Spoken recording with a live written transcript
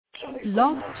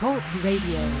Blog Talk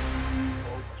Radio.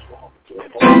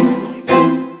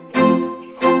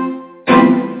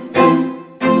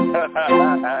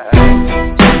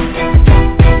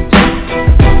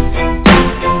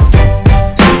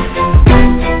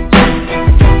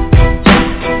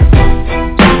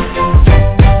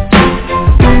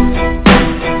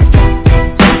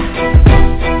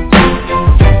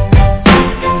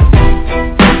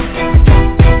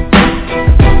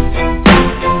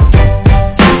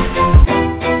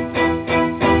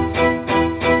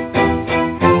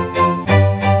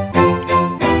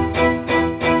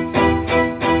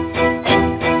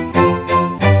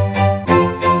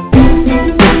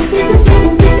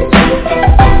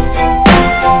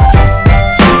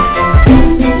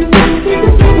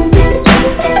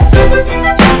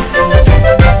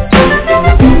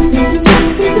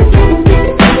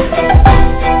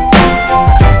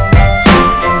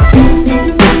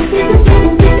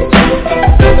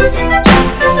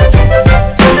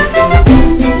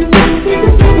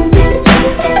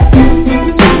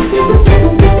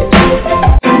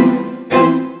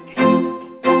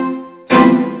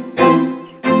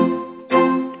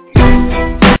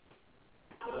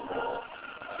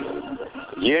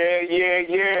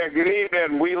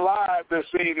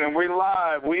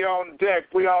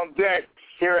 We on deck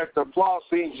here at the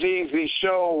Flauxy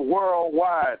Show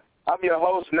worldwide. I'm your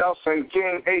host, Nelson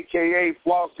King, a.k.a.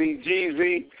 Flauxy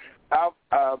Jeezy. I'm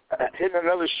hitting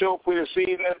another show for you this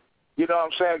evening. You know what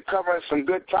I'm saying? Covering some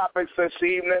good topics this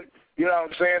evening. You know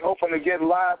what I'm saying? Hoping to get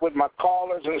live with my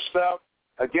callers and stuff.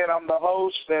 Again, I'm the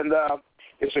host, and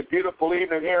it's a beautiful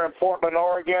evening here in Portland,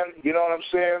 Oregon. You know what I'm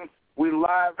saying? We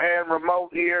live and remote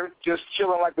here, just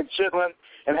chilling like a chitlin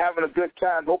and having a good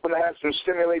time. Hoping to have some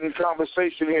stimulating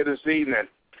conversation here this evening.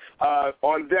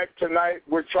 On deck tonight,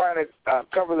 we're trying to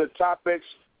cover the topics,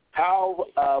 how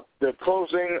the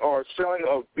closing or selling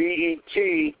of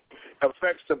BET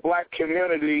affects the black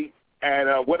community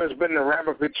and what has been the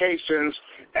ramifications,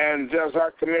 and does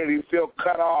our community feel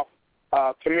cut off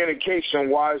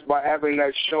communication-wise by having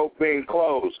that show being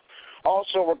closed.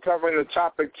 Also, we're covering the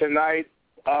topic tonight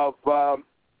of,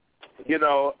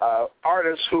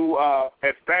 artists who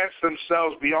advance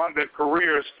themselves beyond their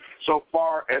careers so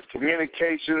far as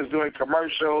communications, doing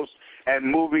commercials and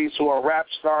movies, who are rap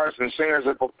stars and singers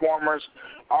and performers.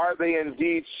 Are they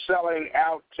indeed selling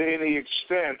out to any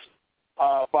extent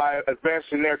by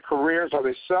advancing their careers? Are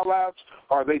they sellouts,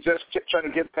 or are they just trying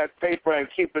to get that paper and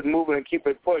keep it moving and keep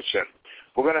it pushing?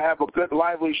 We're going to have a good,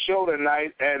 lively show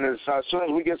tonight, and as soon as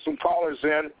we get some callers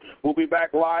in, we'll be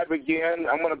back live again.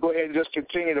 I'm going to go ahead and just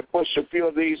continue to push a few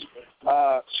of these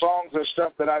songs and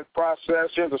stuff that I've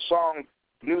processed. Here's a song,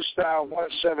 New Style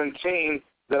 117,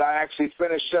 that I actually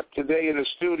finished up today in the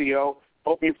studio.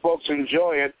 Hope you folks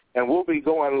enjoy it, and we'll be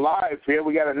going live here.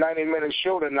 We got a 90-minute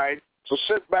show tonight, so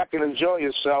sit back and enjoy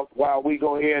yourself while we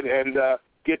go ahead and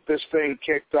get this thing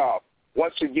kicked off.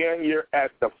 Once again, you're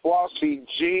at the Flauxy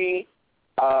G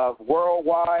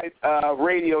worldwide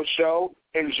radio show.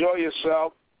 Enjoy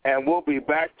yourself, and we'll be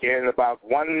back in about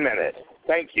 1 minute.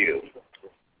 Thank you.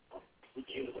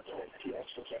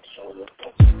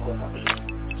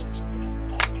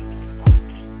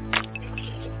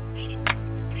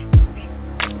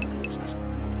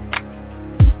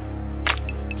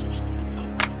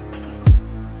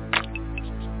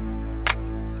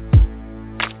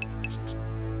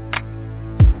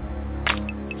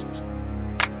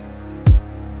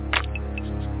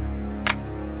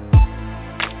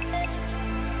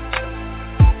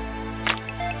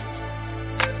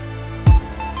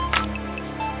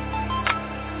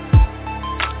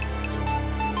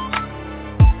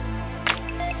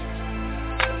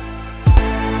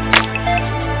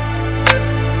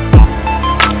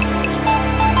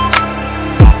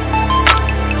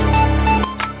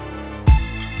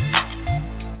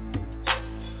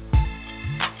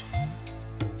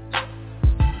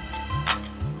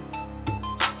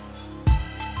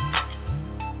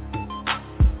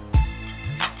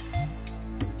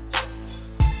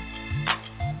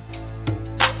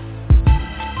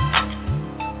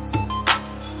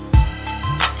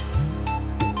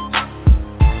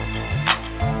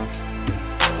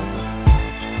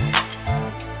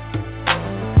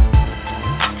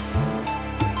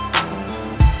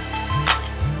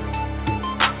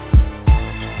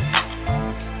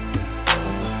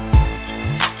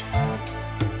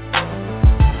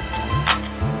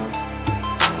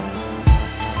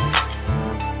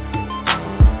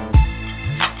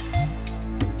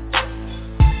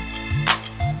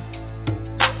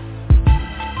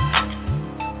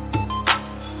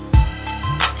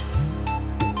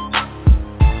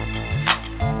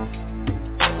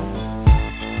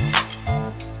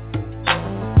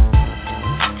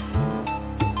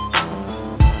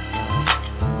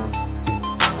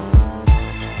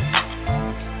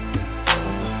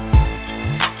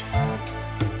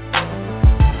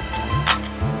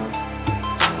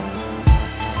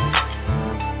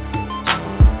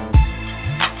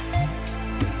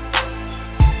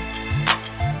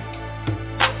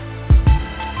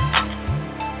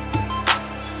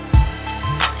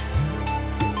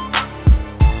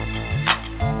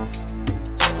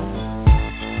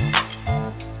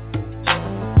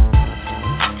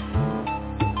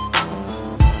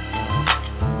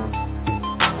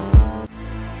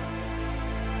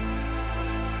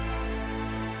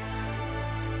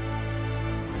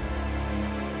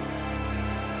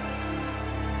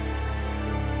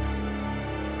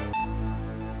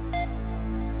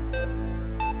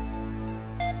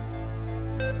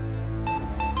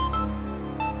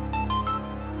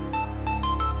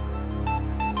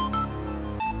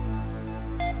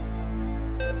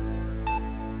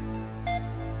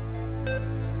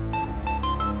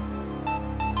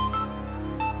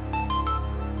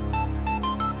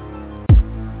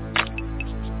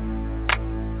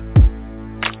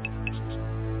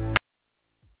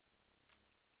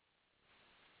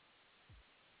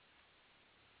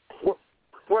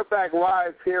 we're back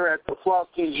live here at the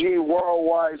Flauxy G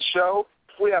Worldwide Show.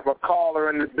 We have a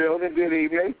caller in the building. Good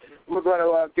evening. We're going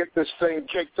to get this thing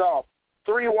kicked off.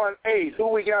 318,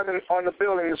 who we got on the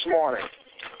building this morning?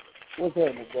 What's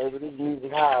happening, David? This is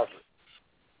Music Hybrid.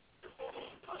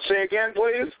 Say again,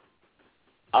 please.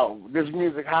 Oh, this is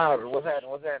Music Hybrid. What's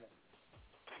happening?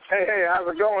 Hey, how's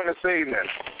it going this evening?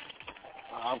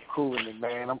 I'm cooling it,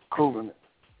 man. I'm cooling it.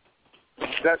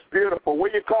 That's beautiful.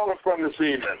 Where you calling from this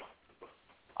evening?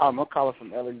 I'm calling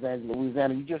from Alexandria,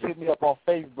 Louisiana. You just hit me up on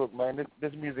Facebook, man.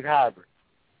 This Music Hybrid.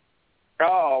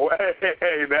 Oh,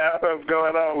 hey, man, what's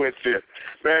going on with you?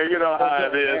 Man, you know how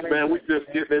it is, man. We just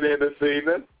getting it in this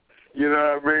evening. You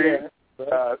know what I mean?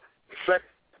 Yeah.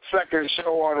 Second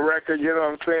show on record, you know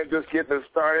what I'm saying? Just getting it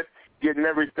started, getting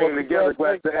everything together.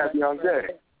 Glad to have you on day.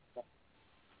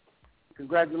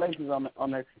 Congratulations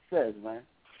on that success, man.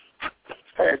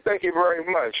 Hey, thank you very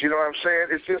much. You know what I'm saying?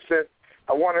 It's just that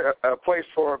I wanted a place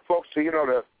for folks to,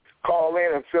 to call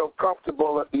in and feel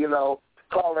comfortable,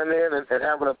 calling in and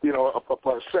having a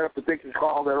setup that they can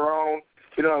call their own.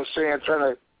 You know what I'm saying?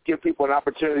 Trying to give people an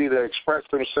opportunity to express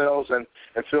themselves and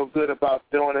feel good about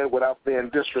doing it without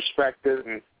being disrespected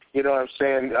and, you know what I'm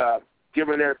saying,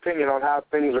 giving their opinion on how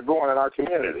things are going in our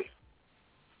community.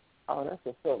 Oh, that's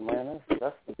what's up, man.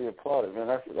 That's to be applauded, man.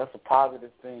 That's a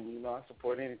positive thing. I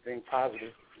support anything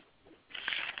positive.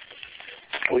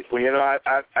 Well,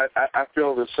 I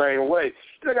feel the same way.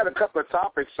 I got a couple of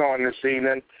topics on this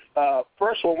evening.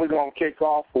 First one we're going to kick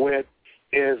off with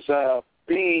is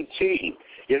BET.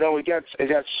 It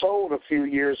got sold a few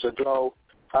years ago,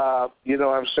 you know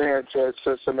what I'm saying,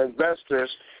 to some investors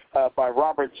by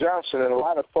Robert Johnson, and a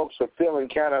lot of folks are feeling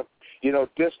kind of,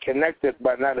 disconnected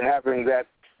by not having that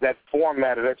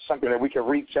format, or that's something that we can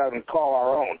reach out and call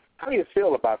our own. How do you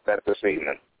feel about that this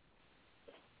evening?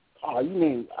 Oh, you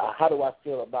mean how do I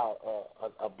feel about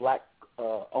a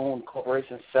black-owned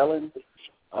corporation selling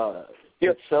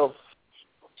itself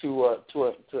to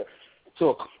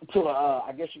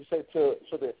I guess you say to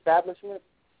the establishment?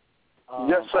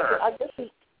 Yes, sir.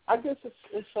 I guess it's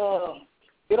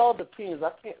it all depends.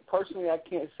 I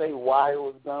can't say why it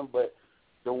was done, but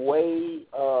the way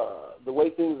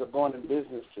things are going in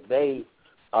business today,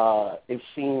 it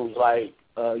seems like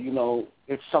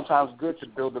it's sometimes good to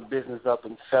build a business up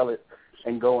and sell it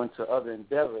and go into other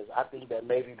endeavors. I think that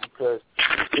maybe because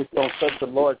it's on such a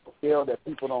large scale that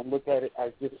people don't look at it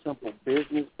as just simple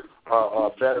business or a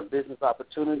better business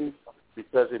opportunity,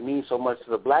 because it means so much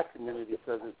to the black community,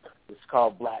 because it's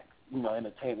called black,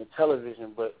 entertainment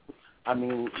television. But I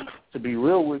mean, to be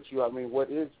real with you, what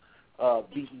is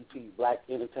BET, Black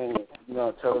Entertainment,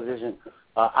 television?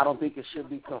 I don't think it should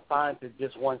be confined to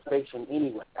just one station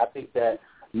anyway. I think that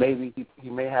maybe he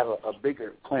may have a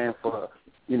bigger plan for,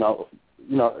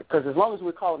 because as long as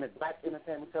we're calling it Black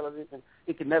Entertainment Television,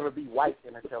 it can never be white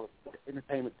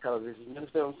entertainment television. You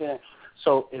understand what I'm saying?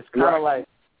 So it's kind of like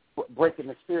breaking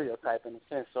the stereotype in a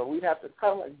sense. So we have to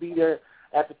kind of like be there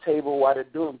at the table while they're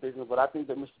doing business. But I think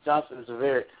that Mr. Johnson is a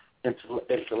very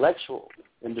intellectual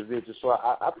individual. So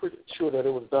I'm pretty sure that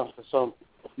it was done for some,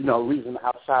 reason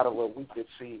outside of what we could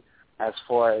see as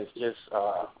far as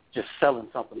just selling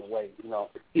something away.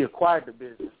 He acquired the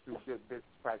business through good business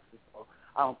practices. So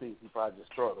I don't think he probably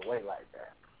just throw it away like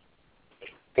that.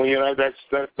 Well,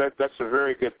 that's a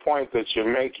very good point that you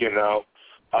make. It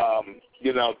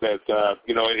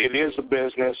is a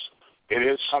business. It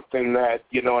is something that,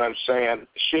 you know what I'm saying,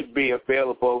 should be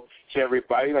available to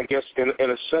everybody. And I guess in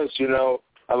a sense,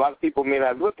 a lot of people may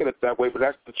not look at it that way, but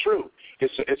that's the truth.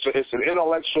 It's an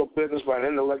intellectual business by an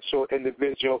intellectual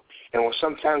individual, and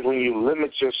sometimes when you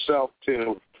limit yourself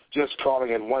to just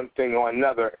calling it one thing or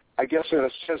another, I guess in a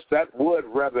sense that would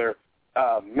rather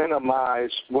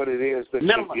minimize what it is that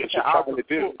you're trying to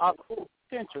do. Our full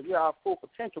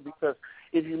potential, because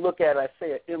if you look at,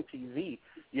 say, an MTV,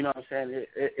 you know what I'm saying,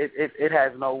 it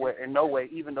has in no way,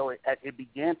 even though it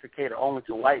began to cater only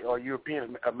to white or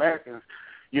European Americans,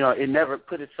 it never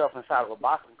put itself inside of a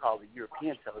box and called it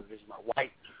European television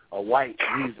or white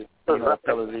music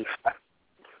television.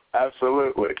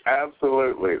 Absolutely.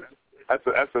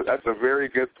 That's a very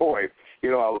good point.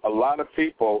 A lot of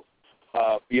people,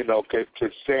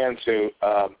 could stand to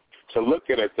look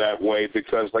at it that way,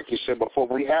 because, like you said before,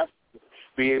 we have to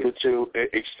be able to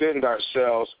extend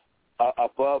ourselves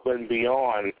above and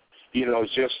beyond,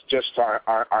 just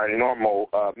our normal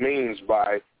means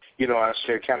by, I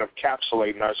said, kind of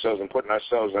capsulating ourselves and putting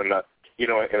ourselves in a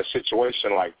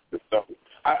situation like this. So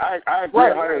I agree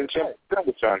 110%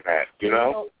 with you on that.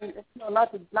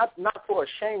 Not for a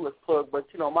shameless plug, but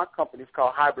my company is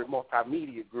called Hybrid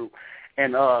Multimedia Group,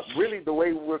 and really the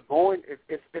way we're going,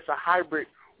 it's a hybrid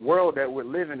world that we're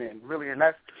living in, really. And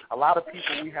that's a lot of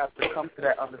people. We have to come to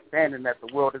that understanding that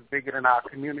the world is bigger than our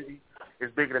community,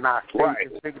 it's bigger than our state, right.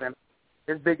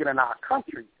 it's bigger than our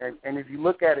country. And if you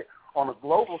look at it on a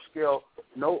global scale,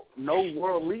 no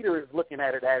world leader is looking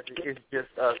at it as it's just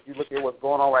us. You look at what's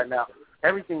going on right now,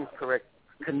 everything is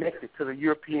connected to the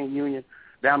European Union,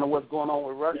 down to what's going on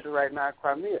with Russia right now in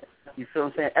Crimea. You feel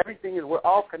what I'm saying? Everything is, we're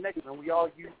all connected, and we all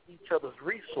use each other's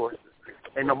resources.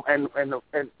 And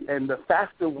the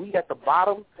faster we at the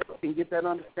bottom can get that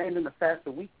understanding, the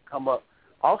faster we can come up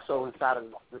also inside of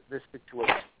this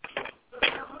situation.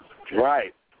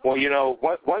 Right. Well, you know,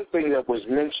 one thing that was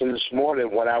mentioned this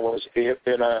morning when I was in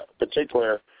a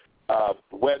particular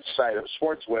website, a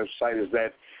sports website, is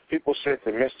that people said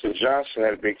that Mr. Johnson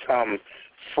had become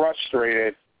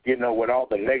frustrated, you know, with all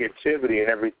the negativity and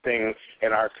everything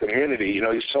in our community. You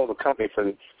know, he sold the company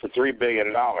for $3 billion.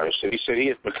 And he said he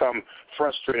had become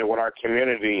frustrated with our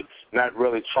community not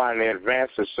really trying to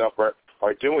advance itself or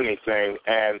do anything.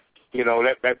 And, you know,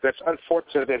 that's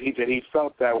unfortunate that he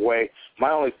felt that way.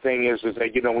 My only thing is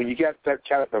that, you know, when you get that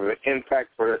kind of an impact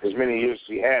for as many years as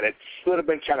he had it would have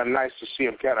been kind of nice to see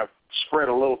him kind of spread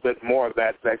a little bit more of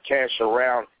that cash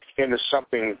around into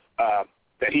something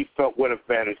that he felt would have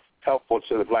been helpful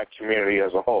to the black community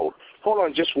as a whole. Hold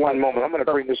on just one moment. I'm going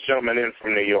to bring this gentleman in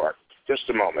from New York. Just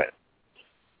a moment.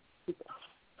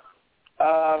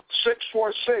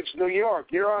 646, New York.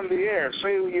 You're on the air.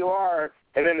 Say who you are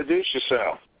and introduce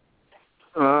yourself.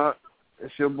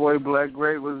 It's your boy Black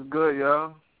Great. What's good,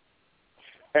 y'all?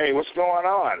 Hey, what's going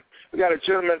on? We got a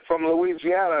gentleman from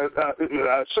Louisiana,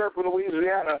 sir from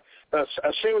Louisiana.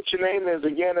 Say what your name is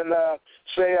again and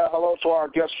say hello to our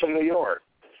guest from New York.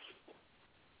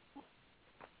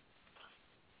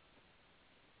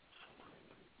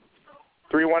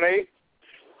 (318)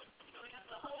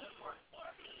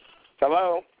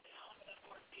 Hello?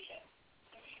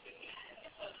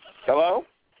 Hello?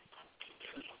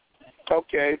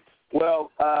 Okay.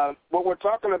 Well, what we're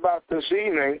talking about this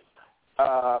evening,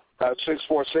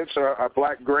 646, our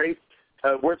Black Great,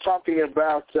 we're talking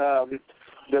about the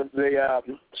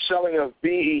selling of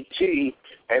BET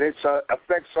and its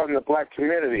effects on the black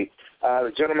community.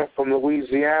 The gentleman from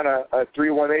Louisiana,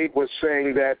 318, was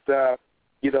saying that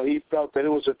you know, he felt that it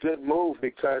was a good move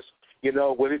because, you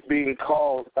know, with it being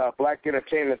called Black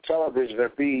Entertainment Television or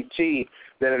BET,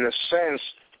 that in a sense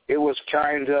it was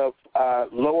kind of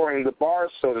lowering the bar,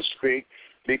 so to speak,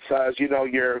 because, you know,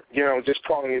 you're, you know, just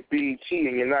calling it BET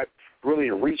and you're not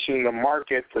really reaching the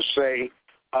market per se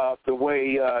the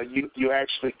way you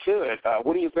actually could.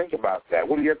 What do you think about that?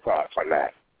 What are your thoughts on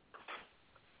that?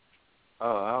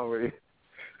 Oh,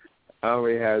 I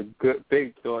already had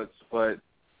big thoughts, but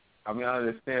I mean, I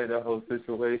understand the whole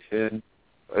situation.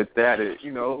 With that,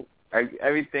 you know,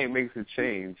 everything makes a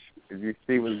change. If you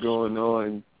see what's going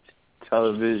on,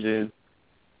 television,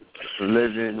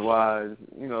 living-wise,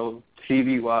 you know,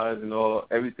 TV-wise and all,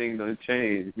 everything's going to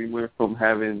change. We went from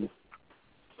having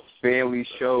family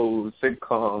shows,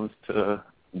 sitcoms, to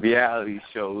reality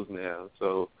shows now.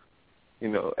 So, you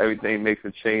know, everything makes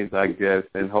a change, I guess,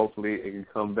 and hopefully it can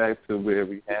come back to where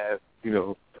we have, you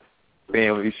know,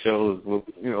 family shows with,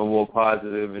 you know, more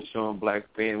positive and showing black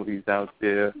families out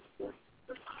there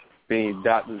being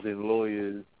doctors and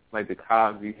lawyers like the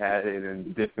Cosby had it in a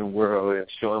different world, and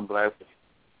showing black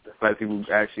people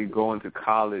actually going to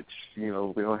college. You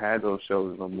know, we don't have those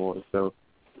shows no more. So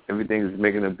everything is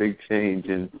making a big change,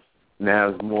 and now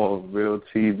it's more real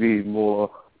TV,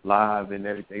 more live and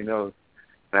everything else.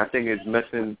 And I think it's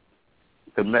messing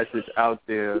the message out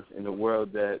there in the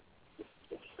world that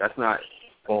that's not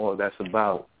all that's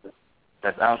about,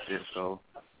 that's out there. So,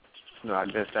 you know, I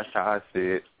guess that's how I see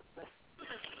it.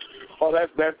 Well, that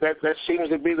seems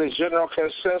to be the general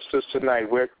consensus tonight.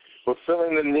 We're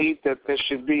feeling the need that there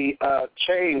should be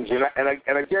change, and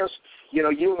I guess, you know,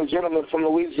 you and the gentleman from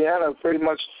Louisiana pretty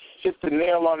much hit the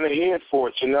nail on the head for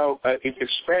it. You know,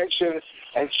 expansion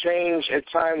and change at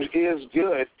times is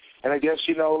good, and I guess,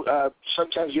 you know,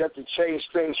 sometimes you have to change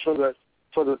things for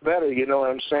the better. You know what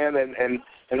I'm saying,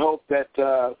 and hope that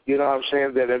you know what I'm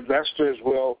saying, that investors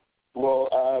will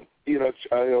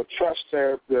trust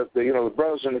the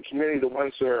brothers in the community, the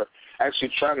ones that are actually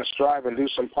trying to strive and do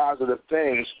some positive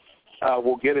things,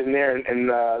 will get in there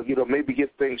and you know, maybe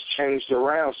get things changed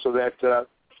around so that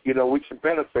you know, we can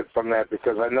benefit from that,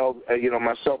 because I know, you know,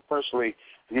 myself personally,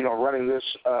 you know, running this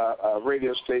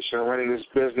radio station, running this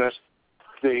business,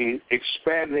 the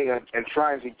expanding and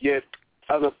trying to get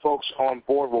other folks on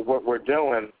board with what we're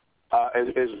doing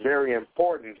is very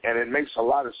important, and it makes a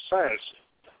lot of sense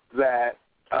that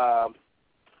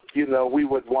we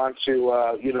would want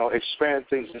to, expand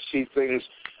things and see things,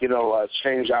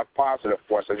 change out positive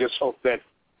for us. I just hope that,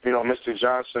 Mr.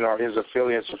 Johnson or his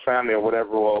affiliates or family or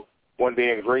whatever will one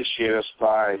day ingratiate us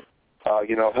by,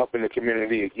 helping the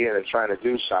community again and trying to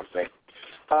do something.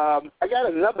 I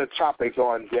got another topic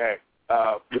on deck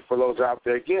for those out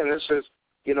there. Again, this is,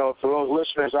 for those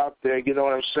listeners out there, you know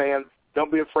what I'm saying?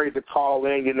 Don't be afraid to call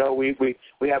in. We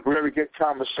have very good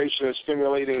conversation and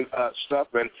stimulating stuff,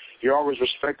 and you're always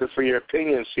respected for your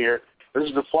opinions here. This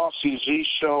is the Flauxy G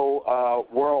Show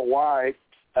worldwide.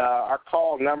 Our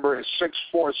call number is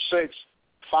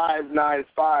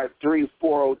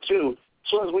 646-595-3402.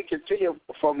 So as we continue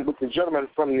with the gentleman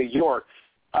from New York,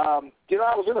 I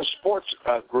was in a sports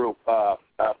group,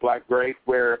 Black Great,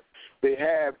 where they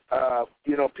had,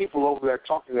 people over there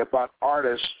talking about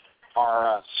artists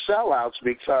are sellouts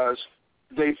because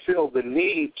they feel the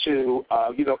need to,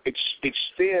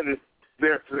 extend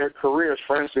their careers.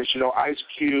 For instance, Ice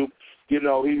Cube, he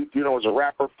was a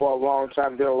rapper for a long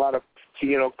time, did a lot of,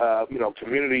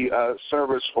 community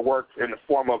service for work in the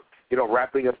form of,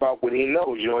 rapping about what he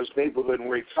knows, his neighborhood and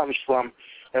where he comes from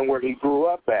and where he grew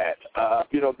up at.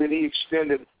 Then he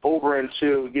extended over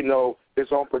into,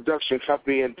 his own production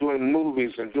company and doing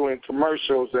movies and doing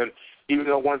commercials. And even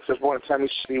though one time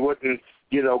he wouldn't,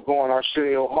 go on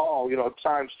Arsenio Hall,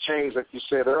 times change, like you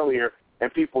said earlier,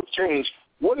 and people change.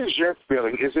 What is your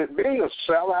feeling? Is it being a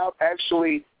sellout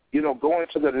actually, going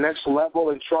to the next level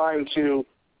and trying to,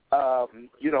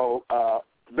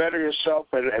 better yourself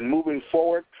and moving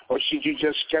forward, or should you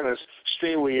just kind of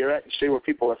stay where you're at and stay where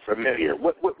people are familiar?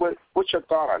 What's your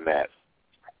thought on that?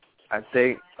 I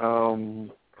think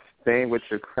staying with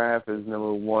your craft is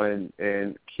number one,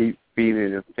 and keep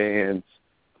feeding the fans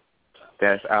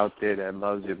that's out there that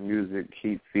loves your music.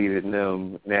 Keep feeding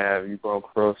them. Now, if you're going to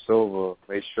cross over,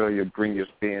 make sure you bring your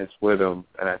fans with them,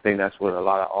 and I think that's what a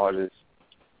lot of artists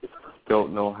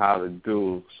don't know how to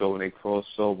do. So when they cross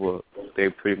over, they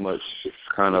pretty much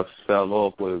kind of fell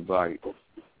off with, like,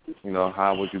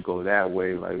 how would you go that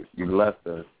way? Like, you left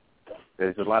us.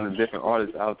 There's a lot of different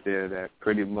artists out there that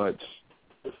pretty much,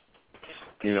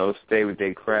 stay with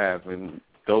their craft, and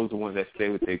those are the ones that stay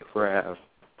with their craft.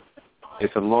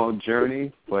 It's a long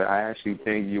journey, but I actually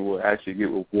think you will actually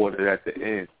get rewarded at the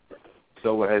end.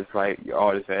 So as, like, your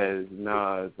artists as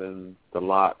Nas and The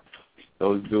Lock,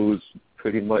 those dudes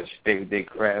pretty much stay with their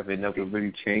craft and never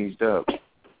really changed up.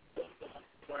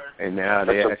 And now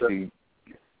they actually,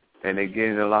 and they're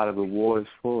getting a lot of awards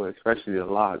for it, especially The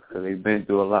Lock, because they've been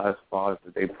through a lot as far as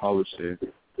they publishing.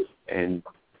 And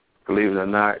believe it or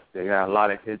not, they got a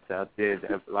lot of hits out there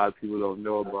that a lot of people don't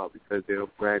know about because they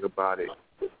don't brag about it.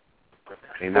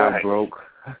 They're not broke.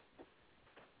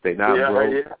 They're not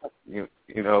broke. Yeah.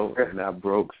 They're not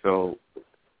broke. So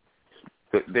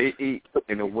they eat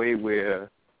in a way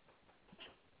where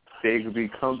they could be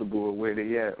comfortable with where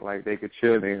they at. Like, they could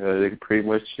chill in her. They could pretty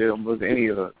much chill almost any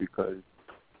of her because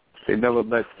they never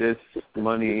let this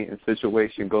money and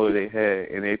situation go to their head.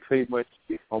 And they pretty much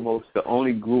almost the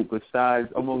only group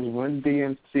besides almost Run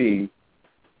DMC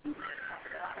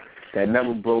that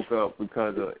never broke up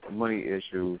because of money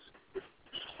issues.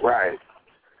 Right.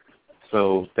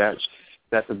 So that's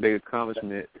a big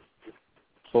accomplishment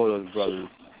for those brothers.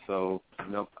 So,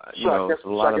 it's a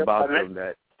lot about them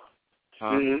that...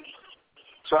 Mm-hmm.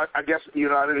 So I guess,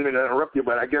 I didn't mean to interrupt you,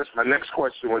 but I guess my next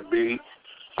question would be,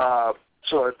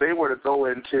 so if they were to go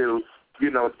into,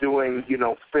 doing,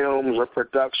 films or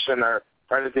production or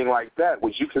anything like that,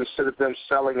 would you consider them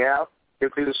selling out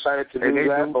if they decided to do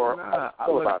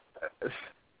that?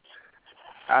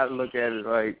 I look at it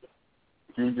like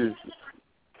you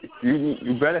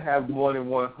better have more than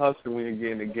one hustle when you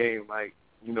get in the game. Like,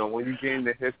 when you get in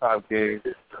the hip-hop game,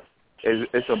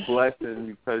 it's a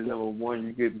blessing because, number one,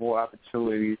 you get more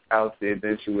opportunities out there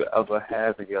than you would ever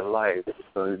have in your life.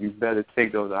 So you better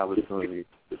take those opportunities.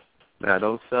 Now,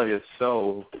 don't sell your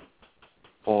soul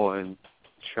on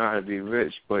trying to be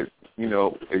rich, but,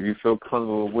 if you feel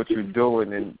comfortable with what you're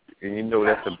doing and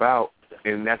that's about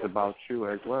you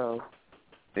as well,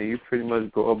 then you pretty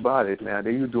much go about it. Now,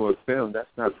 then you do a film, that's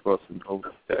not crossing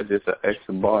over. That's just an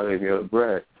extra bar in your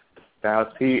bread.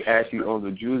 Now, he actually owns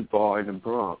a juice bar in the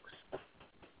Bronx.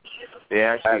 They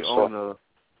actually own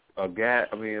a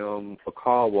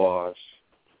car wash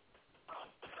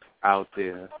out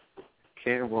there.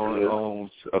 Cameron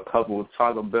owns a couple of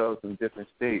Taco Bells in different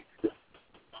states.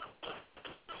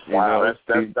 Wow,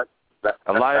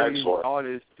 a lot of these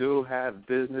artists do have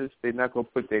business. They're not going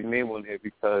to put their name on it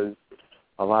because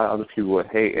a lot of other people will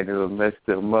hate and it'll mess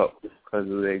them up because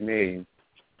of their name.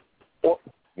 Well,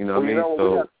 what I mean?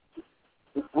 So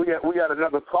we got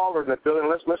another caller in the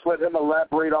building. Let's let him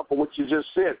elaborate off of what you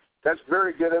just said. That's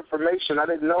very good information. I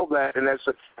didn't know that, and it's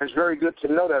very good to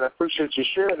know that. I appreciate you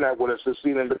sharing that with us this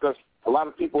evening because a lot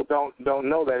of people don't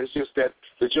know that. It's just that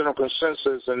the general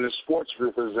consensus in the sports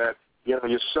group is that, you know,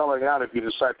 you're selling out if you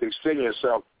decide to extend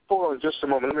yourself. Hold on just a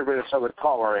moment. Let me bring this other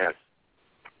caller in.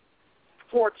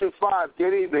 425,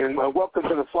 good evening. Welcome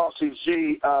to the Flauxy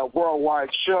G Worldwide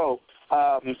Show.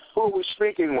 Who are we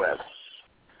speaking with?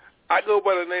 I go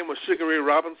by the name of Sugar Ray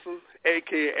Robinson,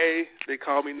 a.k.a. they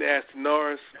call me Nasty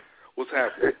Norris. What's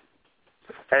happening?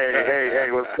 Hey,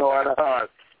 what's going on?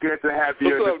 Good to have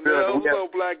you. What's up, man? What's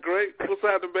up, Black Grape? What's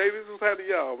happening, babies? What's happening,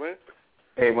 y'all, man?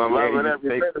 Hey, my man,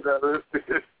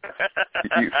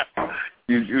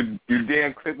 you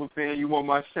damn Clipper fan. You want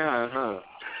my shine, huh?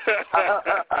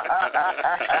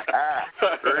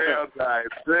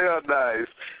 Real nice.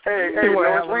 Hey,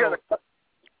 Norris, we got a.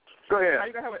 Go ahead. How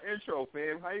you gonna have an intro,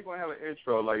 fam? How you gonna have an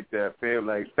intro like that, fam?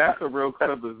 Like that's a real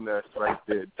Clippers nest right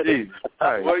there. Jeez.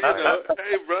 Right. Well, you know,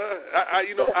 hey, bro,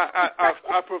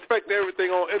 I perfect everything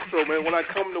on intro, man. When I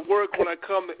come to work, when I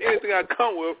come to anything I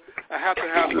come with, I have to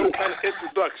have some kind of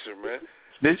introduction, man.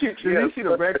 Did you see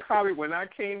the red carpet when I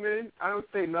came in? I don't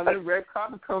say none of the red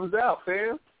carpet comes out,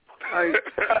 fam. Like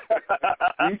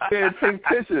you said, take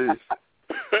pictures.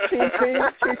 Ching, ching,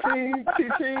 ching, ching,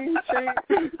 ching, ching.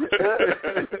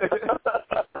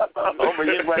 Oh, but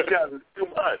you got too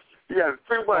much. You got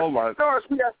too much. Oh my. Norris,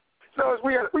 we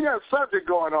got a subject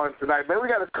going on tonight, man. We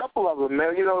got a couple of them,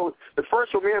 man. You know, the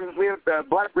first one, me and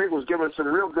Black Greg was giving some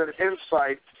real good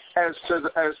insight as to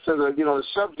the you know the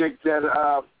subject that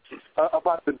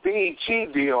about the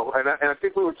BET deal, and I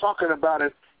think we were talking about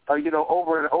it, you know,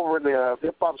 over in the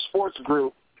Hip Hop Sports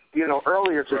Group. You know,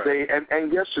 earlier today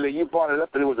and yesterday, you brought it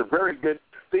up, and it was a very good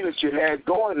thing that you had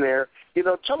going there. You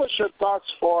know, tell us your thoughts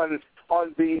on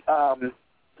the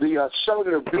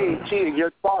selling of BET and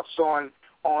your thoughts on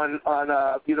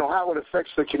you know how it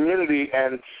affects the community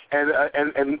and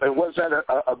was that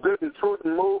a good and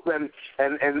prudent move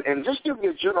and just give me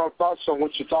your general thoughts on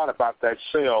what you thought about that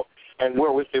sale and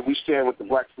where we stand with the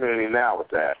black community now with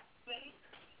that.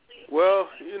 Well,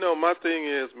 you know, my thing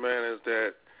is, man, is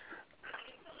that.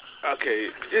 Okay,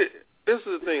 this is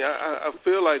the thing. I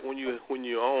feel like when you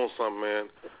own something, man,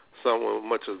 something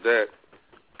much as that,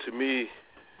 to me,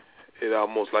 it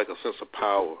almost like a sense of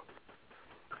power.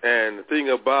 And the thing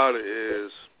about it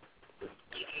is,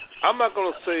 I'm not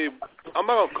gonna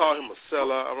call him a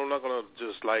seller. I'm not gonna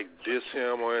just like diss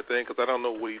him or anything because I don't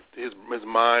know what his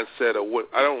mindset or what.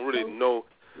 I don't really know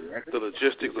the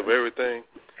logistics of everything.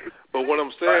 But what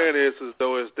I'm saying is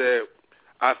that.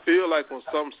 I feel like when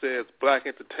some says black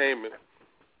entertainment,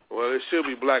 well, it should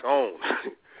be black owned.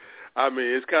 I mean,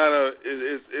 it's kind of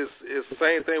it's the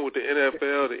same thing with the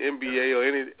NFL, the NBA, or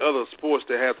any other sports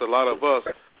that has a lot of us.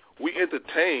 We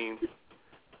entertain.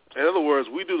 In other words,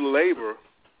 we do the labor,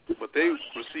 but they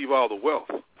receive all the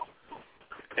wealth.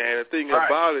 And the thing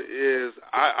about it is,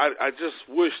 I just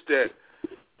wish that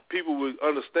people would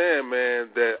understand, man,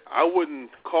 that I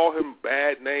wouldn't call him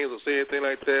bad names or say anything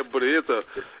like that, but it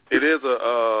is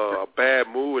a bad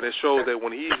move, and it shows that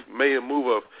when he made a move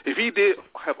of, if he did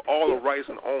have all the rights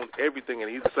and own everything, and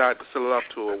he decided to sell it off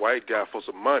to a white guy for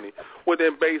some money, well,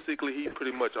 then basically he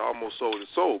pretty much almost sold his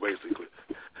soul, basically,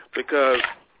 because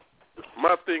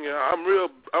my thing, I'm real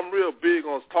big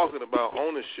on talking about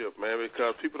ownership, man,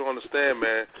 because people don't understand,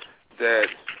 man, that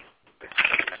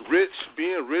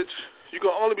being rich. You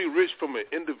can only be rich from an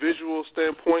individual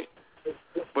standpoint,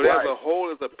 but as a whole,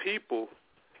 as a people,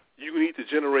 you need to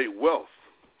generate wealth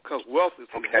because wealth is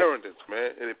inheritance,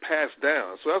 man, and it passed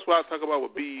down. So that's what I talk about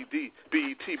with BET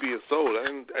being sold. I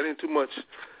didn't too much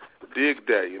dig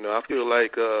that, you know. I feel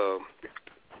like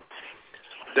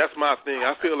that's my thing.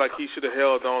 I feel like he should have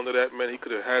held on to that, man. He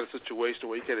could have had a situation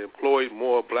where he could have employed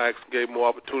more blacks, gave more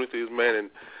opportunities, man,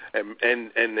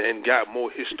 and got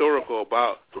more historical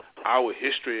about our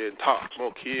history and talk to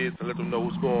more kids and let them know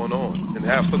what's going on and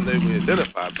have something they will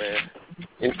identify, man.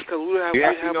 Because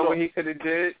you know what he could have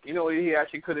did? You know what he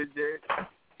actually could have did?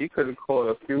 He could have called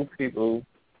a few people,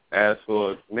 asked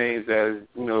for names as,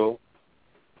 you know,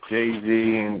 Jay-Z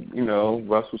and, you know,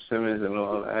 Russell Simmons and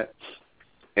all that,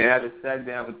 and had to sat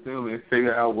down with them and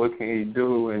figure out what can he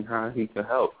do and how he can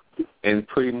help. And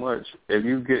pretty much, if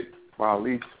you get at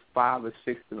least 5 or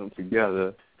 6 of them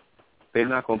together, they're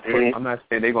not gonna put. I'm not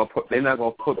saying they're not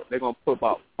gonna put. They're gonna put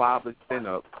about 5%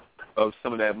 up of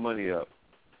some of that money up.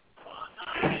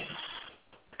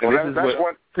 And this is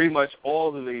what pretty much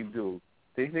all that they do.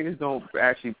 These niggas don't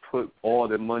actually put all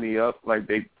the money up like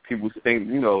people think.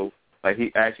 You know, like he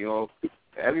actually.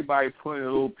 Everybody putting a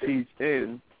little piece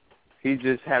in. He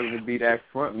just having to be that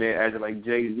front man as like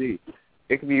Jay-Z.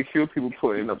 It could be a few people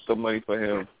putting up some money for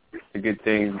him, to get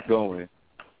things going.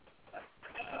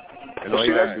 And all he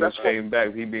had to do was came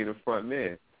back. He be the front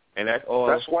man. And that's all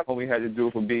we had to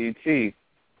do for BET.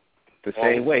 The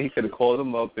same way. He could have called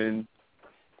him up and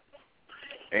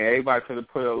everybody could have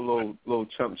put a little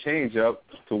chump change up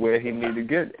to where he needed to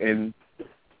get and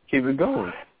keep it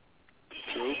going.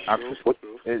 True.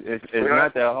 It's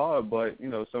not that hard, but,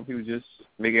 some people just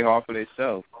make it hard for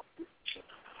themselves.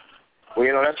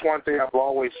 Well, that's one thing I've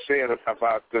always said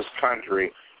about this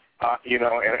country. In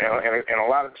a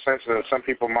lot of senses, and some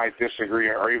people might disagree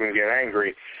or even get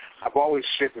angry, I've always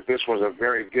said that this was a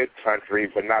very good country,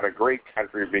 but not a great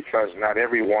country, because not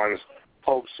everyone's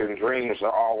hopes and dreams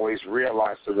are always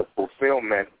realized to the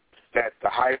fulfillment that the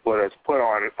hype that is put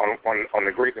on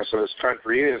the greatness of this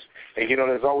country is. And,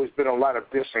 there's always been a lot of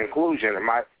disinclusion, and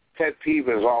my pet peeve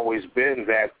has always been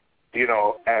that,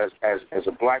 as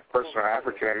a black person or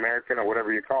African American or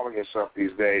whatever you're calling yourself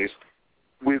these days,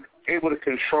 we're able to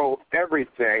control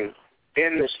everything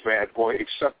in this bad boy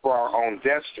except for our own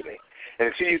destiny. And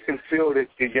until you can feel that,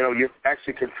 you're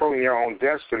actually controlling your own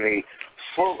destiny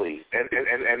fully, and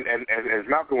as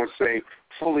Malcolm would say,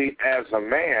 fully as a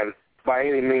man by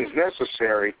any means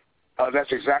necessary,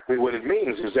 that's exactly what it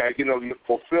means, is that, your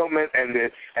fulfillment and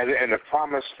the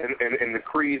promise and the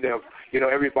creed of,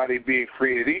 everybody being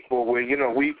created equal, where,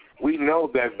 we know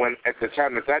that when at the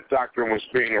time that doctrine was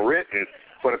being written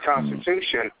for the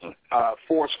Constitution,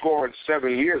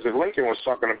 87 years that Lincoln was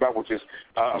talking about, which is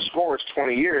a score is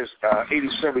 20 years,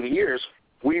 87 years,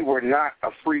 we were not a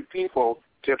free people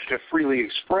to freely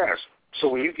express. So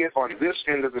when you get on this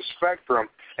end of the spectrum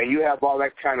and you have all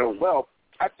that kind of wealth,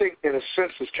 I think in a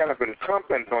sense it's kind of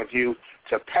incumbent on you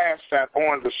to pass that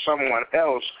on to someone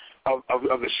else of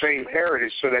the same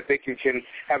heritage so that they can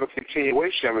have a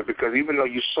continuation of it, because even though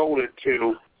you sold it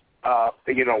to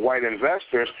white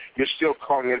investors, you're still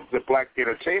calling it the Black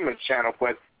Entertainment Channel,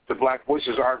 but the black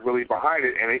voices aren't really behind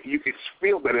it, and you can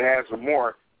feel that it has a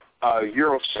more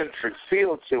Eurocentric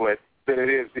feel to it than it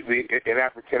is an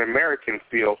African American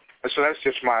feel. And so that's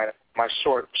just my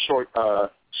short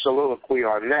soliloquy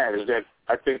on that, is that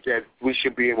I think that we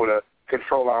should be able to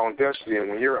control our own destiny, and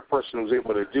when you're a person who's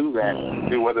able to do that,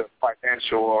 whether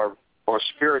financial or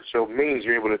spiritual means,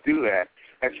 you're able to do that.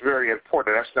 That's very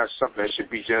important. That's not something that should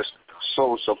be just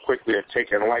sold so quickly and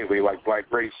taken lightly, like Black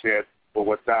Grace said, but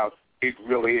without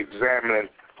really examining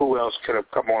who else could have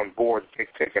come on board and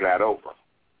taken that over.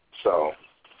 So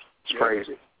it's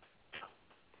crazy.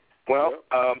 Well,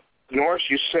 Norris,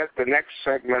 you set the next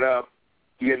segment up,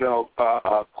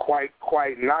 quite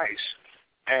nice.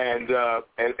 And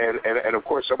of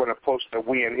course, I'm going to post that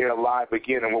we in here live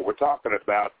again and what we're talking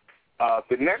about.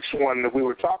 The next one that we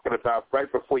were talking about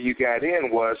right before you got in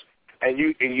was, and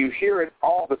you hear it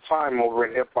all the time over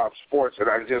in hip-hop sports, and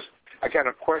I kind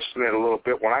of question it a little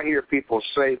bit when I hear people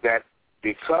say that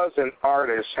because an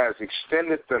artist has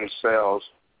extended themselves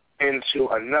into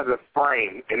another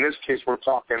frame, in this case we're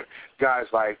talking guys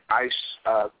like Ice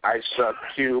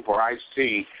Cube or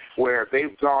Ice-T, where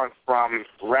they've gone from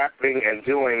rapping and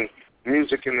doing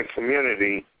music in the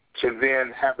community to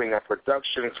then having a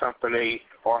production company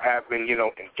or having,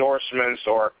 endorsements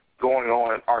or going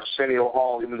on Arsenio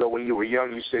Hall, even though when you were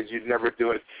young you said you'd never do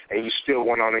it and you still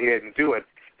went on ahead and do it.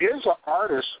 Is an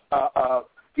artist,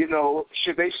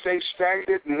 should they stay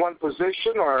stagnant in one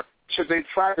position, or should they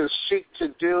try to seek to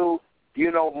do,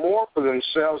 more for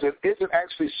themselves? And is it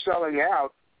actually selling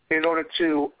out in order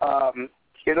to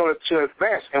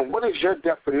advance? And what is your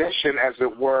definition, as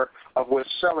it were, of what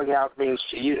selling out means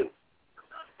to you?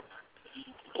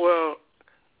 Well,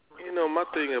 my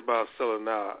thing about selling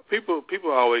out, people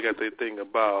always got their thing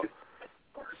about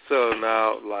selling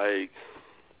out. Like,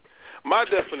 my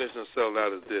definition of selling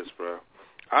out is this, bro.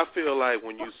 I feel like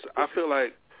when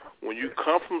you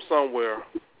come from somewhere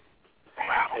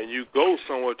and you go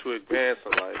somewhere to advance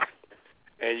in life,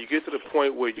 and you get to the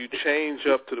point where you change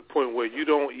up to the point where you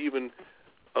don't even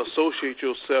associate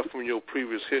yourself from your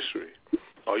previous history,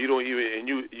 or you don't even, and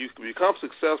you become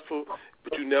successful,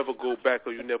 but you never go back,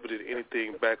 or you never did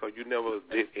anything back, or you never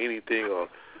did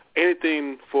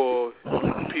anything for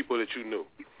people that you knew,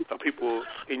 or people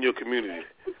in your community.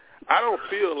 I don't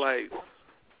feel like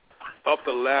up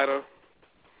the ladder,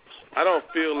 I don't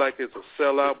feel like it's a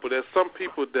sellout, but there's some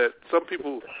people,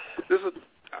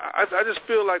 I just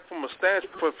feel like from a stance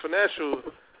for financial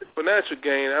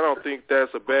gain, I don't think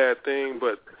that's a bad thing.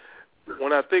 But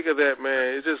when I think of that,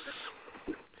 man, it just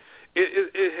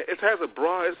it has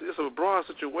it's a broad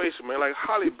situation, man. Like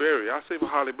Halle Berry, I say for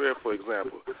Halle Berry, for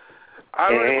example, I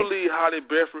really believe Halle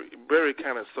Berry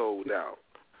kind of sold out,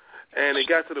 and it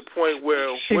got to the point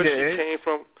where she came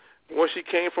from. where she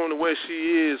came from to where she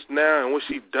is now and what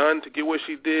she done to get what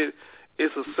she did,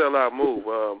 it's a sellout move.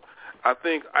 I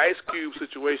think Ice Cube's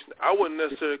situation, I wouldn't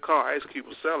necessarily call Ice Cube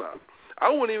a sellout. I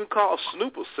wouldn't even call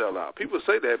Snoop a sellout. People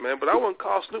say that, man, but I wouldn't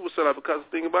call Snoop a sellout because the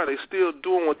thing about it, they still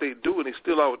doing what they do and they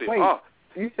still are what they are.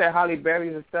 You said Halle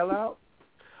Berry's a sellout?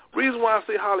 Reason why I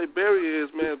say Halle Berry is,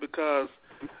 man, because,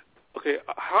 okay,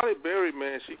 Halle Berry,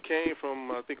 man, she came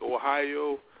from, I think,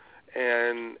 Ohio,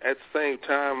 and at the same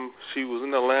time, she was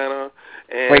in Atlanta.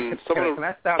 And can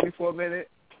I stop you for a minute?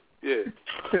 Yeah.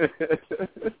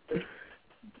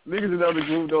 Niggas in other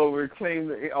group over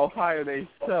claim Ohio they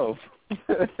self.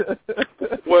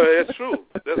 Well, that's true.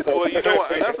 Well, you know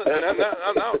what?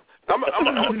 I'm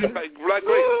gonna get back, Black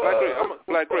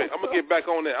Great. I'm gonna get back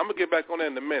on that. I'm gonna get back on that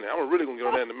in a minute. I'm really gonna get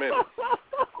on that in a minute.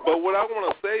 But what I want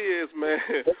to say is, man,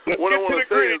 let's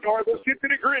get to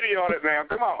the gritty on it, man.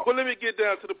 Come on. Well, let me get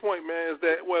down to the point, man. Is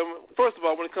that, well, first of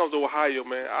all, when it comes to Ohio,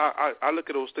 man, I look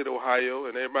at the state of Ohio,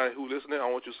 and everybody who listening, I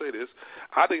want you to say this.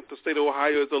 I think the state of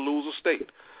Ohio is a loser state.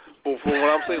 But from when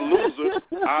I'm saying loser,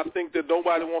 I think that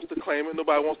nobody wants to claim it,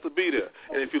 nobody wants to be there.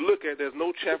 And if you look at it, there's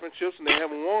no championships, and they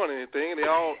haven't won anything. They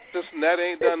all, this and that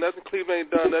ain't done nothing. Cleveland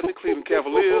ain't done nothing. Cleveland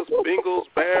Cavaliers, Bengals,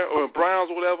 Bears, or Browns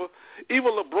or whatever.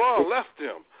 Even LeBron left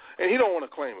them, and he don't want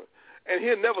to claim it. And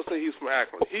he'll never say he's from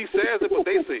Akron. He says it, but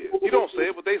they say it. He don't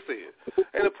say it, but they say it.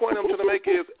 And the point I'm trying to make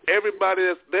is everybody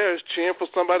that's there is cheering for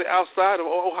somebody outside of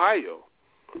Ohio.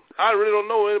 I really don't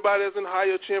know anybody that's in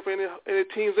Ohio cheering for any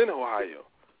teams in Ohio.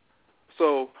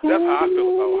 So that's how I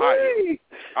feel about Ohio.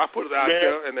 I put it out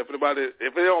there, and if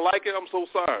they don't like it, I'm so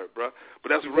sorry, bro. But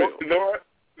that's real.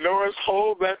 Norris,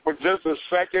 hold that for just a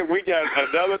second. We got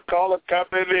another caller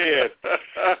coming in.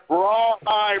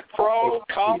 Rawhide Pro,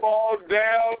 come on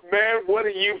down, man. What do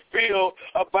you feel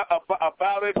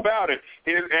about it?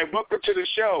 And welcome to the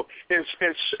show. It's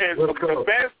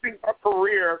advancing a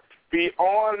career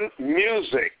beyond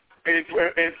music. And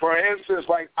for instance,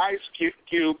 like Ice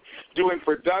Cube doing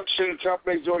production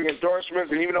companies, doing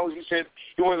endorsements, and even though he said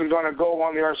he wasn't going to go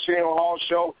on the Arsenio Hall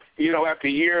show, after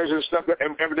years and stuff,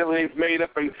 evidently he's made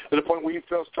up and to the point where he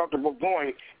feels comfortable going.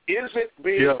 Is it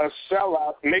being a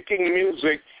sellout, making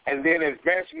music, and then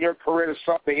advancing your career to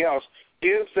something else?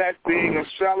 Is that being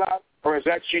a sellout, or is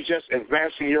that you just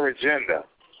advancing your agenda?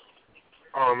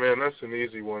 Oh, man, that's an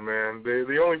easy one, man.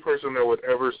 The only person that would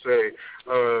ever say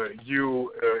you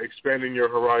expanding your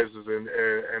horizons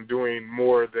and doing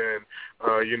more than,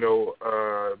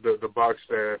 the box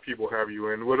that people have you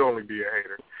in would only be a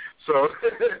hater. So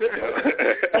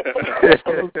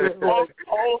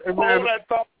hold that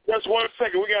thought just 1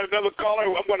 second. We got another caller.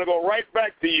 I'm going to go right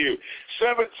back to you.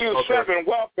 727,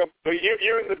 welcome.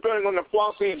 You're in the building on the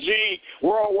Flauxy G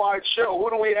Worldwide Show. Who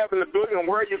do we have in the building, and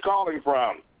where are you calling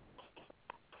from?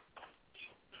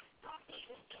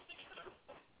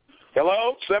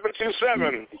 Hello,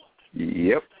 727.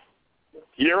 Yep.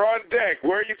 You're on deck.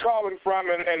 Where are you calling from,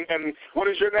 and what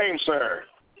is your name, sir?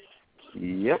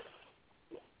 Yep.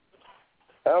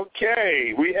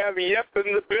 Okay, we have Yep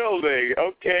in the building.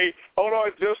 Okay, hold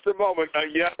on just a moment.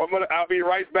 Yep, I'll be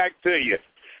right back to you.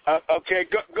 Okay,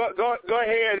 go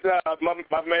ahead, my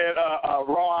man,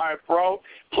 Rawhide Pro.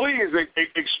 Please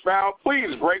expound.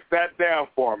 Please break that down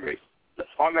for me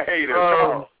on the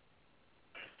haters.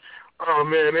 Oh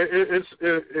man,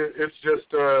 it's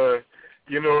just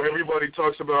everybody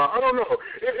talks about. I don't know.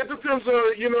 It depends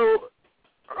on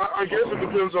I guess it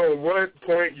depends on what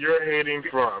point you're hating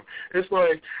from. It's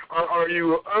like, are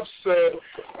you upset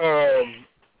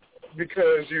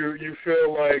because you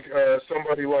feel like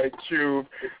somebody like Cube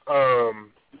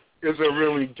is a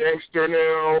really gangster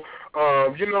now?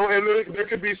 And there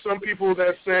could be some people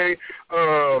that say.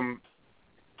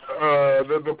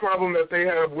 The problem that they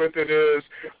have with it is,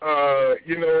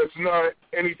 it's not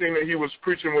anything that he was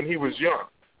preaching when he was young.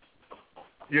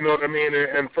 You know what I mean?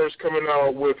 And first coming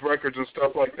out with records and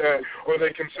stuff like that, or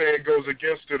they can say it goes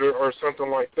against it or something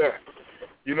like that.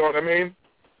 You know what I mean?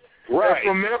 Right.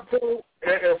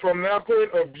 And from that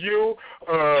point of view,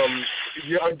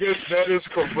 I guess that is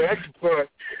correct. But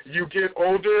you get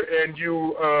older and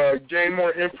you gain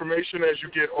more information as you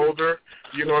get older.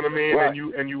 You know what I mean? Right.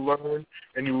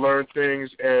 And you learn things,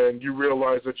 and you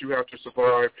realize that you have to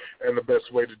survive. And the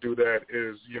best way to do that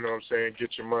is,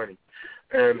 get your money.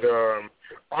 And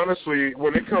honestly,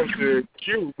 when it comes to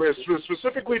Cube,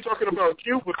 specifically talking about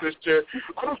Cube with this shit,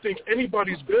 I don't think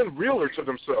anybody's been realer to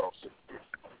themselves.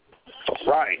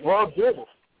 Right. Rob Dibble.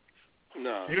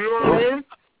 No. You know what I mean?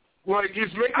 Like,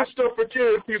 he's making stuff for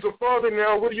kids. He's a father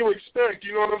now. What do you expect?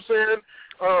 You know what I'm saying?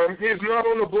 He's not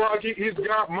on the block. He's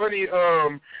got money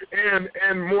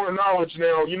and more knowledge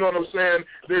now. You know what I'm saying?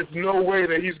 There's no way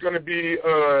that he's going to be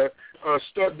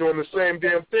stuck doing the same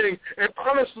damn thing. And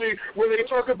honestly, when they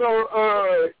talk about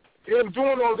him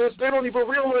doing all this, they don't even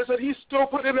realize that he's still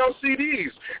putting out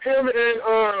CDs. Him and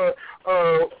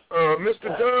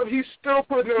Mr. Dub, he's still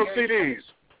putting out CDs.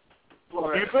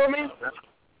 You feel me?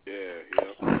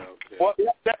 Yeah. Well,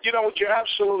 you know, you're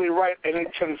absolutely right, and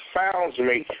it confounds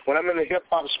me. When I'm in the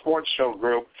hip-hop sports show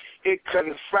group, it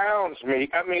confounds me.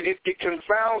 I mean, it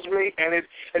confounds me, and it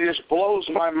just blows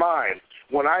my mind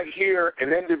when I hear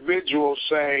an individual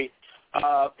say,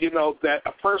 you know, that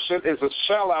a person is a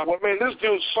sellout. Well, man, this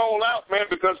dude's sold out, man,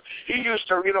 because he used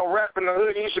to, you know, rap in the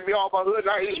hood. He used to be all about hood.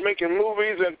 Now he's making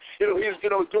movies and, you know, he's, you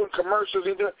know, doing commercials.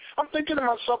 I'm thinking to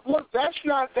myself, look, that's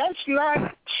not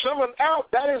selling out.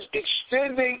 That is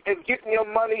extending and getting your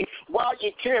money while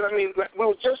you can. I mean, we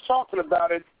were just talking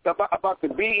about it, about the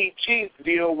BET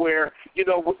deal where, you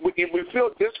know, we feel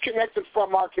disconnected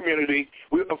from our community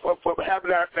for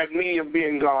having that medium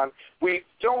being gone. We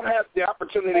don't have the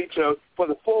opportunity for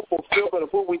the full fulfillment of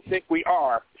who we think we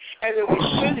are. And then we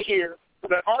sit here,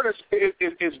 the artist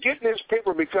is getting his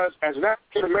paper because as an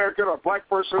African-American or black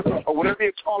person or whatever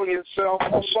you're calling yourself,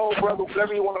 soul brother,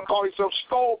 whatever you want to call yourself,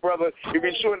 skull brother, if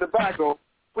you're chewing tobacco,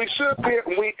 we sit there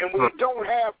and we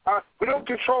don't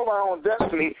control our own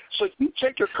destiny. So you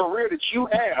take your career that you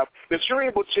have, that you're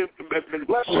able to be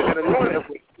blessed and anointed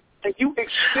with, and you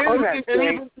extend that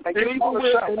thing, and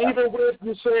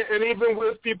even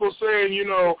with people saying, you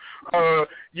know,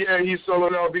 yeah, he's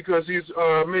selling out because he's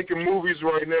making movies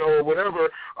right now or whatever.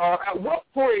 At what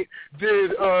point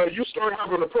did you start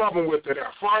having a problem with it?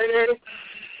 At Friday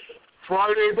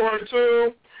Part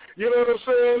 2? You know what I'm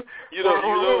saying?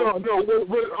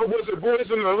 Was it Boys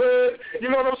in the Hood? You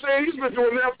know what I'm saying? He's been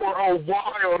doing that for a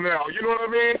while now. You know what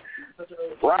I mean?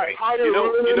 Right.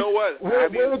 You know what?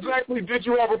 Where exactly did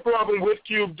you have a problem with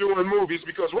Cube doing movies?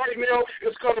 Because right now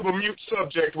it's kind of a mute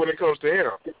subject when it comes to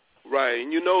him. Right,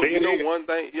 and you know one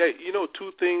thing,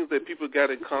 two things that people got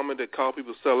in common that call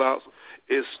people sellouts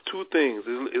is two things.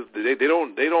 They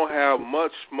don't have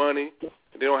much money,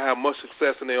 they don't have much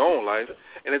success in their own life,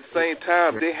 and at the same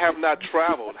time they have not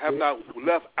traveled, have not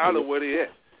left out of where they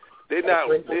at. They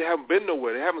haven't been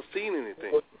nowhere, they haven't seen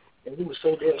anything. And he was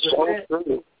so damn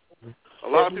good. A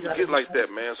lot of people get like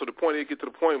that, man. So they get to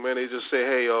the point, man, they just say,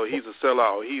 hey, he's a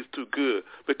sellout, he's too good.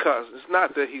 Because it's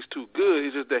not that he's too good,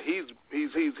 it's just that he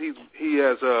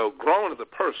has grown as a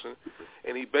person,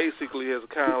 and he basically has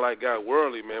kind of like got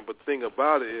worldly, man. But the thing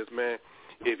about it is, man,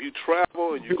 if you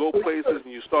travel and you go places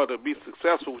and you start to be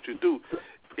successful what you do,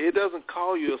 it doesn't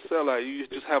call you a sellout. You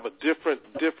just have a different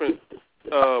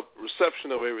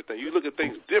reception of everything. You look at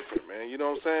things different, man. You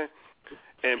know what I'm saying?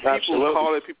 And people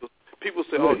call it People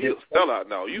say, "Oh, he's a sellout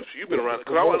now." You've been around.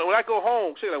 Because when I go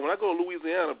home, when I go to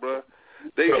Louisiana, bro,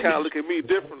 they kind of look at me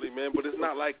differently, man. But it's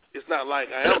not like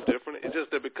I am different. It's just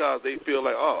that because they feel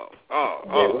like,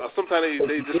 sometimes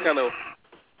they just kind of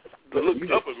look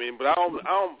up at me. But I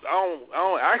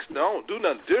don't do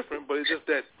nothing different. But it's just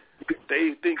that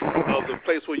they think of the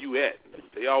place where you at.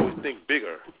 They always think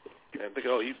bigger and think,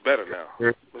 "Oh, he's better now."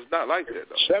 But it's not like that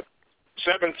though.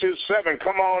 727,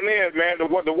 come on in, man.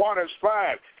 The water's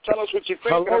fine. Tell us what you're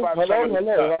thinking about.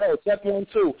 Hello. Check 1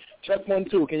 2. Check 1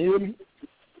 2. Can you hear me?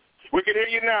 We can hear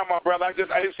you now, my brother. I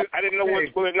didn't know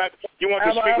whether or not you want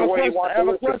to speak the way you want to. I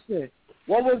have a question.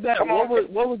 What was that?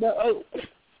 What was that? Oh.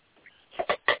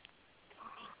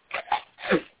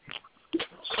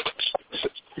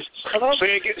 Hello?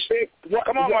 Say it.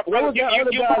 Come on, my brother. What was that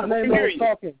other guy's name that was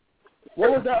talking? What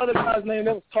was that other guy's name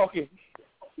that was talking?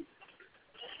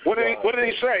 What did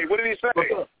he say? What did he say?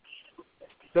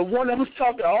 The one that was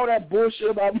talking all that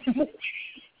bullshit about me.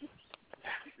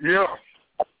 Yeah.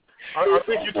 I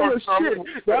think you're talking something.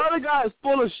 The other guy is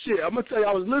full of shit. I'm going to tell you,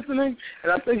 I was listening,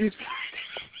 and I think he's...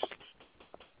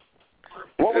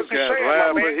 What was he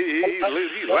saying, man?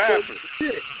 He's laughing.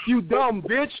 Shit, you dumb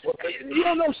bitch. You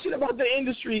don't know shit about the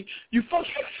industry. You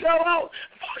fucking sell out.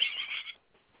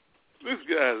 This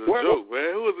guy's a joke,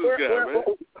 man. Who is this guy, man?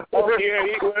 Oh, yeah,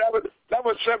 that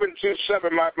was 727.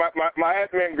 My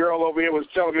admin girl over here was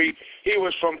telling me he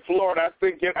was from Florida. I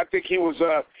think he was,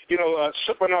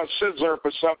 sipping on scissor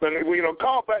or something.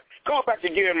 Call back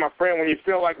again, my friend, when you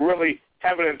feel like really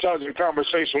having an intelligent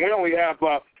conversation. We only have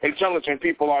intelligent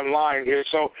people online here,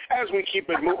 so as we keep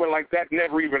it moving like that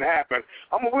never even happened.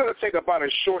 We're going to take about a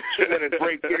short 2-minute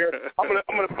break here. I'm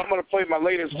gonna play my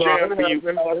latest jam for you.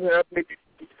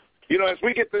 as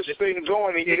we get this thing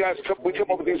going and you guys we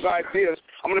come up with these ideas,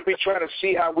 I'm going to be trying to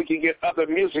see how we can get other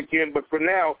music in. But for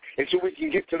now, until we can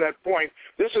get to that point,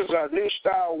 this is a new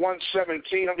style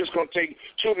 117. I'm just going to take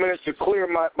 2 minutes to clear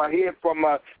my head from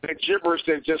the gibberish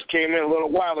that just came in a little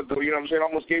while ago. You know what I'm saying?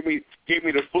 Almost gave me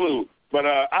the flu. But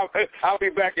I'll be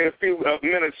back in a few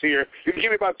minutes here. You can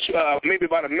give me about maybe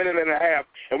about a minute and a half,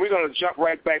 and we're going to jump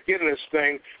right back into this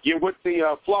thing. You're with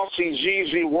the Flauxy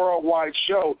GZ Worldwide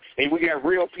Show, and we got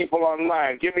real people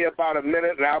online. Give me about a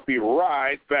minute, and I'll be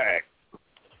right back.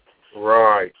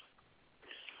 Right.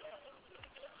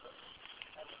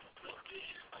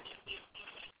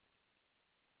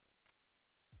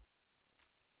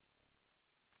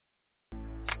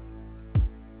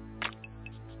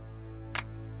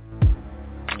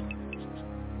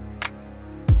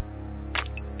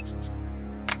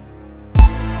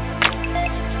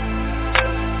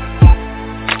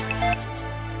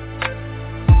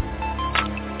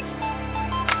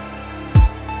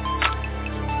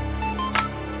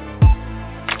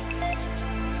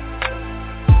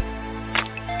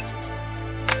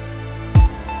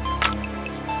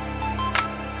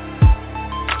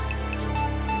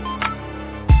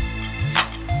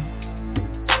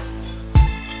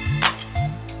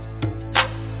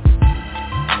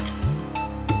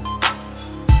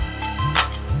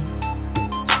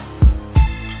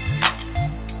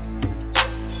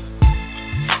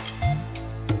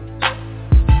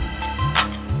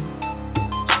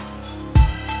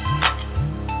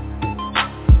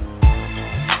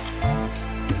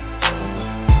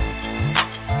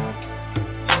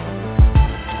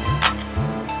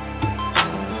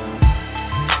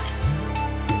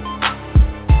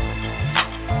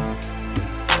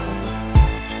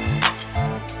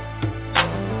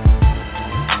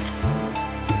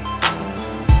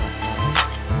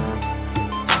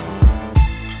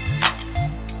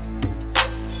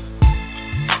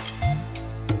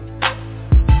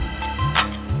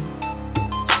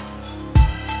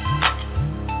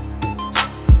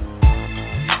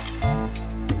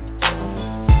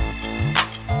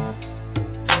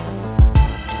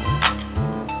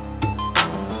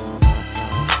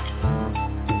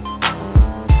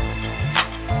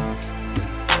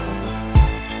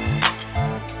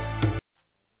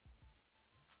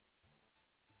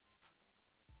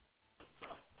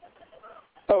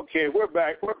 Okay, we're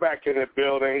back. We're back in the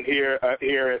building here at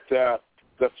the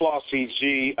Flauxy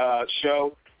G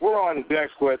show. We're on deck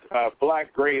with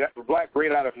Black Great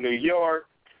out of New York.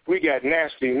 We got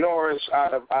Nasty Norris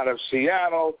out of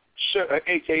Seattle,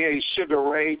 a.k.a. Sugar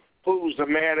Ray, who's the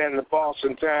man and the boss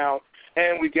in town.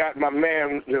 And we got my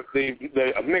man, the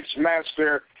mixed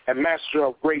master and master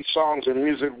of great songs and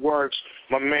music works,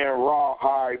 my man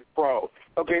Rawhide Pro.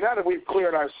 Okay, now that we've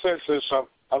cleared our senses of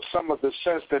some of the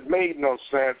sense that made no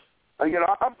sense,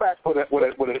 I'm back with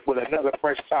another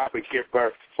fresh topic here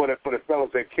for the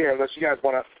fellas that care. Unless you guys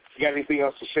got anything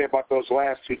else to say about those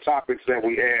last two topics that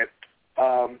we had,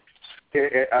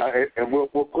 and we'll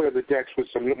clear the decks with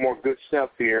some more good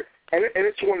stuff here. And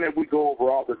it's one that we go over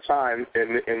all the time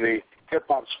in the hip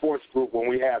hop sports group when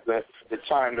we have the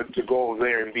time to go over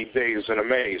there and be dazed and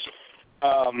amazed.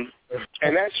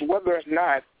 And that's whether or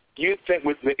not you think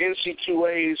with the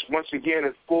NC2As, once again,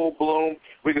 in full bloom,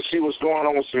 we can see what's going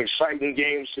on with some exciting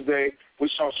games today. We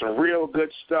saw some real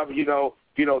good stuff,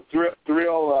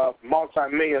 thrill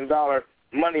multi-million-dollar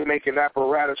money-making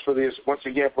apparatus for the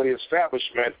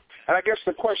establishment. And I guess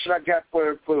the question I got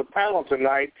for the panel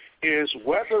tonight is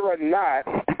whether or not,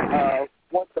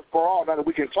 once and for all, now that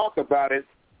we can talk about it,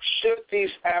 should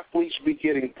these athletes be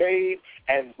getting paid,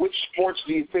 and which sports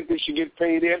do you think they should get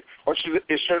paid in, or should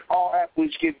all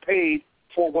athletes get paid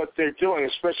for what they're doing,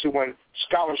 especially when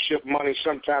scholarship money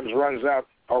sometimes runs out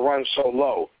or runs so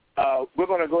low? We're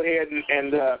going to go ahead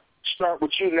and start with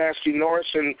you, Nasty Norris,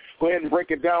 and go ahead and break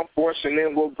it down for us, and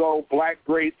then we'll go Black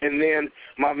Great, and then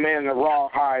my man, the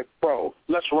Rawhide Pro.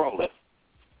 Let's roll it.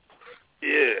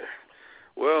 Yeah.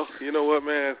 Well, you know what,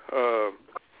 man?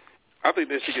 I think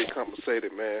they should get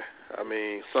compensated, man. I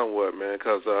mean, somewhat, man,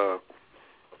 because,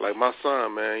 like my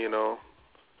son, man, he's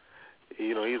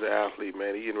an athlete,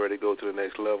 man. He's getting ready to go to the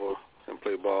next level and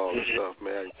play ball and stuff,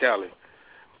 man, in Cali.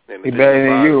 He better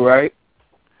than you, right?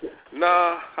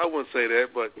 Nah, I wouldn't say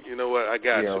that, but you know what? I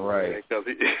got you, right. Man. Cause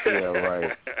yeah,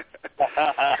 right.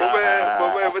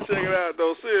 but check it out,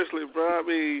 though. seriously, bro. I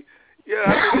mean, yeah,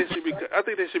 I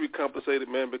think they should be compensated,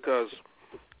 man, because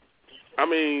I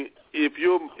mean, if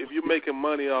you're making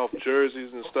money off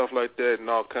jerseys and stuff like that, and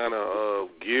all kind of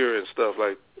gear and stuff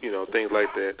like things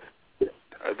like that,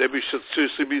 there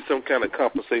should be some kind of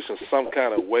compensation, some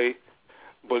kind of way,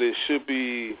 but it should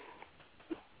be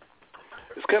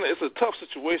it's a tough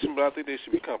situation, but I think they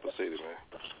should be compensated,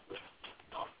 man.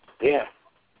 Yeah.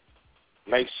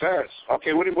 Makes sense.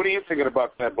 Okay, what are you thinking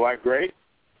about that, Black Gray?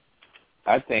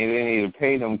 I think they need to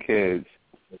pay them kids.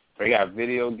 They got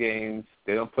video games.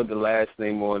 They don't put the last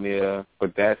name on there,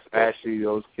 but that's actually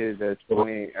those kids that's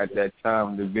playing at that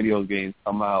time the video games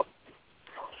come out.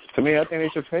 To me, I think they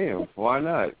should pay them. Why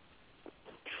not?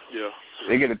 Yeah.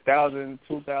 They get $1,000,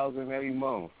 $2,000 every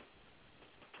month.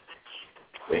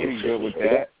 They ain't good with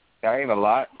that. That ain't a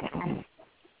lot.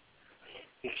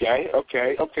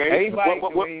 Okay.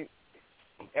 Everybody,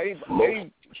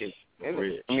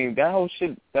 I mean, that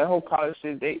whole college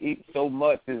shit, they eat so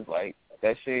much, is like,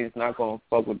 that shit is not going to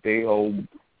fuck with their whole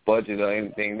budget or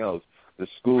anything else. The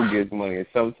school gets money, and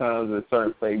sometimes a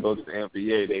certain player goes to the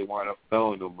NBA, they wind up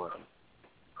throwing them money.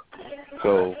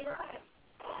 So,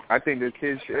 I think the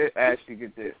kids should actually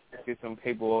get some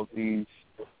paper off these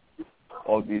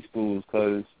schools,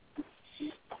 because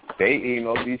they eating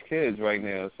off these kids right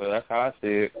now. So that's how I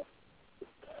see it.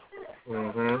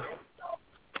 Mhm.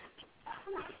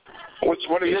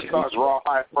 What are your thoughts,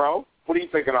 Rawhide Pro? What are you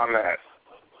thinking on that?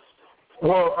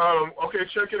 Well, okay,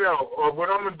 check it out. What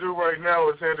I'm going to do right now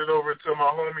is hand it over to my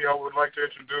homie. I would like to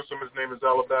introduce him. His name is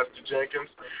Alabaster Jenkins.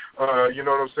 You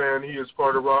know what I'm saying? He is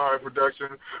part of Rawhide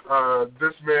Production.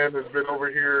 This man has been over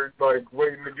here, like,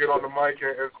 waiting to get on the mic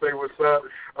and say what's up.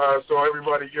 So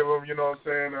everybody give him, you know what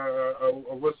I'm saying,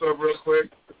 a what's up real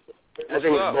quick. I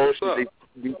think it's bullshit.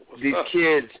 These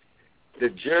kids, the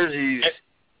jerseys,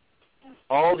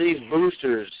 all these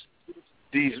boosters,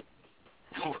 these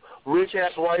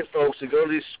rich-ass white folks to go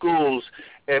to these schools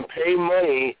and pay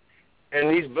money, and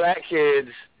these black kids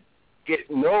get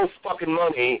no fucking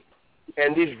money,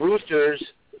 and these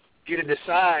boosters get to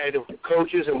decide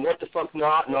coaches and what the fuck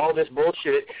not and all this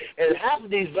bullshit. And half of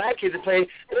these black kids that play,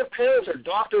 their parents are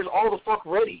doctors all the fuck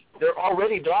ready. They're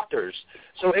already doctors.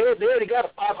 So they already got a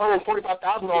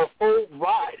 $545,000 full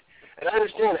ride. And I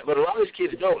understand that, but a lot of these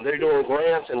kids don't. They're doing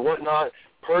grants and whatnot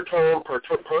per term,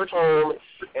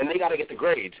 and they got to get the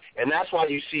grades. And that's why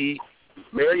you see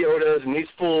Mariotas and these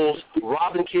fools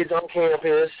robbing kids on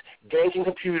campus, ganking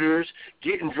computers,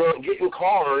 getting drunk, getting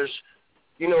cars.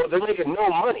 You know, they're making no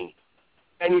money.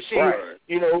 And you see,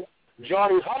 you know,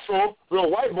 Johnny Hustle,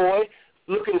 little white boy,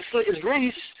 looking slick as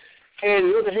grease, and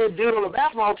you're the head dude on the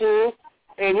basketball team,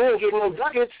 and you ain't getting no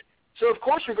ducats. So, of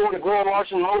course, you're going to Grand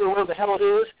Larson Motor, whatever the hell it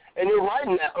is, and you're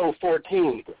riding that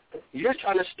 014. You're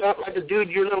trying to stunt like the dude,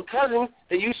 your little cousin,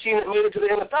 that you've seen that made it to the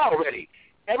NFL already.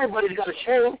 Everybody's got a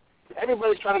chain.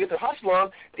 Everybody's trying to get their hustle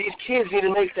on. These kids need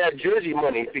to make that jersey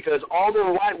money because all the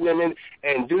white women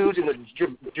and dudes in the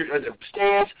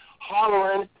stands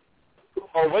hollering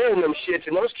are wearing them shits,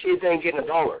 and those kids ain't getting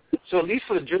 $1. So at least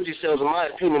for the jersey sales, in my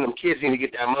opinion, them kids need to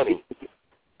get that money.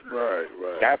 Right.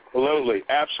 Absolutely.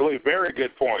 Very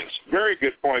good points.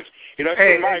 You know,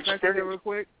 Hey, my can I say that real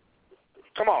quick?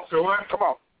 Come on. So what? Come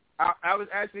on. I was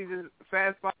actually just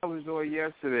Fast Five was on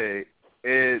yesterday,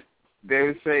 and they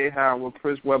were saying how when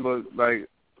Chris Webber, like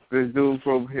this dude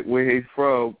from where he's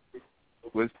from,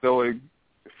 was throwing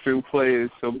few players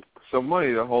some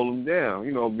money to hold them down,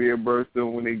 you know, reimburse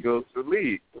them when they go to the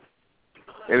league.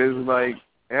 And it was like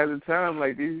at the time,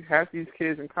 like half these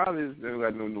kids in college, they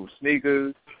got no new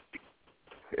sneakers.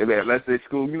 And unless they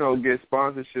school, you know, get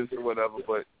sponsorships or whatever.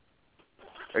 But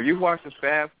if you watch the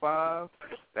Fab Five,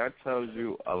 that tells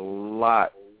you a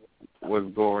lot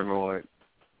what's going on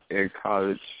in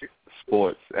college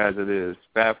sports as it is.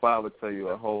 Fab Five will tell you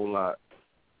a whole lot.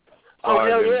 Oh,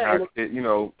 hell yeah. You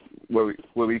know, where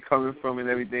we coming from and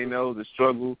everything else, the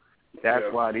struggle. That's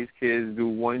why these kids do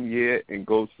 1 year and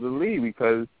go to the league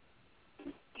because,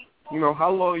 you know, how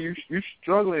long you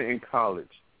struggling in college?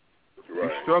 Right.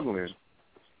 You're struggling.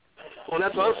 Well,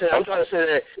 that's what I'm saying. I'm trying to say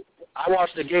that I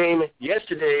watched the game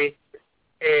yesterday,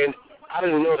 and I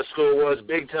didn't know the school was,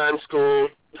 big-time school,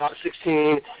 top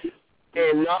 16,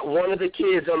 and not one of the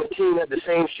kids on the team had the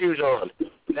same shoes on.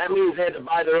 That means they had to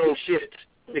buy their own shit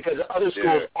because the other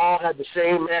schools all had the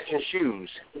same matching shoes.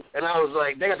 And I was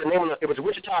like, they got the name on it was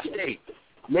Wichita State.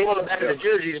 Name on the back of the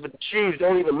jerseys, but the shoes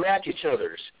don't even match each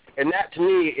other's. And that, to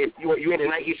me, if you ain't in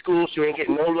Nike school, so you ain't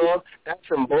getting no love, that's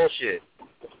some bullshit.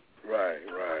 Right.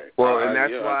 Well, and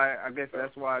that's why, I guess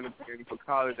that's why for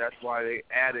college, that's why they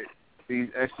added these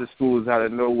extra schools out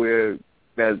of nowhere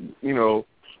that, you know,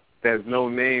 there's no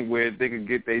name where they could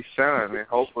get their shine. And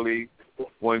hopefully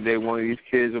one day one of these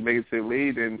kids will make it to the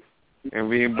league and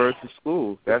reimburse the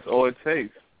school. That's all it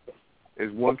takes.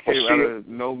 Is one kid out of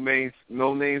no name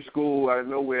school out of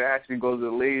nowhere actually goes to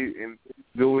the league and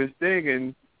do his thing,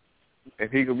 and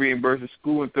if he could reimburse the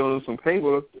school and throw them some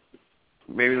paper,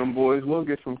 maybe them boys will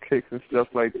get some kicks and stuff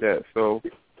like that. So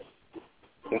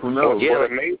Who knows? Yeah,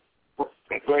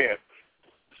 Go ahead.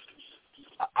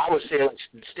 I was saying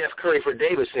Steph Curry for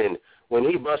Davidson. When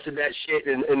he busted that shit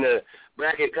in the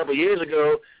bracket a couple years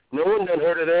ago, no one done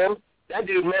heard of them. That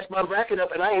dude messed my bracket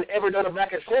up, and I ain't ever done a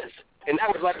bracket since. And that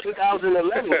was like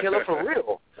 2011, killer for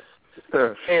real.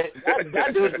 And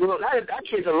that dude's that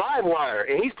kid's a live wire,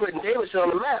 and he's putting Davidson on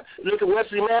the map. Look at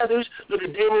Wesley Matthews. Look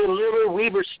at Damian Lillard,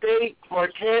 Weber State,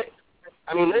 Marquette.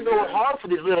 I mean, they're going hard for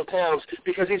these little towns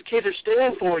because these kids are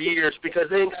staying 4 years because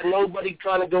they ain't got nobody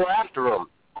trying to go after them.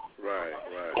 Right.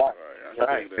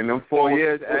 And them 4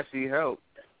 years actually helped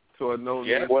to a no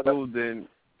school then,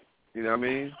 you know what I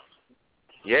mean?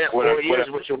 Yeah, 4 years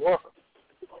is what you want.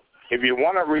 If you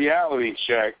want a reality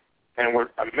check, and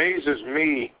what amazes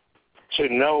me to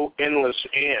no endless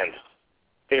end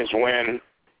is when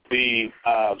the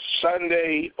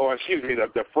Sunday, or excuse me,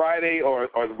 the Friday or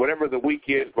whatever the week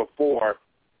is before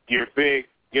your big,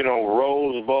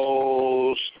 Rose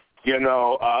Bowls,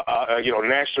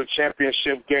 national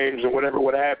championship games or whatever,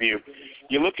 what have you.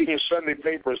 You look at your Sunday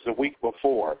papers the week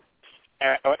before,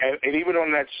 and even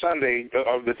on that Sunday,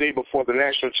 or the day before the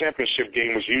national championship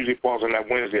game, which usually falls on that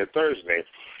Wednesday or Thursday,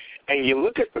 and you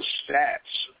look at the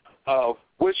stats of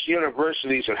which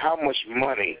universities and how much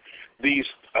money these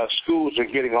schools are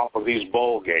getting off of these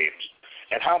bowl games,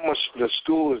 and how much the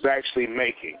school is actually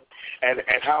making, and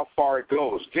how far it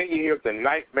goes. Then you hear the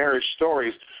nightmarish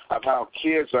stories of how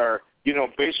kids are,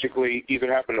 basically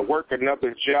either having to work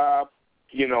another job,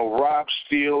 rob,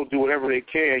 steal, do whatever they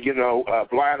can,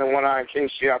 blind in one eye and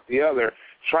can't see out the other,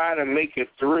 trying to make it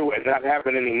through and not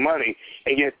having any money,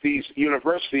 and yet these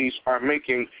universities are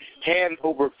making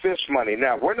hand-over-fist money.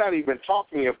 Now, we're not even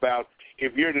talking about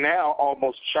if you're now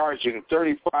almost charging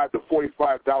 $35 to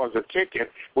 $45 a ticket,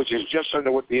 which is just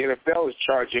under what the NFL is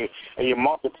charging, and you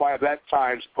multiply that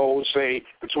times, say,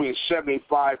 between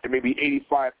 75 to maybe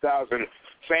 85,000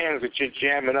 fans that you're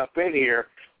jamming up in here,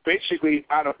 basically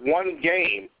out of one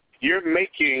game, you're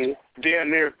making damn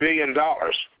near $1 billion.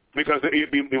 Because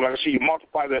you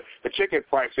multiply the ticket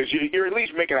prices, you're at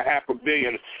least making $500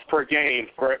 million per game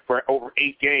for over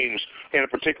 8 games in a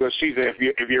particular season.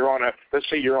 If you're on let's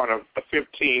say you're on a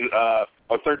 15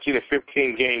 or 13 to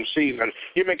 15 game season,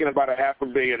 you're making about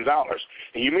 $500 million.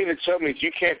 And you mean to tell me that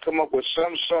you can't come up with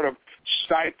some sort of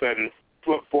stipend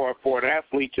for an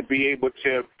athlete to be able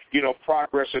to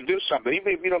progress and do something,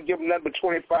 even if you don't give them nothing but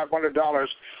 $2,500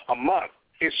 a month?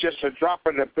 It's just a drop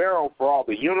in the barrel for all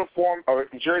the uniform or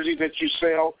jerseys that you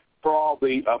sell, for all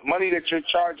the money that you're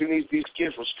charging these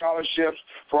kids for scholarships,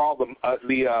 for all the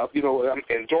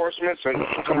endorsements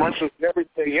and commercials and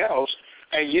everything else.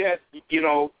 And yet,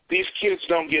 these kids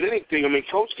don't get anything. I mean,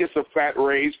 Coach gets a fat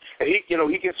raise, and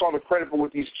he gets all the credit for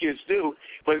what these kids do.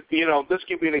 But let's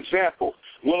give you an example.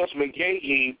 Willis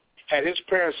McGahee, had his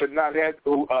parents had not had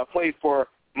who played for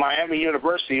Miami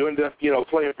University, who ended up,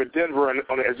 playing for Denver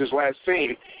as his last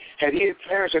team. Had his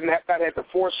parents had not had the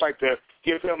foresight to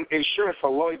give him insurance for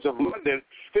Lloyd's of London,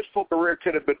 his full career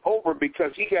could have been over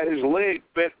because he got his leg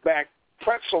bent back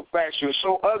pretzel fashion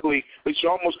so ugly that you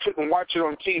almost couldn't watch it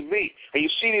on TV. And you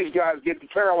see these guys getting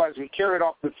paralyzed and carried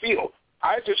off the field.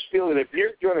 I just feel that if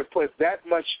you're going to put that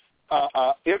much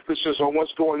emphasis on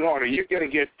what's going on, and you're going to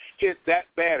get hit that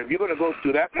bad, if you're going to go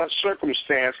through that much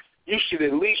circumstance, you should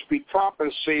at least be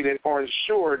compensated or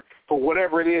insured for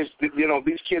whatever it is that,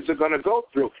 these kids are going to go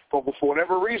through. But for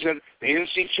whatever reason, the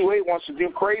NCAA wants to do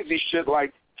crazy shit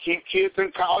like keep kids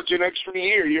in college an extra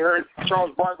year. You heard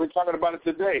Charles Barkley talking about it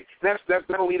today. That's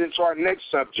going to lead into our next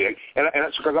subject, and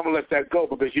that's because I'm going to let that go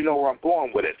because you know where I'm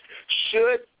going with it.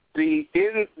 Should the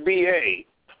NBA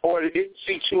or the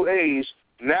NCAAs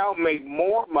now make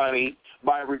more money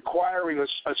by requiring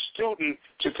a student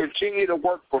to continue to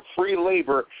work for free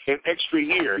labor an extra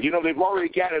year? They've already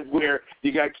got it where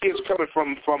you got kids coming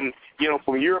from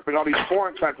Europe and all these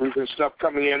foreign countries and stuff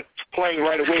coming in, playing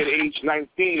right away at age 19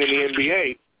 in the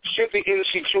NBA. Should the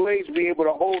NCAAs be able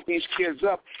to hold these kids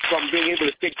up from being able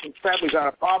to take some families out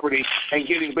of poverty and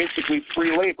getting basically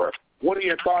free labor? What are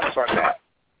your thoughts on that?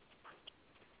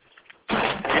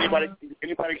 Anybody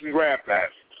can grab that.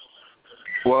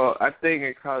 Well, I think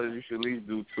in college you should at least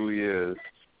do 2 years.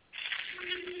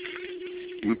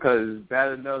 Because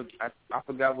bad enough, I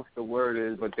forgot what the word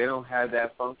is, but they don't have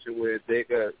that function where they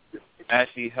could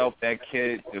actually help that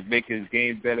kid to make his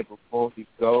game better before he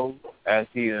goes as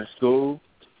he's in school.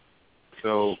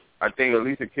 So I think at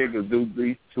least a kid could do at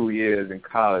least 2 years in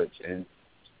college and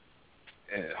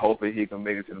hopefully he can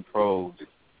make it to the pros.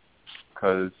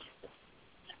 Because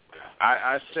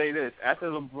I say this,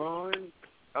 after LeBron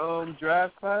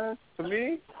draft class, to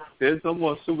me, there's no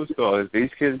more superstars. These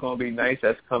kids going to be nice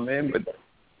as come in, but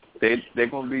they're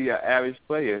going to be an average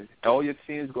player. All your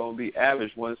team's going to be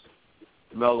average once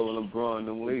Melo and LeBron and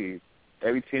them leave.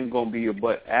 Every team's going to be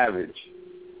but average.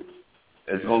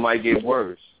 It's going to might get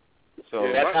worse. So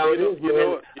that's how it is,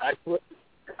 man.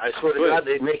 I swear to God,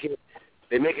 they make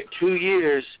it 2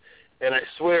 years, and I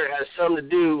swear it has something to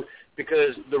do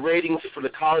because the ratings for the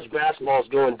college basketball is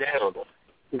going down.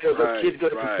 Because those kids go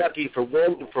to Kentucky for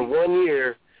 1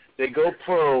 year, they go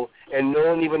pro, and no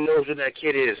one even knows who that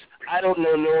kid is. I don't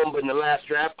know no one but in the last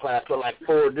draft class but like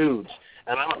 4 dudes.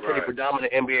 And I'm a pretty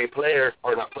predominant NBA player,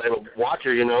 or not player, but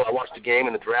watcher, you know. I watch the game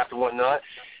and the draft and whatnot.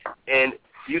 And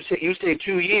you stay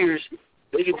 2 years,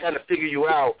 they can kind of figure you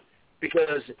out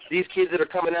because these kids that are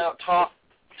coming out top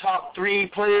 3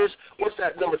 players, what's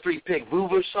that number 3 pick,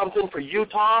 Vuva or something for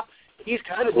Utah? He's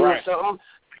kind of doing something.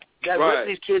 The rest of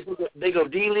these kids, they go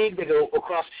D-League, they go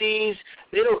across seas.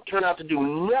 They don't turn out to do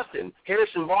nothing.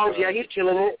 Harrison Barnes, he's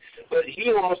killing it, but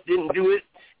he almost didn't do it.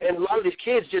 And a lot of these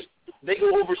kids they go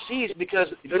overseas because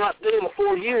they're not staying the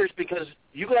 4 years because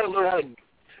you got to learn how to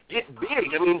get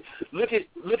big. I mean, look at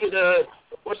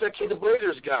what's that kid the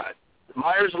Blazers got?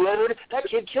 Myers Leonard. That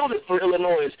kid killed it for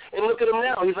Illinois. And look at him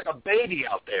now. He's like a baby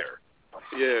out there.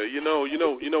 Yeah, you know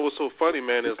what's so funny,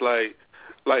 man, is like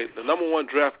the number 1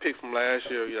 draft pick from last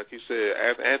year, like you said,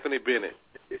 Anthony Bennett,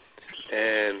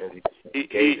 and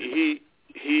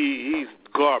he's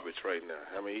garbage right now.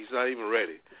 I mean, he's not even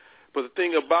ready. But the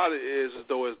thing about it is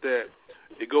that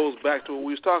it goes back to what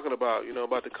we was talking about,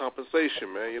 about the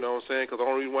compensation, man. You know what I'm saying? Because the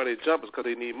only reason why they jump is because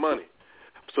they need money.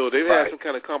 So they've had some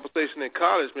kind of compensation in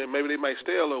college, man. Maybe they might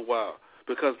stay a little while.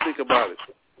 Because think about it,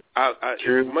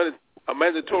 a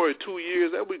mandatory 2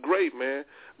 years, that would be great, man.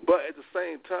 But at the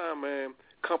same time, man,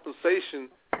 compensation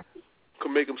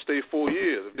can make them stay 4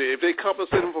 years. If they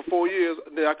compensate them for 4 years,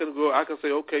 then I can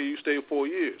say, okay, you stay 4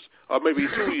 years, or maybe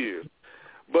 2 years.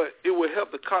 But it would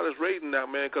help the college rating now,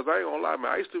 man, because I ain't gonna lie,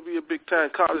 man. I used to be a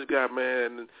big-time college guy,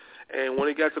 man, and when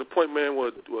it got to the point, man,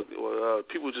 where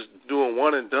people just doing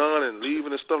one and done and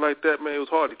leaving and stuff like that, man, it was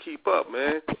hard to keep up,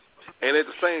 man. And at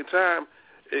the same time,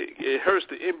 it hurts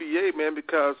the NBA, man,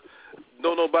 because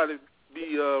don't nobody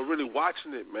be really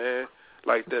watching it, man,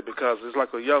 like that, because it's like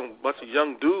a bunch of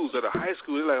young dudes at a high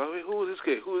school. They're like, hey, who is this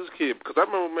kid? Who is this kid? Because I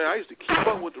remember, man, I used to keep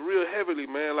up with it real heavily,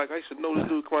 man. Like, I used to know this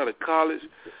dude coming out of college.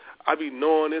 I be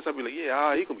knowing this. I be like,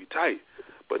 yeah, he gonna be tight.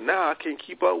 But now I can't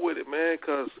keep up with it, man,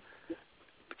 because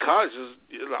the colleges.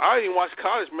 I ain't even watch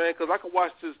college, man, because I can watch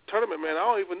this tournament, man. I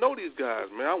don't even know these guys,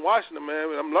 man. I'm watching them,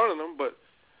 man. I'm learning them, but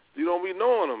you don't be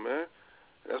knowing them, man.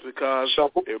 That's because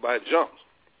everybody jumps.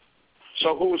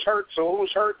 So who's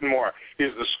hurting more?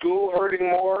 Is the school hurting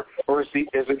more, or is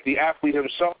it the athlete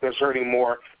himself that's hurting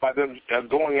more by them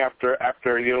going after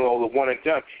the one and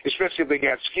done, especially if they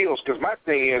got skills? Because my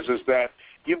thing is that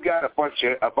you've got a bunch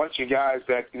of guys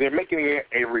that they're making it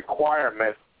a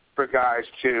requirement for guys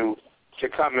to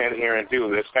come in here and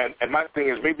do this. And my thing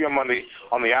is, maybe I'm on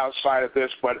the outside of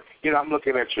this, but I'm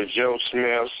looking at your Joe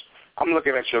Smiths, I'm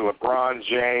looking at your LeBron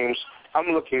James,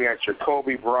 I'm looking at your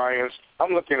Kobe Bryants,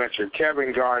 I'm looking at your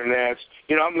Kevin Garnett's,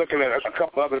 I'm looking at a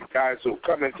couple other guys who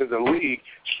come into the league,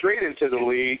 straight into the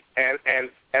league, and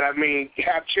I mean,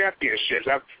 have championships.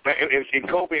 In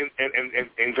Kobe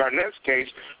and Garnett's case,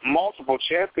 multiple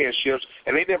championships,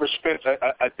 and they never spent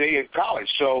a day in college.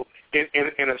 So, in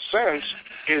a sense,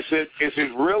 is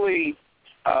it really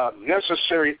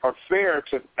necessary or fair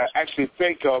to actually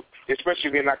think of, especially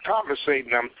if you're not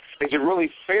compensating them, is it really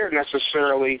fair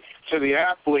necessarily to the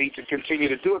athlete to continue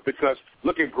to do it? Because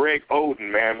look at Greg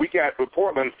Oden, man. We got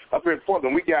up here in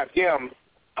Portland, we got him,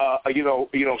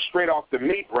 straight off the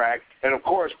meat rack. And of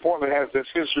course, Portland has this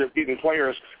history of getting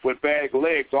players with bag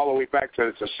legs all the way back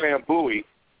to Sam Bowie,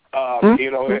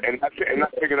 and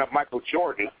not picking up Michael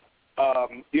Jordan.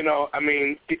 I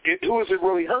mean, who is it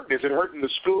really hurting? Is it hurting the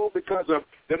school because of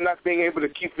them not being able to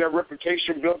keep their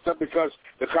reputation built up because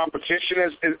the competition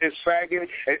is sagging?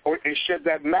 Or should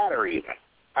that matter even?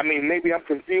 I mean, maybe I'm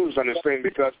confused on this thing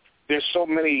because there's so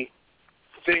many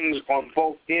things on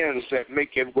both ends that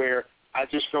make it where I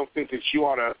just don't think that you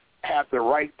ought to have the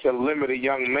right to limit a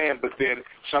young man, but then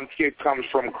some kid comes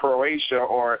from Croatia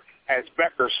or as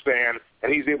Beckerstan,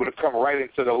 and he's able to come right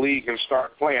into the league and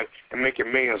start playing and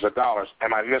making millions of dollars.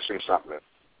 Am I missing something?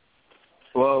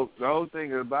 Well, the whole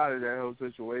thing about it, that whole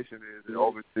situation is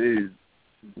overseas.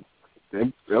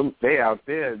 They out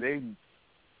there,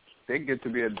 they get to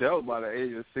be adult by the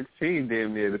age of 16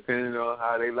 damn near, depending on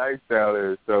how their lifestyle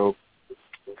is. So,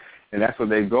 and that's what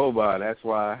they go by. That's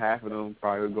why half of them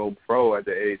probably go pro at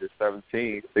the age of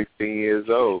 17, 16 years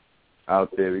old out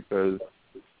there because,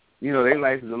 their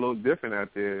life is a little different out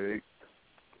there.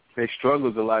 Their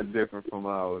struggle's a lot different from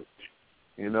ours,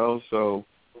 so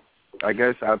I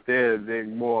guess out there they're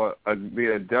more be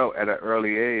adult at an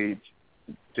early age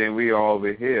than we are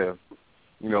over here.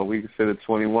 You know, we consider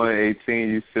 21, 18,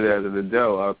 you sit as an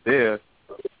adult. Out there,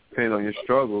 depending on your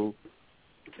struggle,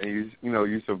 and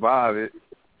you survive it,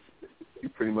 you're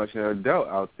pretty much an adult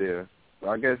out there. So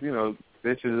I guess,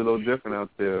 this is a little different out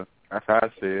there. That's how I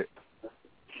see it.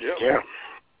 Yeah.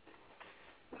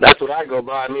 That's what I go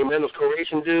by. I mean, man, those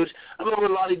Croatian dudes. I remember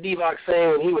Lottie Divac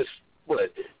saying when he was,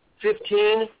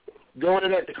 15, going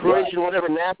in at the Croatian whatever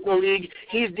National League,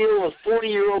 he's dealing with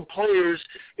 40-year-old players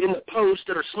in the post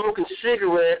that are smoking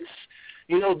cigarettes.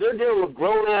 They're dealing with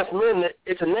grown-ass men.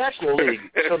 It's a National League,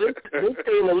 so they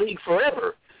stay in the league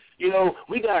forever.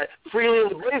 We got Freely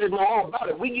and the Blazers know all about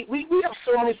it. We have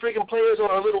so many freaking players on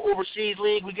our little overseas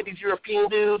league. We get these European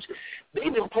dudes.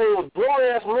 They've been playing with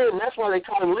grown-ass men. That's why they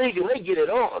call them league, and they get it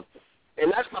on.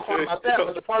 And that's the part about that.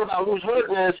 But the part about who's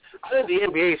hurting is I think the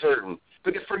NBA's hurting.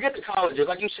 Because forget the colleges.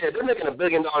 Like you said, they're making $1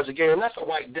 billion a game. That's a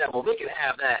white devil. They can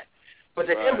have that. But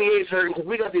the NBA's hurting because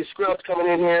we got these scrubs coming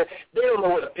in here. They don't know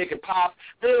where to pick and pop.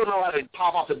 They don't know how to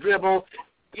pop off the dribble.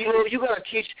 You got to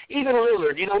teach, even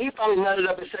Lillard, he finally nutted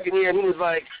up his second year, and he was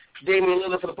like, Damian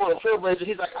Lillard for the Portland Trailblazers,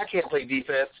 he's like, I can't play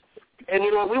defense. And,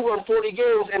 we won 40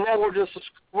 games, and now we're just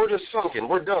sunken.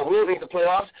 We're done. We don't make the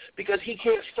playoffs because he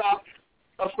can't stop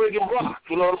a friggin' block.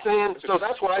 You know what I'm saying? So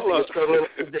that's what I think is struggling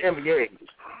with the NBA.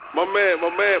 My man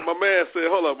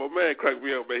said, hold up, my man cracked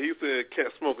me up, man. He said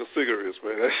can't smoke cigarettes,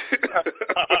 man.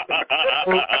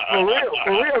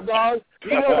 For real, dog.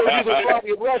 When you was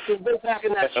talking Russians, they're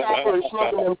packing that chopper and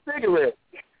smoking them cigarettes.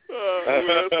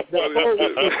 Man, that's funny. The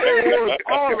war is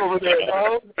on over there,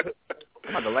 dog. I'm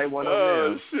about to light one up now.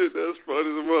 Oh, shit, that's funny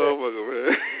as a motherfucker,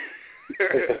 man.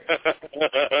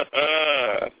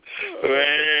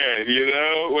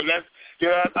 Man, well, that's,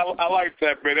 I like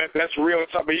that, man. That's real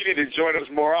stuff. But you need to join us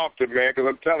more often, man, because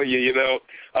I'm telling you,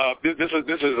 this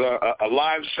is a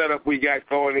live setup we got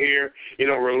going here.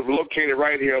 We're located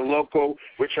right here local.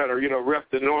 We're trying to, rep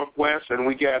the Northwest, and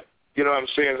we got,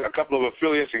 a couple of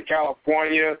affiliates in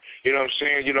California,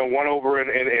 one over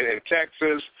in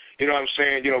Texas. We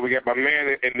got my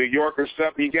man in New York and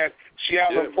stuff. You got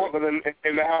Seattle and Portland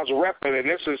in the house repping, and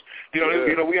this is, we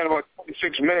got about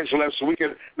 26 minutes left, so we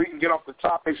can get off the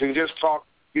topics and just talk,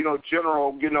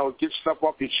 general, get stuff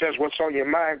off your chest, what's on your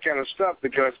mind kind of stuff,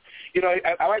 because,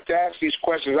 I like to ask these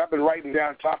questions. I've been writing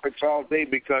down topics all day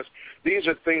because these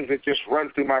are things that just run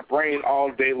through my brain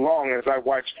all day long as I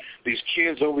watch these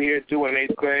kids over here doing their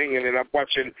thing, and then I'm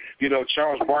watching,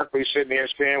 Charles Barkley sitting there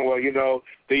saying, well,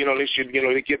 they should,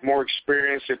 they get more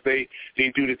experience if they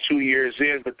do the 2 years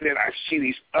in. But then I see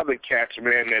these other cats,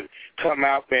 man, that come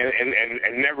out, man,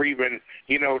 and never even,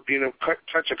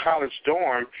 touch a college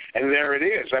dorm, and there it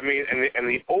is. I mean, and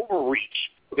the overreach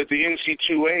that the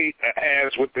NC2A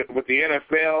has with the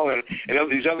NFL and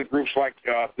these other groups like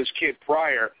this kid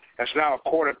Pryor, that's now a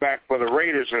quarterback for the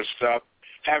Raiders and stuff,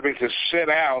 having to sit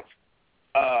out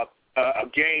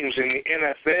games in the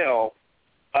NFL.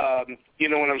 You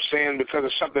know what I'm saying? Because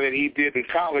of something that he did in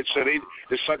college, so they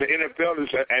decided the NFL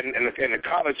and the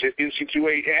college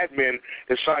NC2A admin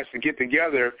decides to get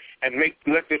together and make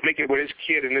it where this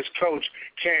kid and this coach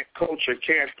can't coach or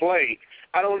can't play.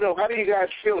 I don't know. How do you guys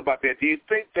feel about that? Do you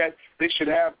think that they should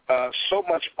have so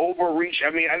much overreach? I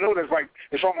mean, I know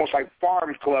it's almost like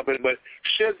farm clubbing, but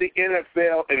should the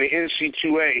NFL and the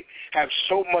NC2A have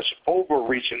so much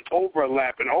overreach and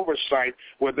overlap and oversight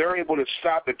where they're able to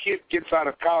stop the kid gets out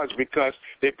of college because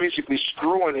they're basically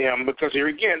screwing him? Because here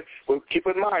again, well, keep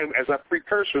in mind, as a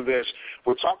precursor to this,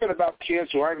 we're talking about kids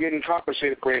who aren't getting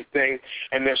compensated for anything,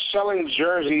 and they're selling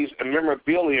jerseys and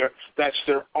memorabilia that's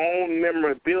their own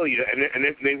memorabilia, and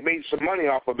they've made some money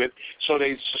off of it, so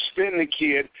they suspend the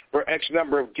kid for X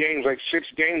number of games, like 6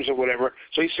 games or whatever.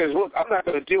 So he says, look, I'm not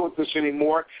going to deal with this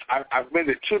anymore. I've been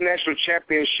to 2 national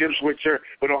championships with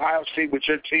Ohio State, with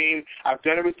your team. I've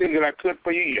done everything that I could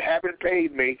for you. You haven't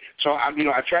paid me. So I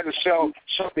tried to sell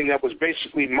something that was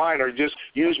basically mine or just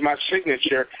use my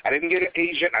signature. I didn't get an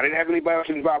agent. I didn't have anybody else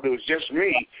involved. It was just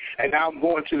me. And now I'm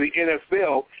going to the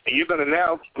NFL, and you're going to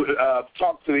now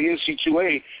talk to the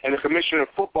NC2A, and the commissioner of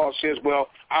football says, well,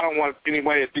 I don't want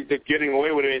anybody to think they're getting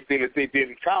away with anything that they did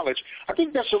in college. I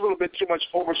think that's a little bit too much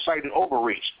oversight and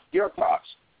overreach. Your thoughts?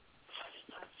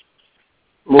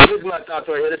 Well, this is my thoughts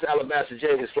right here. This is Alabaster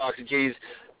James, Flauxy G's.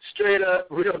 Straight up,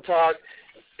 real talk.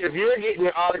 If you're getting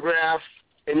your autograph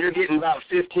and you're getting about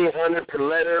 $1,500 per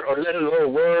letter or let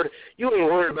alone word, you ain't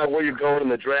worried about where you're going in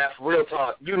the draft. Real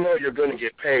talk. You know you're going to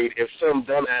get paid if some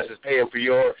dumbass is paying for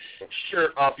your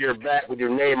shirt off your back with your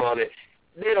name on it.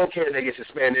 They don't care if they get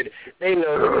suspended. They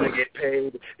know they're going to get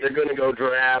paid. They're going to go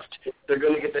draft. They're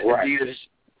going to get the Adidas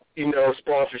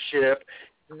sponsorship.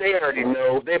 They already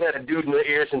know. They've had a dude in their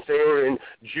ear since they were in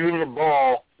junior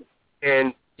ball,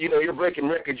 and, you're breaking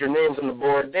records, your name's on the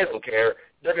board. They don't care.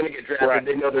 They're going to get drafted. Right.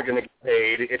 They know they're going to get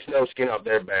paid. It's no skin off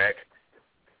their back.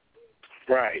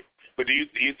 Right. But do you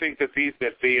think that the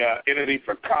entity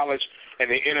for college and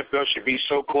the NFL should be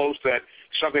so close that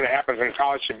something that happens in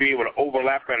college should be able to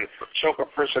overlap and choke a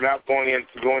person out going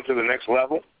to the next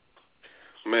level?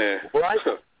 Man. Right.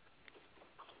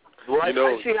 I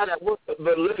see how that works.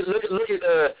 But look at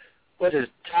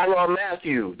Tyrann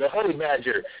Mathieu, the Honey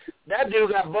Badger. That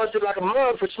dude got busted like a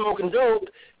mug for smoking dope,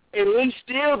 and he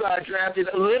still got drafted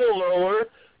a little lower.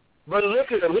 But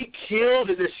look at him. He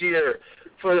killed it this year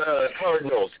for the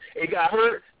Cardinals. He got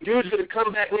hurt. Dude's going to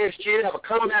come back next year, have a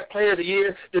comeback player of the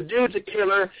year. The dude's a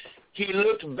killer. He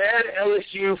looked bad at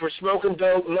LSU for smoking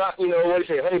dope, not,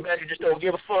 Honey Badger just don't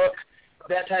give a fuck,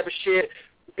 that type of shit.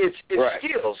 It's right.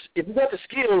 Skills. If you got the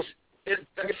skills, like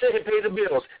I said, it pays the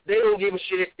bills. They don't give a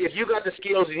shit. If you got the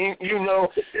skills,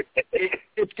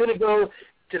 it's going to go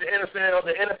to the NFL.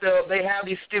 The NFL, they have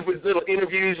these stupid little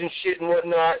interviews and shit and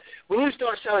whatnot. When you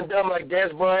start sounding dumb like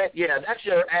Dez Bryant, yeah, that's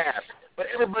your ass. But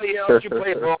everybody else, you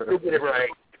play ball, you get it right.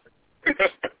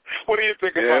 What do you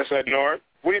think about that, Norm?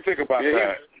 What do you think about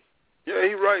that? Yeah,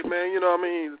 he's right, man.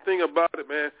 The thing about it,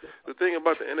 man, the thing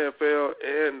about the NFL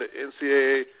and the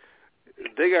NCAA,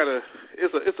 they gotta.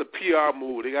 It's a PR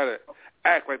move. They gotta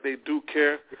act like they do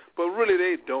care, but really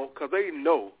they don't, because they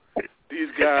know these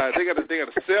guys. They gotta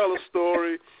sell a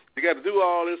story. They gotta do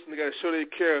all this, and they gotta show they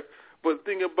care. But the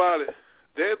thing about it,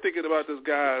 they're thinking about this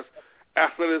guy's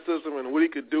athleticism and what he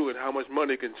could do and how much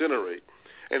money he can generate.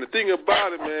 And the thing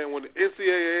about it, man, when the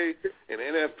NCAA and the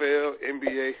NFL,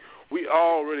 NBA, we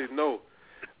already know,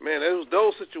 man,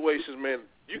 those situations, man,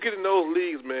 you get in those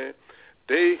leagues, man,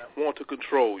 they want to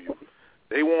control you.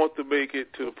 They want to make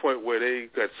it to the point where they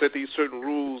got set these certain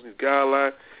rules and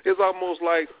guidelines. It's almost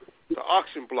like the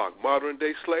auction block,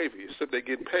 modern-day slavery, except they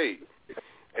get paid.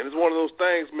 And it's one of those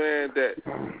things, man, that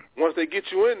once they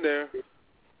get you in there,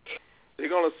 they're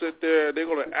going to sit there, they're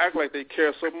going to act like they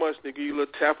care so much, they give you a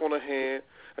little tap on the hand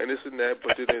and this and that,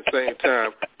 but then at the same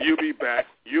time, you'll be back.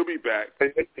 You know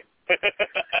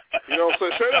what I'm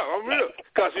saying? Straight up, I'm real.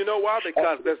 Because you know why?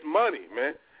 Because that's money,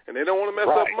 man, and they don't want to mess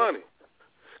up money.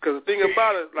 Because the thing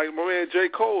about it, like my man J.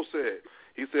 Cole said,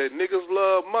 he said, niggas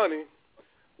love money,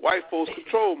 white folks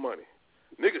control money.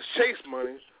 Niggas chase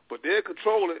money, but they'll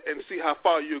control it and see how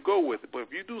far you go with it. But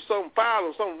if you do something foul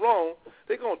or something wrong,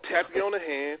 they're going to tap you on the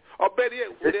hand. Or better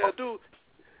yet, what they'll do,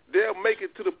 they'll make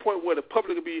it to the point where the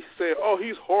public will be saying, oh,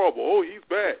 he's horrible, oh, he's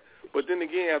bad. But then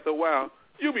again, after a while,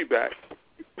 you'll be back.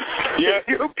 Yeah,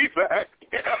 you'll be back.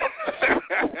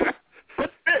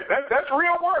 That's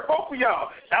real work, both of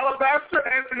y'all. Alabaster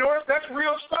and North, that's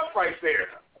real stuff right there.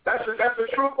 That's the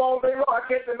truth all day long. I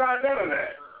can't deny none of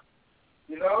that.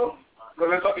 Because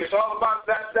it's all about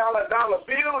that dollar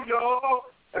bill, y'all.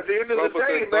 At the end of the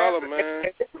day, man,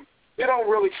 they don't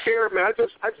really care, man.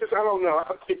 I don't know.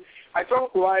 I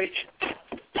don't like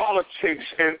politics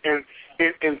and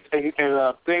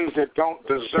things that don't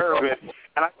deserve it.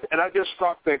 And I just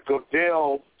thought that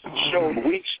Goodell showed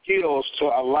weak skills to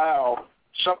allow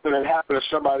something that happened to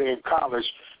somebody in college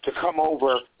to come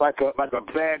over like a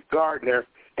bad gardener.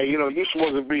 And you're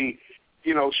supposed to be,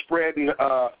 spreading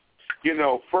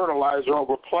fertilizer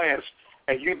over plants,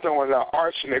 and you throwing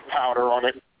arsenic powder on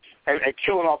it and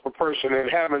killing off a person and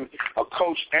having a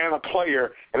coach and a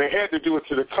player. And they had to do it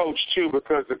to the coach, too,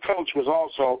 because the coach was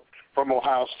also from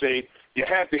Ohio State. You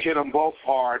had to hit them both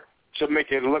hard to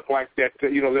make it look like that,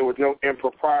 there was no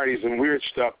improprieties and weird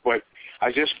stuff. But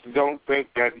I just don't think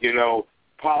that,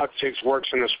 politics works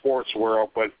in the sports world.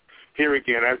 But here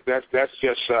again, that's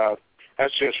just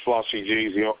Flauxy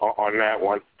Jeezy on that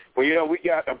one. Well, we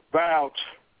got about,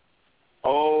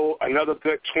 another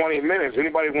good 20 minutes.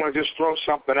 Anybody want to just throw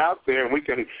something out there, and we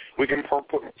can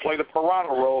play the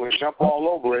piranha roll and jump all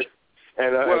over it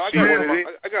and see what it is.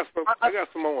 I got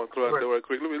some more to out there right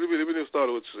quick. Let me just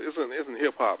start with it's in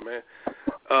hip hop, man.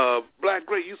 Black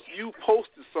Great, you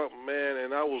posted something, man,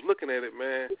 and I was looking at it,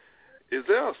 man. Is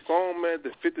there a song, man,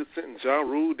 that 50 Cent and Ja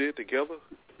Rule did together?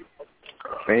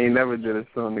 They ain't never did a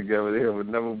song together. They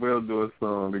never will do a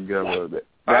song together.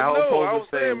 I know. I was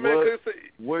saying, man,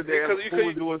 would they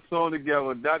ever do a song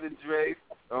together? Dr. Dre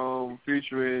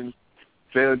featuring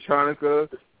Electronica,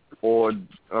 or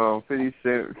 50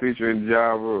 Cent featuring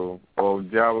Ja Rule, or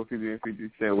Ja Rule featuring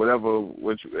 50 Cent, whatever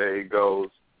which way it goes.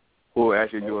 Who will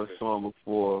actually do a song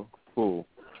before who?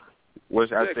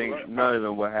 Which I think none of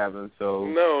them will happen. So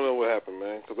no, what happened,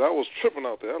 man? Because I was tripping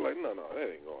out there. I was like, no, that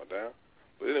ain't going down.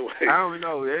 But anyway, I don't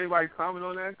know. Anybody comment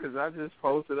on that? Because I just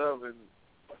posted up and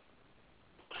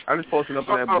I just posted up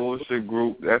in that bullshit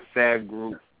group, that sad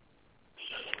group.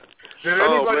 Did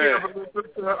anybody ever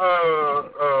listen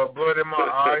to Blood in My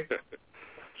Eye?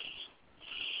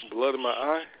 Blood in My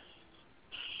Eye?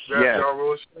 That yes. Ja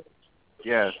Rule shit?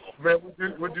 Yes. Man,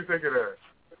 what'd you think of that?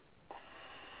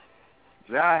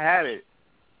 I had it.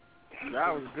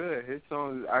 That was good. His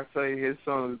song, I say his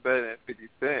song is better than 50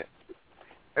 Cent.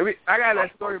 I got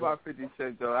that story about 50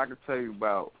 Cent though. I can tell you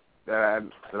about that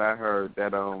I heard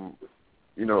that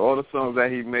you know, all the songs that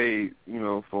he made, you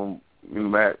know, from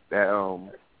that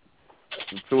the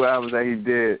 2 albums that he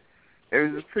did,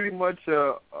 it was pretty much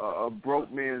a broke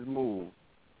man's move.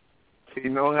 He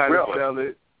knows how to sell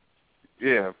it.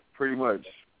 Yeah, pretty much.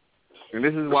 And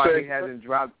this is why he hasn't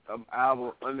dropped an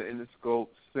album under Interscope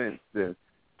since then.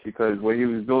 Because what he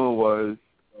was doing was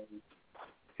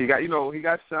he got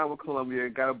signed with Columbia,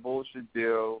 got a bullshit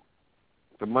deal.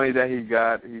 The money that he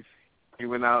got, he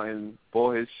went out and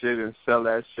bought his shit and sell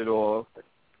that shit off.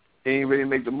 He didn't really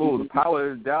make the move. The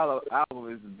Power of the Dollar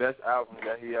album is the best album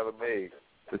that he ever made.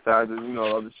 Besides the,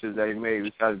 other shit that he made,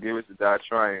 besides Get Rich or Die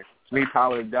Trying. To me,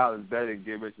 Power of the Dollar is better than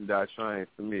Get Rich or Die Trying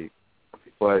to me.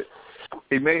 But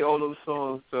he made all those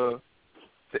songs to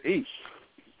eat.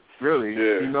 Really.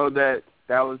 Yeah. You know that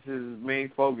was his main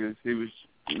focus. He was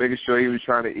making sure he was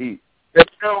trying to eat.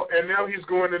 And now he's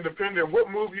going independent.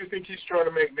 What move do you think he's trying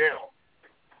to make now?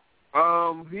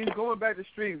 He's going back to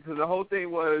street because the whole thing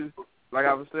was, like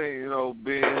I was saying,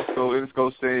 being so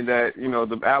Interscope saying that,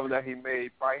 the album that he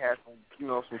made probably had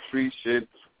some, some street shit,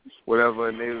 whatever,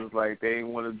 and they was like, they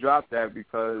didn't want to drop that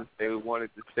because they wanted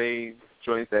the same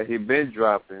joints that he'd been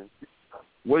dropping.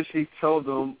 Which he told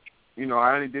them,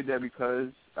 I only did that because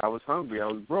I was hungry, I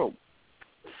was broke.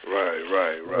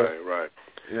 Right.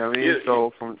 You know what I mean? Yeah.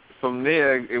 So from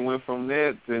there, it went from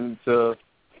there to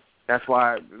that's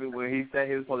why when he said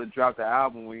he was supposed to drop the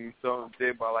album, when you saw him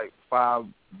did about like 5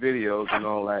 videos and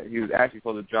all that, he was actually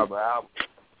supposed to drop an album.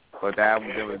 But the album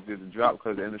never did the drop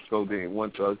because Interscope didn't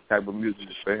want those type of music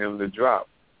for him to drop.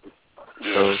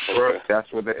 So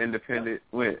that's where the independent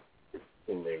went.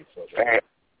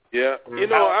 Yeah,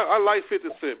 I like 50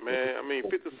 Cent, man. I mean,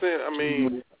 50 Cent. I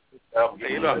mean, I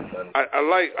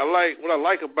like what I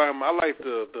like about him. I like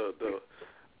the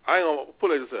I ain't gonna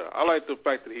put it this out. I like the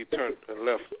fact that he turned and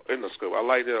left Interscope. I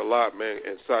like that a lot, man,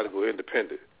 and decided to go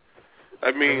independent.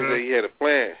 That means that he had a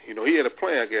plan. He had a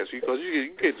plan, I guess, because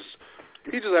you can't just.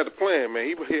 He just had a plan, man.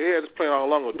 He had his plan all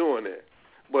along of doing that.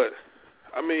 But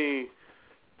I mean,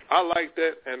 I like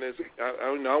that, and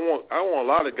I want a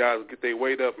lot of guys to get their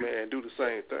weight up, man, and do the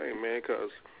same thing, man, because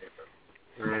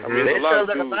I mean, a lot of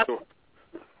dudes.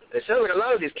 It sounds like a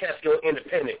lot of these cats go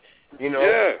independent.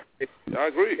 Yeah, I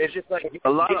agree. It's just like a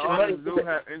lot of artists do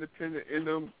have independent in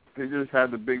them. They just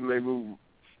have the big label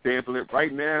stamping it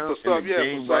right now in the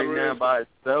game right now by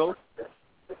itself.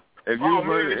 If you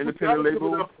heard an independent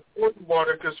label, 40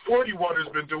 Water, because 40 Water's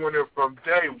been doing it from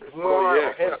day one. Oh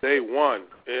yeah, from day one.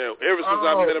 Yeah, ever since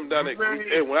I met him down at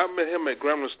when I met him at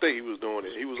Grambling State, he was doing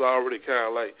it. He was already kind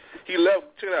of like he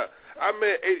left. Check it out. I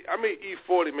met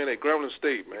E40, man, at Grambling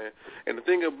State, man. And the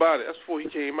thing about it, that's before he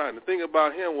came out. And the thing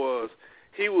about him was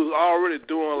he was already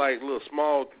doing like little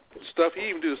small stuff. He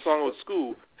even did a song with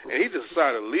school. And he just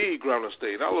decided to leave Grambling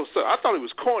State. And all of a sudden, I thought he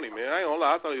was corny, man. I ain't gonna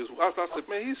lie. I said,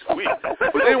 man, he's sweet.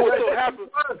 But then what so happened?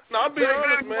 No, I'm being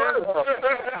honest, man.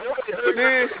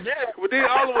 But then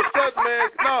all of a sudden, man,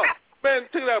 man,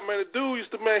 check it out, man. The dude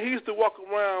he used to walk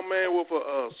around, man, with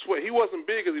a sweat. He wasn't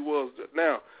big as he was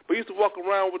now, but he used to walk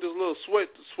around with his little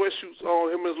sweatshirts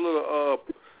on, him and his little,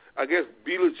 I guess,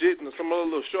 Be Legit and some other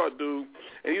little short dude.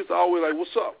 And he used to always like,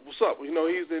 what's up? He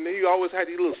always had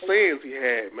these little sayings he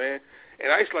had, man. And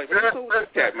I used to like, man, what's up with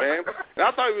this cat, man? And I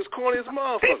thought he was corny as a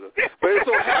motherfucker. But it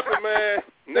so happened, man,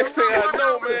 next thing I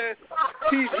know, man,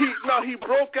 he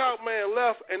broke out, man,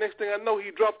 left, and next thing I know, he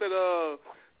dropped that,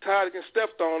 Tired Again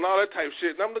Stepped On, all that type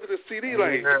shit. And I'm looking at the CD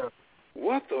like,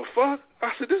 what the fuck?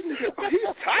 I said, this nigga, he's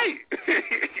tight. He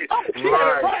had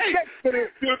it right.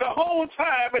 The whole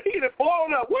time, and he'd have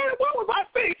blown up. What was I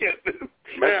thinking?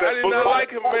 Man, I did not like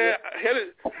him, man.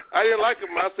 I didn't like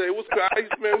him. I said, what's good?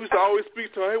 Man, we used to always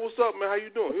speak to him. Hey, what's up, man? How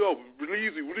you doing? He really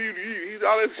easy. He's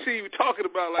all that shit he was talking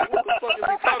about. Like, what the fuck is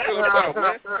he talking about,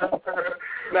 man?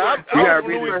 Now, I'm from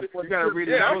Louisiana. You gotta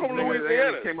read his book. I'm from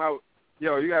Louisiana.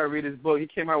 You gotta read his book. He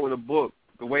came out with a book,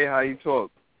 the way how he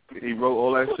talked. He wrote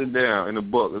all that shit down in the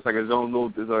book. It's like his own little,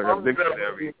 it's like a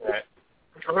dictionary.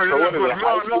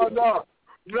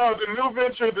 No, the new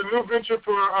venture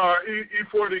for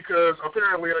E40, because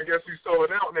apparently I guess he's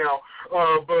selling out now.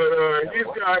 But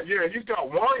he's got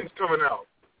wines coming out.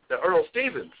 The Earl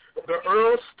Stevens. The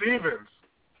Earl Stevens.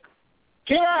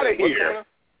 Get out of here.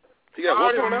 He got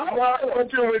what coming out?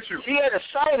 I'm with you. He had a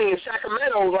signing in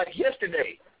Sacramento like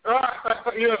yesterday.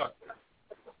 Yeah.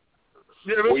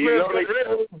 Yeah, this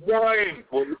man's wine.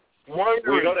 We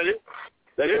know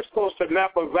that is close to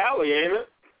Napa Valley, ain't it?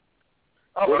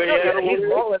 Oh, he's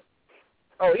balling.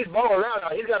 Oh, he's balling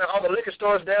out. He's got all the liquor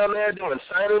stores down there doing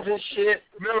signings and shit.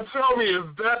 Now tell me, is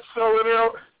that selling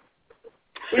out?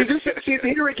 See,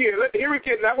 here again,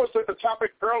 that was the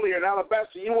topic earlier in Alabama.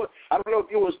 I don't know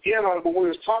if you was in on it when we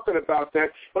was talking about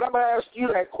that, but I'm going to ask you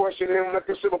that question. And like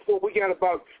I said before, we got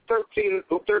about 11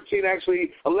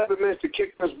 minutes to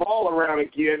kick this ball around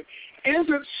again. Is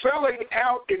it selling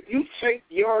out if you take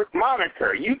your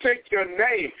moniker, you take your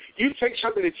name, you take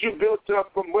something that you built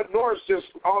up from what Norris just,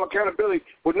 all accountability,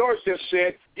 what Norris just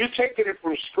said, you taking it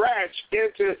from scratch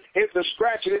into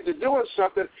scratch and into doing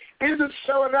something, is it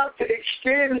selling out to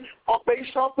extend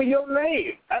based off of your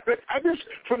name?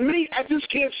 For me, I just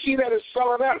can't see that as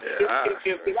selling out. If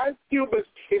Ice Cube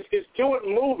is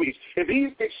doing movies, if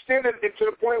he's extended it to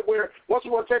the point where once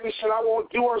upon a time he said, I won't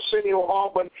do Arsenio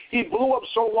Hall, but he blew up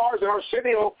so large that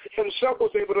Arsenio himself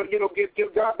was able to,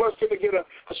 give God bless him to get a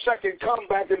second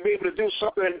comeback and be able to do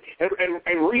something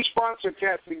and re-sponsor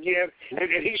cats again.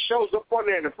 And he shows up on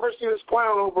there. And the first thing this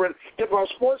clown over at Hip Hop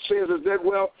Sports says is that,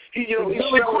 well, he's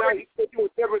selling out. He said he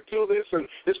would never do this and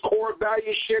this core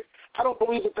value shit. I don't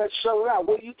believe that that's selling out.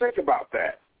 What do you think about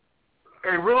that?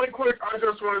 Hey, really quick, I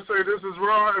just want to say this is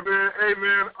Ron, man. Hey,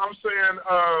 man, I'm saying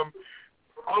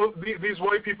all of these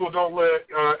white people don't let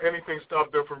anything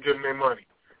stop them from getting their money.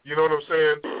 You know what I'm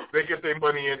saying? They get their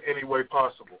money in any way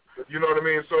possible. You know what I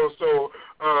mean? So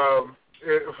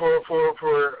for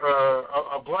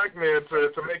a black man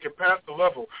to make it past the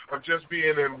level of just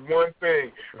being in one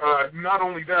thing, not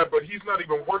only that, but he's not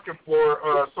even working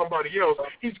for somebody else.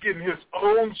 He's getting his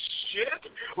own shit.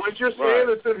 Like you're saying,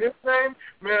 it's in his name,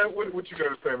 man. What you got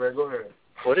to say, man? Go ahead.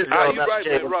 Well, this is you're right,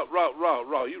 man. Raw,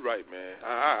 you're right, man.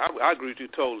 I agree with you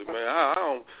totally, man. I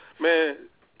don't, man.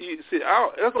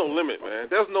 There's no limit, man.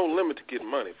 There's no limit to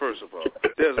getting money, first of all.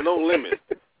 There's no limit.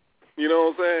 You know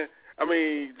what I'm saying? I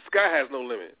mean, the sky has no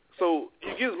limit. So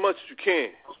you get as much as you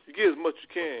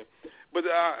can. But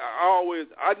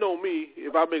I know me,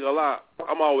 if I make a lot,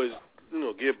 I'm always,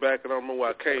 give back and I don't know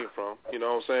where I came from. You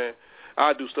know what I'm saying?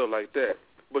 I do stuff like that.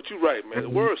 But you're right, man. The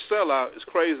word sellout is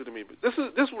crazy to me. But this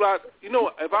is what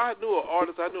if I knew an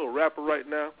artist, I knew a rapper right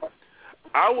now,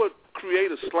 I would create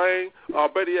a slang, or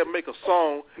better yet, make a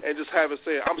song and just have it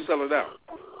say, I'm selling out.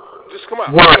 Just come out.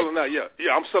 I'm selling out. Yeah,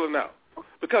 I'm selling out.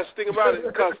 Because think about it,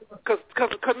 because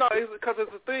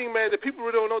it's a thing, man, that people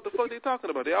really don't know what the fuck they're talking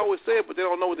about. They always say it, but they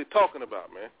don't know what they're talking about,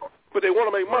 man. But they want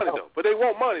to make money, though. But they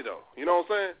want money, though. You know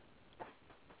what I'm saying?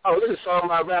 Oh, this is a song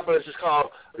by rapper that's just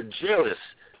called Jealous,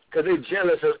 because they're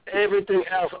jealous of everything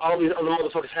else all these other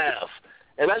motherfuckers have.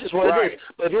 And that's just what it is.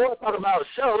 But if you want to talk about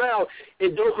selling out,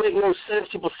 it don't make no sense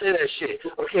people say that shit.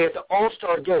 Okay, at the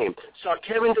All-Star game, saw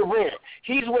Kevin Durant.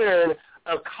 He's wearing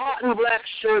a cotton black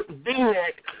shirt,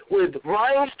 V-neck, with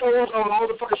rhinestones on the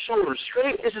motherfucker's shoulders.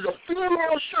 Straight, this is a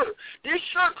female shirt. This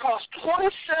shirt costs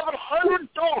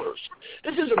 $2,700.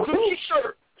 This is a Gucci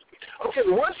shirt. Okay,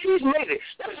 once he's made it,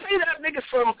 let's say that nigga's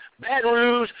from Baton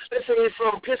Rouge, let's say he's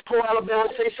from Pittsburgh, Alabama,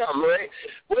 say something, right?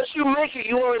 Once you make it,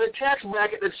 you are in a tax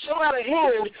bracket that's so out of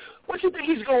hand, what you think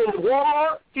he's going to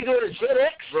Walmart? He's going to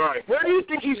JetX? Right. Where do you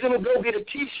think he's going to go get a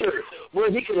T-shirt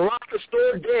where he can lock the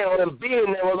store down and be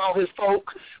in there with all his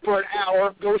folk for an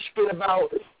hour, go spend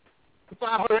about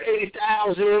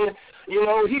 $580,000? He's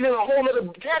in a whole other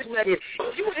tax bracket.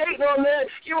 If you was hating on that,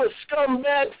 you're a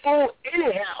scumbag fool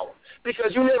anyhow,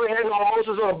 because you never had no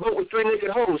horses on a boat with three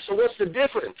naked hoes. So what's the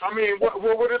difference? I mean,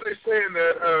 what are they saying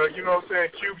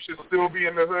that, Cube should still be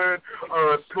in the hood,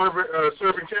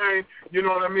 serving cane, you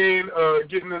know what I mean,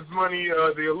 getting his money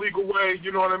the illegal way,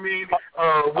 you know what I mean,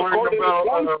 worrying about...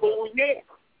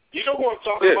 You know what I'm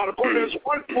talking about. According to this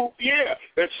one group,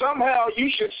 that somehow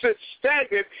you should sit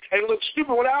stagnant and look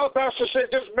stupid. What Alabaster said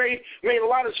just made a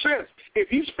lot of sense.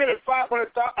 If you spend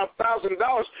 $500,000,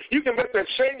 you can bet that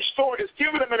same store is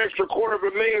giving them an extra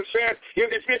 $250,000 saying,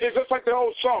 it's just like the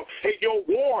old song, hey, yo,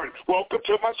 Warren, welcome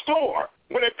to my store.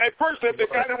 When at first, the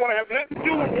guy didn't want to have nothing to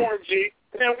do with Warren G.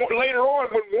 And later on,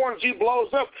 when Warren G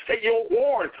blows up, hey, yo,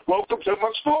 Warren, welcome to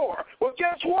my store. Well,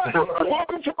 guess what?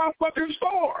 Welcome to my fucking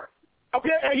store. Okay,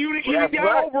 and you got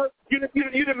over, you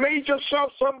done made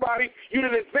yourself somebody, you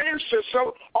done advanced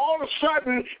yourself, all of a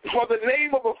sudden, for the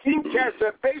name of a few cats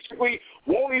that basically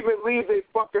won't even leave their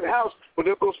fucking house, but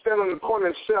they'll go stand on the corner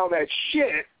and sell that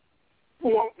shit,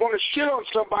 want to shit on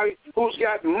somebody who's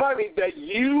got money that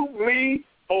you, me,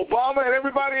 Obama, and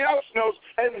everybody else knows,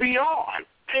 and beyond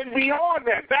and beyond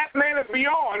that. Batman and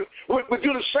beyond would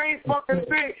do the same fucking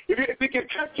thing. If you can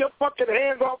cut your fucking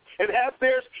hands off and have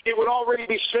theirs, it would already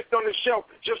be sitting on the shelf,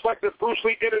 just like the Bruce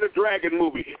Lee Enter the Dragon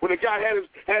movie, when the guy had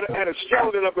a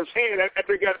skeleton of his hand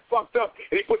after he got fucked up,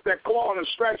 and he put that claw on and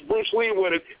scratched Bruce Lee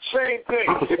with it. Same thing.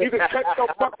 If you could cut your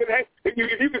fucking hand, if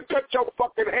you could cut your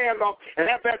fucking hand off and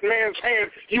have that man's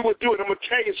hand, you would do it. I'm gonna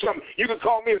tell you something. You can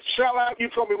call me a sellout. You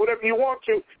call me whatever you want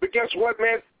to, but guess what,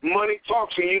 man? Money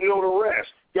talks, and you know the rest.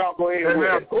 Y'all go ahead and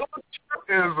that book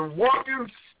is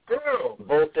walking still.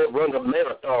 Both that run a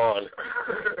marathon.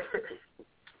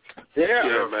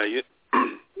 Yeah, man.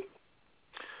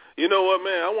 You know what,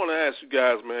 man? I want to ask you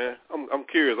guys, man. I'm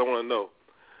curious. I want to know.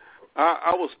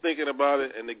 I was thinking about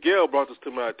it, and Miguel brought this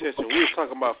to my attention. We were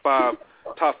talking about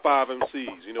top five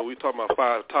MCs. You know, we talking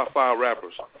about top five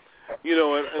rappers. You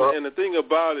know, and the thing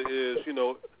about it is, you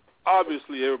know,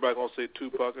 obviously everybody gonna say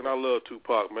Tupac, and I love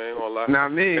Tupac, man. All that.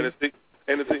 Not me. And the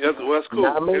thing that's cool.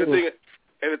 Not me.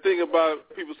 And the thing about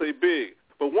people say Big,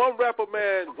 but one rapper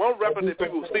that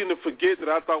people seem to forget that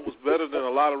I thought was better than a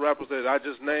lot of rappers that I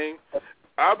just named.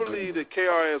 I believe that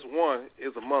KRS-One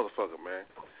is a motherfucker, man.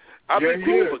 I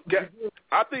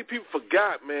think people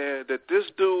forgot, man, that this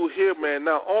dude here, man,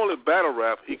 not only battle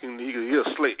rap, he'll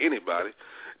slay anybody.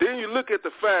 Then you look at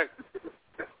the fact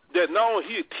that not only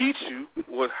he'll teach you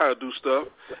how to do stuff,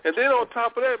 and then on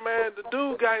top of that, man, the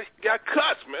dude got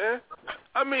cuts, man.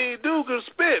 I mean, dude could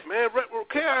spit, man.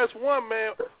 KRS-One,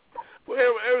 man.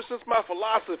 Ever since my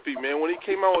philosophy, man, when he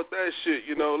came out with that shit,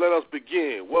 you know, let us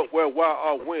begin. What, where, why,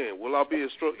 or when? Will I be a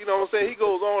stroke? You know what I'm saying? He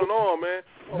goes on and on, man.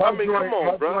 I mean, come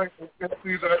on, bro.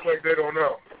 Please act like they don't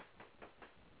know.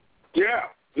 Yeah.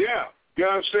 You know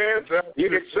what I'm saying?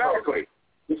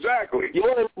 Exactly.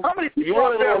 How many people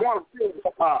out there want to feel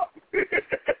hip-hop?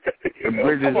 The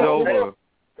bridge is over.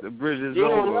 The bridge is you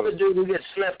over. know, another dude who gets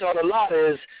slept on a lot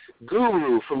is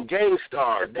Guru from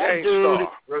Gangstar. That dude.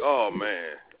 Oh,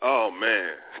 man.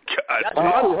 God, that's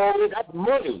money, homie. That's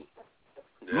money.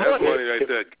 Yeah, that's money right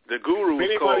there. The Guru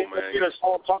was cold, man. Anybody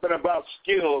all talking about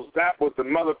skills, that was the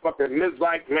motherfucking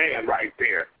Mizike man right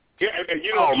there. Yeah, and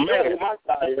you know who my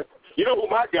guy is. You know who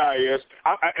my guy is.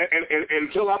 And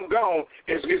until I'm gone,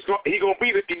 he's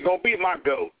gonna be my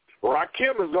goat.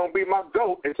 Rakim is gonna be my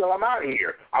goat until I'm out of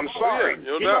here. I'm sorry.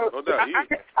 Yeah, no doubt.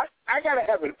 I gotta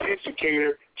have an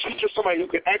educator, teacher, somebody who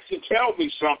can actually tell me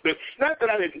something. Not that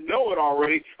I didn't know it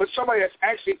already, but somebody that's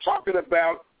actually talking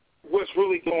about what's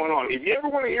really going on. If you ever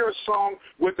want to hear a song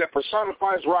that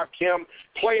personifies Rakim,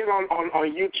 play it on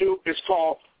YouTube. It's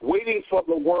called "Waiting for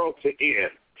the World to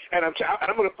End." And I'm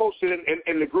going to post it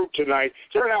in the group tonight.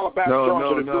 Turn Alabama.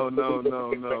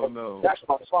 No. That's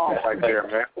my song right there,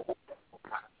 man.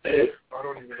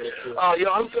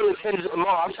 I'm feeling Kendrick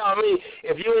Lamar. I'm telling you,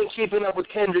 if you ain't keeping up with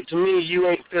Kendrick, to me, you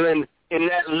ain't feeling in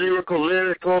that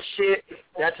lyrical shit.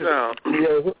 That's him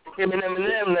and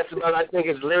Eminem. That's about, I think,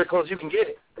 as lyrical as you can get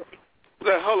it.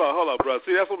 Hold on, bro.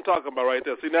 See, that's what I'm talking about right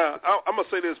there. See, now I'm gonna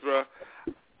say this, bro.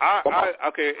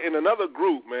 Okay, in another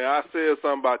group, man, I said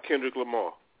something about Kendrick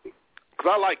Lamar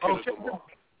because I like Kendrick Lamar.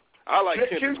 I like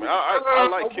Kendrick, man. I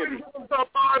like Kendrick.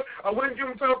 I wouldn't give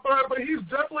him top five, but he's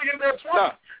definitely in that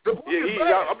 20.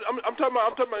 I'm talking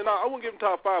about. No, I wouldn't give him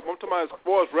top five. I'm talking about as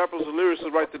far as rappers and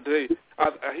lyricists right today.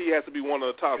 He has to be one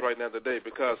of the tops right now today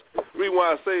because the reason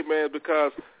why I say, man,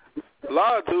 because a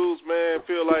lot of dudes, man,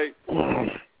 feel like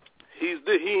he ain't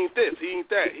this, he ain't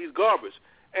that, he's garbage.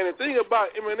 And the thing about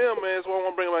Eminem, man, that's what I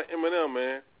want to bring about Eminem,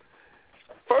 man.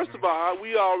 First of all,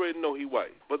 we already know he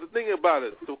white. But the thing about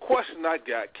it, the question I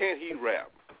got, can he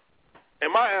rap?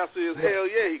 And my answer is, hell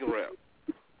yeah, he can rap.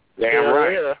 Damn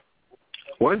right. Yeah.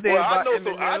 One thing about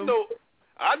Eminem,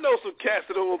 I know some cats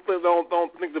that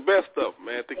don't think the best of him,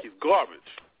 man. I think he's garbage.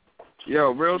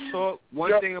 Yo, real talk.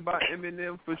 One thing about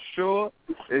Eminem for sure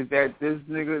is that this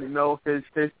nigga know his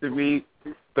history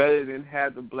better than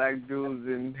half the black dudes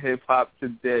in hip hop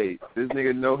today. This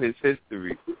nigga know his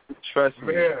history. Trust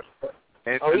me.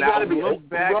 And I look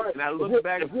back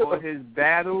on his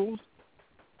battles.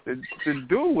 The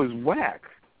dude was whack.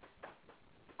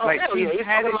 Like he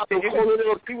had it.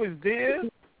 He was there,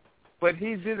 but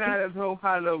he did not know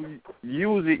how to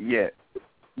use it yet.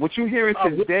 What you hearing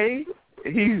today?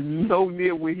 He's no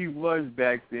near where he was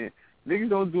back then. Niggas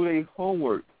don't do their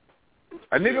homework.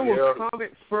 A nigga will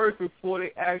comment first before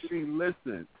they actually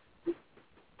listen.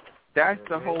 That's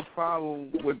the whole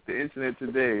problem with the internet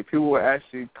today. People will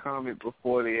actually comment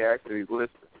before they actually listen.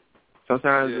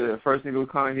 Sometimes the first nigga will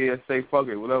comment here and say, fuck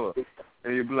it, whatever.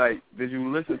 And you'll be like, did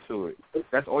you listen to it?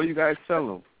 That's all you guys tell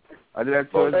him. I did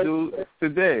that to a dude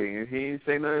today, and he didn't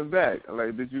say nothing back. I'm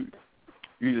like, did you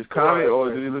just comment or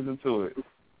did you listen to it?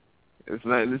 It's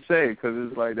nothing to say because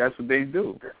it's like that's what they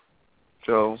do.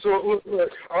 So look,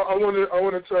 I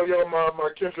want to tell y'all my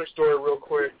Kendrick story real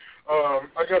quick.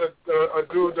 I got a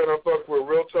dude that I fuck with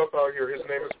real tough out here. His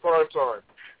name is Primetime.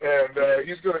 And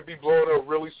he's going to be blowing up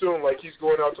really soon. Like, he's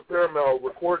going out to Paramount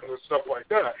recording and stuff like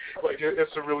that. Like,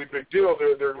 it's a really big deal.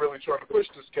 They're really trying to push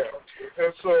this cat.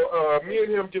 And so me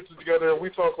and him get together, and we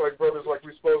talk like brothers like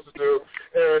we're supposed to do.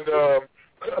 And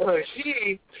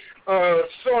he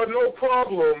saw no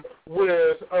problem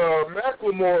with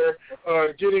Macklemore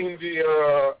getting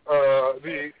the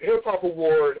hip hop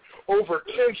award over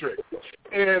Kendrick,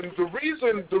 and the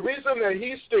reason that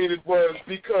he stated was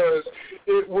because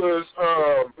it was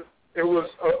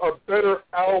a better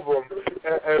album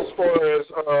as far as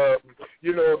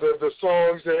the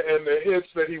songs and the hits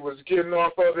that he was getting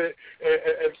off of it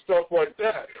and stuff like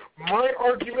that. My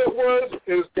argument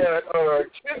is that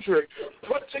Kendrick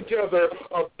put together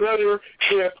a better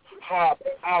hip-hop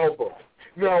album.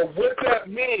 Now, what that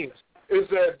means is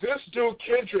that this dude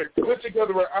Kendrick put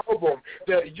together an album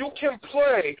that you can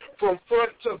play from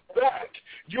front to back.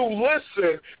 You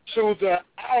listen to the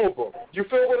album. You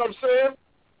feel what I'm saying?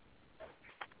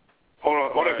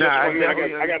 Hold on.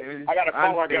 I got a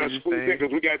call I got to squeeze in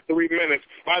because we got 3 minutes.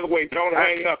 By the way, don't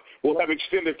hang up. We'll have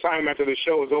extended time after the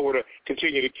show is over to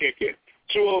continue to kick it.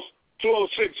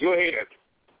 206, go ahead.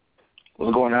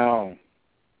 What's going on?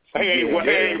 Hey,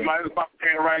 everybody's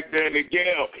right there in the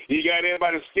gale. You got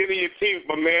everybody skin in your teeth,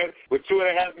 my man, with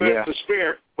 2.5 minutes to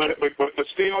spare. But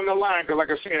stay on the line because,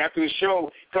 like I said, after the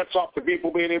show cuts off the people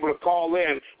being able to call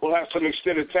in, we'll have some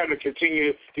extended time to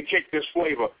continue to kick this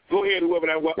flavor. Go ahead, whoever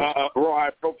that was, Roy,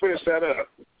 go finish that up.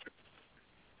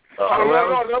 That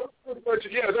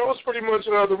was pretty much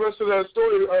the rest of that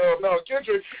story about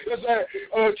Kendrick, is that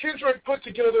Kendrick put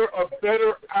together a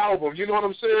better album, you know what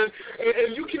I'm saying?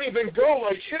 And you can even go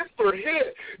like hit for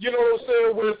hit, you know what I'm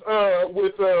saying,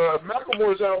 with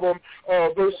Macklemore's album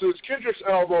versus Kendrick's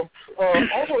album.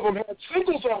 All of them had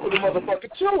singles off of the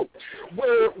motherfucker too,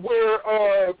 where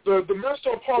the messed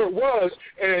up part was,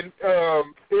 and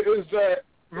it is that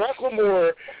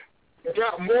Macklemore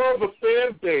got more of a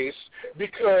fan base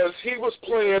because he was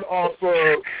playing off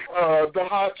of the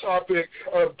hot topic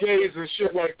of gays and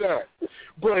shit like that.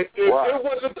 But if it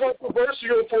wasn't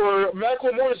controversial for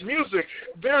Macklemore's music,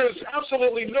 there is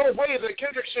absolutely no way that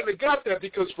Kendrick shouldn't have got that,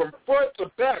 because from front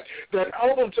to back, that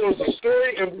album tells a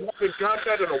story, and we haven't got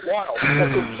that in a while.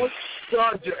 A complete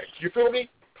project. You feel me?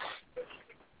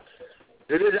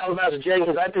 It is Alabama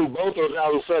Jenkins. I think both those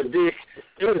albums suck dick.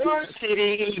 It was the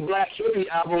CDE Black Hippie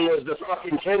album was the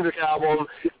fucking Kendrick album.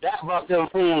 That brought them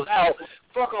fools out.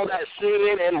 Fuck all that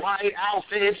singing and white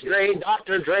outfits,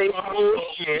 Dr. Dre,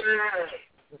 bullshit.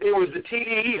 It was the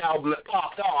TDE album that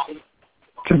popped off.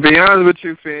 To be honest with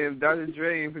you, fam, Dr.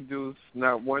 Dre ain't produced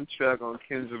not one track on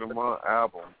Kendrick Lamar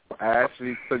album. I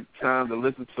actually took time to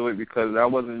listen to it because I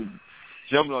wasn't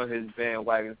jumping on his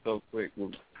bandwagon so quick.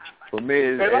 For me,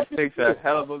 it takes a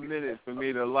hell of a minute for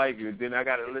me to like you. Then I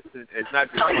got to listen. It's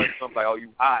not just one song like, oh, you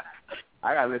hot.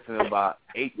 I got to listen to about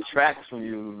 8 tracks from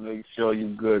you to make sure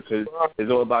you good, because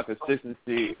it's all about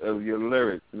consistency of your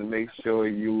lyrics and to make sure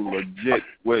you legit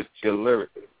with your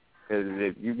lyrics. Because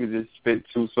if you could just spit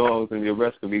 2 songs and your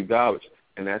rest could be garbage.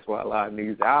 And that's why a lot of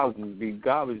niggas' albums be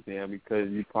garbage now,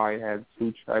 because you probably have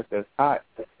 2 tracks that's hot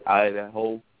out of that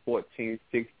whole 14,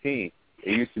 16.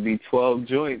 It used to be 12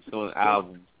 joints on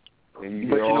albums. And you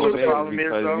get all in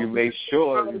because you make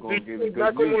sure you're going to get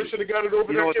a good music. Should have got it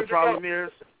over. You know what the problem is?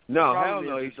 No, hell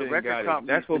no, he shouldn't got it.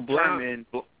 That's what blind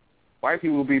white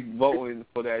people be voting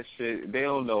for that shit. They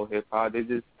don't know hip-hop. They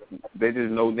just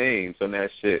know names on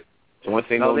that shit. So once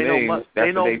they know names,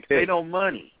 that's what they pick. They know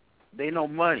money. They know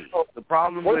money. The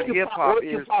problem with hip-hop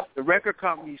is the record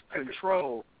companies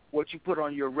control what you put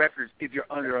on your records if you're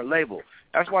under a label.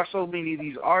 That's why so many of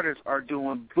these artists are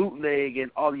doing bootleg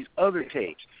and all these other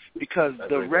tapes, because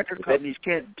the record companies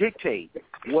can't dictate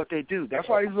what they do. That's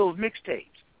why these little mixtapes,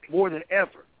 more than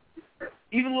ever.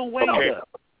 Even Lil Wayne does.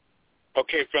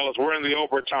 Okay, fellas, we're in the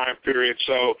overtime period,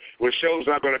 so the show's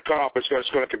not going to cut off. It's going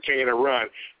to continue to run.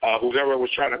 Whoever was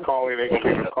trying to call in, they're going to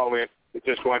be able to call in.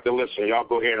 They're just going to listen. Y'all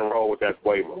go ahead and roll with that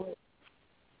flavor.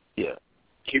 Yeah.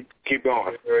 Keep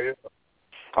going.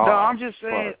 No, I'm just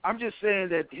saying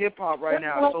that hip hop right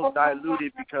now is so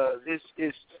diluted because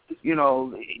it's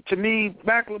to me,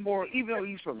 Macklemore, even though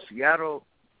he's from Seattle,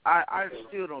 I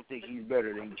still don't think he's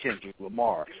better than Kendrick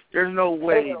Lamar. There's no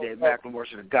way that Macklemore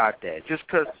should have got that. Just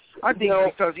because I think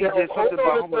because he did something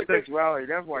about homosexuality,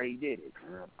 that's why he did it.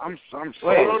 I'm saying.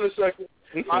 Hold on a second.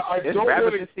 I don't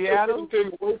want to take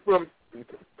anything away from.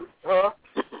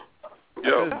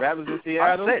 Yo. Rappers in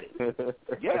Seattle? I said it.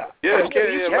 Yeah.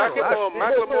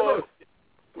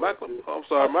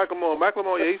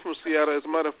 Macklemore, yeah, he's from Seattle. As a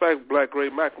matter of fact, Black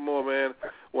Great Macklemore, man,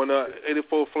 when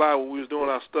 84 Fly, when we was doing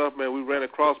our stuff, man, we ran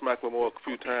across Macklemore a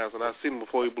few times, and I seen him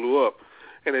before he blew up.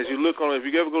 And as you look on it, if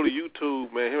you ever go to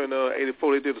YouTube, man, him and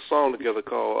 84, they did a song together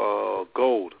called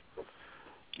Gold.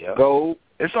 Yeah. Gold.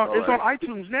 It's on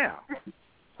iTunes now.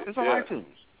 It's on iTunes.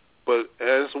 But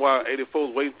that's why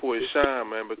 84's waiting for his shine,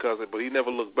 man, but he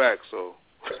never looked back, so.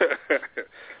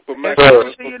 But I'll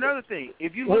tell you another thing.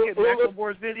 If you look at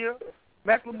Macklemore's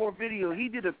video, he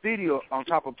did a video on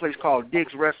top of a place called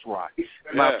Dick's Restaurant.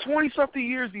 About 20-something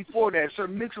years before that, Sir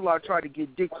Mix-a-Lot tried to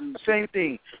get Dick to do the same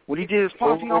thing. When he did his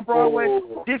Posse on Broadway,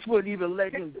 Dick wouldn't even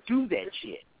let him do that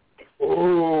shit.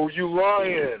 Oh, you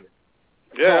lying.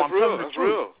 Yeah, that's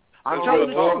real. I'm telling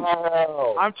the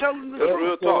truth. I'm telling the truth. That's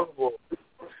real talk.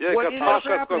 Yeah, what ends up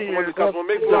happening is the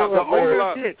owner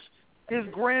of Dick's, his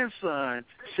grandson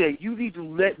said, you need to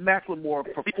let Macklemore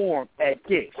perform at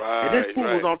Dick's. And this fool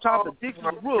was on top of Dick's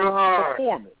roof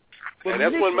performing. But and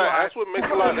that's what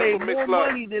Mix-a-Lot made more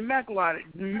money than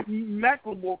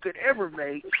Macklemore could ever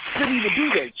make. Couldn't even do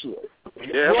that shit.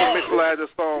 Yeah, that's when Mix-a-Lot had the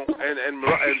song,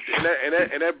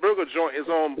 and that burger joint is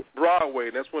on Broadway.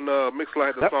 And that's when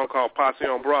Mix-a-Lot had the song called Posse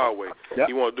on Broadway. Yep.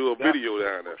 He want to do a video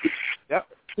down there. Yep.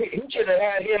 He should have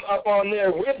had him up on there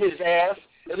with his ass,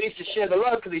 at least to share the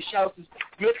love, because he shouts his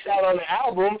Mix out on the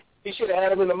album. He should have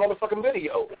had him in the motherfucking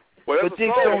video. Well, but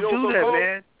Dix don't do that,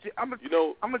 man. I'm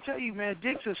gonna tell you, man,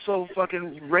 Dix is so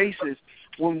fucking racist.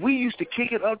 When we used to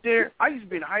kick it up there, I used to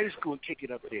be in high school and kick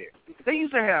it up there. They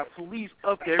used to have police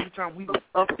up there every time we went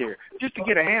up there just to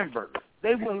get a hamburger.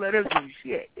 They wouldn't let us do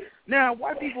shit. Now,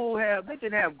 white people they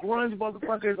can have grunge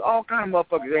motherfuckers, all kind of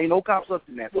motherfuckers. There ain't no cops up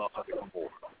in that motherfucker no more.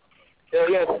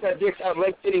 Yeah, that Dix out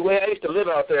Lake City way. I used to live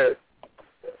out there.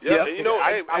 Yeah, and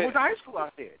I went to high school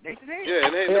out there. Nathan Hayes. Yeah,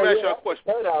 and let me ask y'all a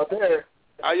question. Out there.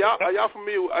 Are y'all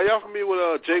familiar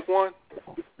with Jake One?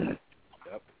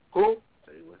 Yep. Who?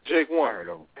 Jake One. I heard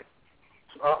him.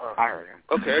 I heard him.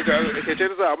 Okay, check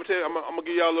this out. I'm gonna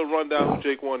give y'all a little rundown who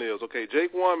Jake One is. Okay,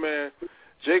 Jake One, man.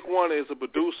 Jake One is a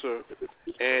producer,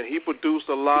 and he produced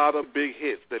a lot of big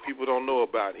hits that people don't know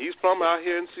about. He's from out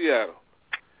here in Seattle.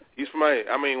 He's from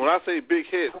when I say big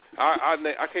hits,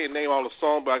 I can't name all the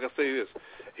songs, but I can say this.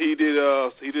 He did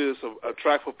a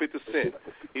track for 50 Cent.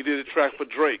 He did a track for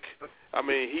Drake.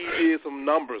 He did some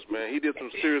numbers, man. He did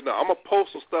some serious numbers. I'm going to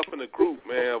post some stuff in the group,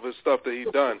 man, of his stuff that he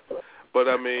done. But,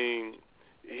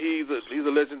 he's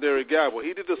a legendary guy. Well,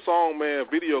 he did a song, man, a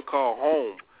video called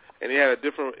Home. And he had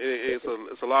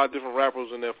it's a lot of different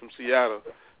rappers in there from Seattle.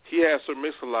 He had Sir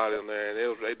Mix-a-Lot in there, and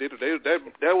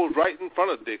that was right in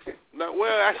front of Dixie.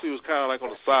 Actually, it was kind of like on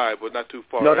the side, but not too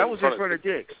far. No, that was in front of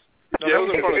Dix. Yeah, it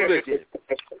was in front of Dix.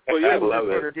 But yeah, it was in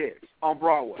front of Dix on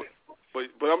Broadway. But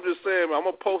I'm just saying, man, I'm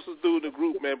gonna post this dude in the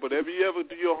group, man. But if you ever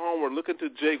do your homework, look into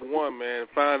Jake One, man, and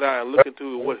find out and look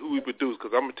into who he produced,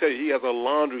 because I'm gonna tell you, he has a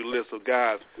laundry list of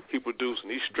guys he produced,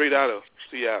 and he's straight out of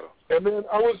Seattle. And then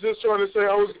I was just trying to say,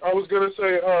 I was gonna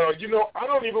say, I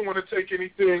don't even want to take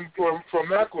anything from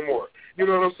Macklemore. You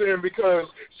know what I'm saying?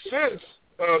 Because since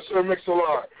Sir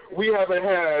Mix-a-Lot, we haven't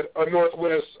had a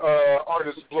Northwest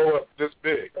artist blow up this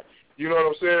big. You know what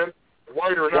I'm saying?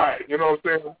 White or not, you know what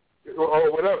I'm saying?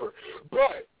 Or whatever.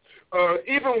 But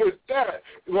even with that,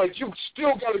 like, you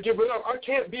still got to give it up. I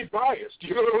can't be biased.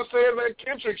 You know what I'm saying? That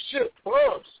Kendrick shit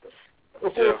bumps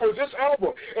for this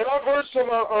album. And I've heard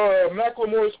some of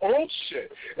Macklemore's old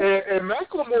shit. And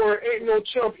Macklemore ain't no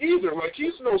chump either. Like,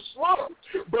 he's no slump.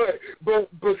 But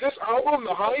this album,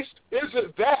 The Heist,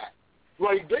 isn't that.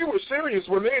 Like, they were serious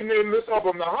when they named this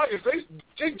album The Heist. They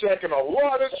jig-jacking a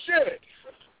lot of shit.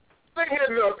 They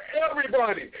hitting up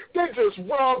everybody. They just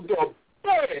robbed the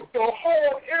bank, the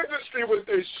whole industry with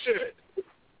this shit.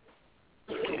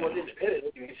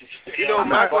 You know, I'm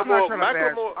not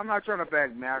trying to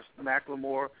bag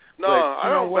Macklemore. No, I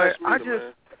don't know what.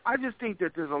 I just think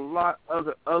that there's a lot of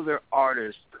other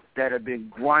artists that have been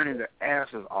grinding their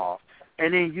asses off.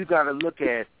 And then you got to look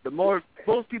at most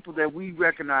people that we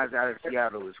recognize out of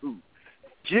Seattle is who?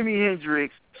 Jimi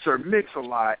Hendrix, Sir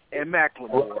Mix-a-Lot, and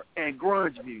Macklemore, and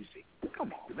grunge music.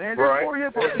 Come on, man. There's more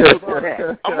hip-hop people than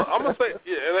that. I'm going to say,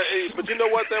 but you know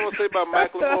what thing I'm going to say about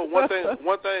Macklemore? One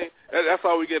thing, that's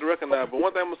all we get recognized, but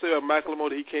one thing I'm going to say about Macklemore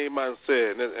that he came out and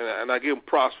said, and I give him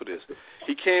props for this.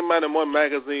 He came out in one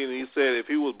magazine and he said if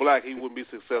he was black, he wouldn't be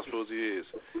successful as he is.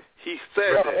 He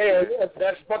said that. Yeah,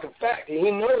 that's fucking fact.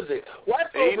 He knows it. White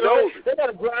folks, he knows it. They got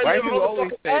to grind White their people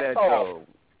always motherfucking say that, ass off.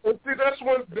 And see, that's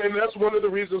one of the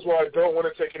reasons why I don't want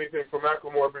to take anything from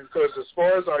Macklemore, because as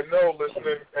far as I know,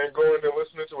 listening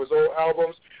to his old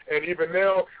albums, and even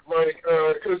now,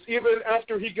 because even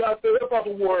after he got the hip hop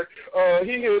award,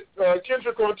 he hit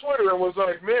Kendrick on Twitter and was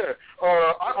like, "Man,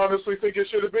 I honestly think it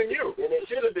should have been you," and it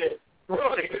should have been.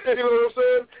 Right, you know what I'm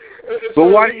saying? But so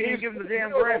why didn't you give him the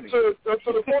damn Grammy? That's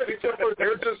to the point.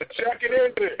 They're just jacking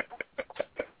everything.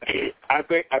 I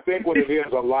think what it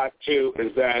is a lot too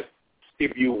is that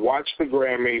if you watch the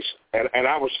Grammys, and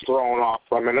I was thrown off.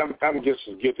 I mean, I'm just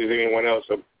as guilty as anyone else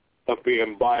of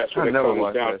being biased when it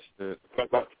comes down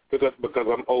because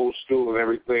I'm old school and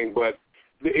everything. But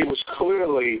it was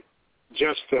clearly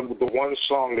just the one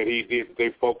song that he did.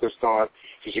 They focused on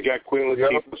because you got Queen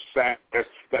Latifah's that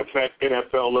fat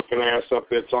NFL looking ass up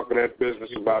there talking that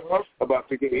business about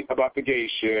the gay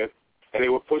shit, and they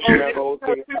were pushing that whole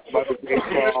thing about the gay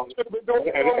song.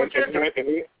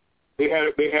 And they had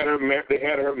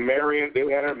her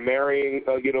marrying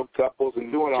couples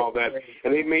and doing all that,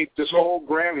 and they made this whole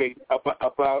Grammy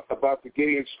about the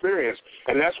gay experience,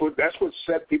 and that's what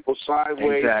set people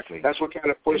sideways. Exactly. That's what kind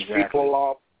of pushed people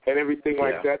off and everything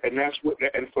like that, and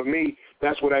and for me,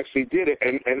 that's what actually did it.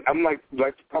 And I'm like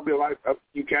probably a lot of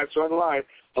you cats online.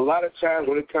 A lot of times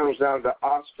when it comes down to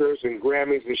Oscars and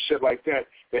Grammys and shit like that,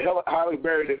 Halle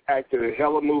Berry did acted in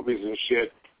hella movies and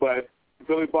shit, but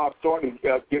Billy Bob Thornton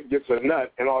gets a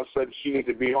nut, and all of a sudden she needs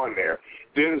to be on there.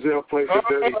 Denzel plays a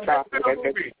dirty cop, and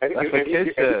that's what kids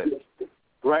said.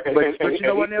 Right, but you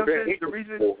know what, Nelson? The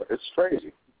reason it's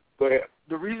crazy. Go ahead.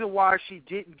 The reason why she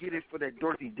didn't get it for that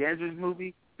Dorothy Dandridge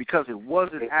movie because it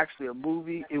wasn't actually a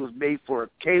movie; it was made for a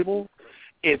cable.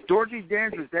 If Dorothy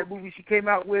Dandridge, that movie she came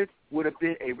out with, would have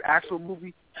been an actual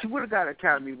movie, she would have got an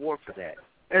Academy Award for that.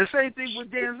 And the same thing with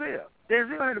Denzel.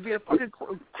 Denzel had to be a fucking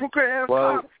crooked-ass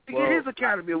cop to get his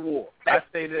Academy Award. I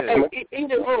say this.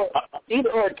 Either or,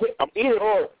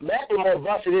 Macklemore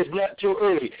busted his nut too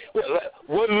early.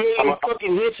 1 million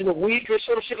fucking hits in a week or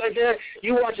some shit like that.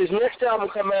 You watch his next album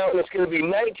come out, and it's going to be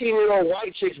 19-year-old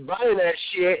white chicks buying that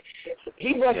shit.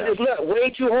 He busted his nut way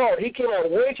too hard. He came out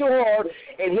way too hard,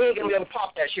 and he ain't going to be able to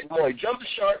pop that shit more. He jumped the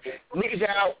shark, niggas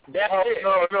out, that's it.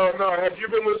 No. Have you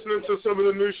been listening to some of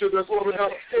the new shit that's coming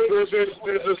out? There's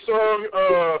a song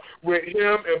with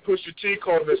him and Pusha T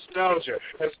called Nostalgia.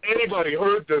 Has anybody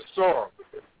heard this song?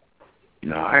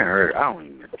 No, I ain't heard it. I don't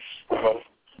even know.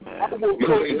 I will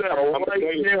tell you that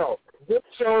right now. This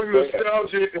song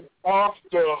Nostalgia is off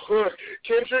the hook.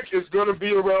 Kendrick is going to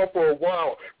be around for a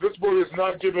while. This boy is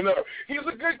not giving up. He's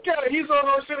a good guy. He's on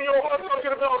Arsenio Hall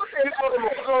talking about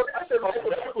I said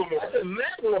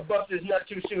Macklemore busted his nut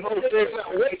too soon.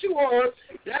 Way too hard.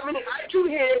 That many iTunes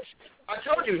hits. I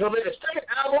told you, he'll make a second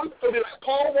album. He'll be like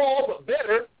Paul Wall, but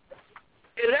better.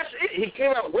 And that's it. He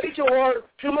came out way too hard,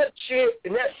 too much shit,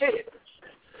 and that's it.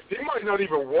 He might not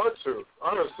even want to,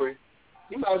 honestly.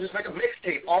 He might just make a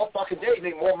mixtape all fucking day,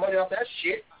 make more money off that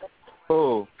shit.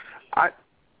 Oh,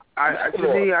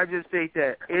 to me, I just think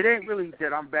that it ain't really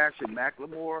that I'm bashing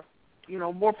Macklemore. You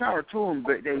know, more power to him,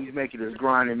 but that he's making his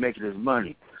grind and making his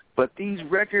money. But these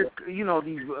records, these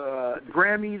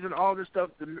Grammys and all this stuff,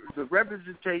 the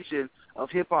representation of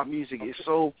hip-hop music is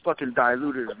so fucking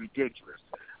diluted, it's ridiculous.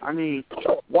 I mean,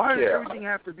 why does everything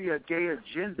have to be a gay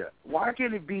agenda? Why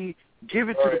can't it be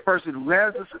given to the person who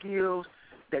has the skills,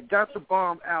 that got the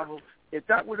bomb album? If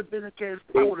that would have been the case,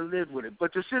 I would have lived with it.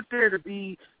 But to sit there to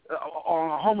be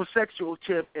on a homosexual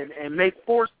tip and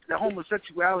force the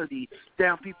homosexuality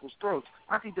down people's throats,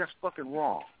 I think that's fucking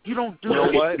wrong. You don't do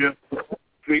that.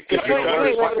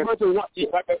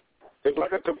 It's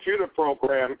like a computer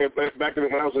program. Back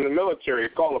when I was in the military,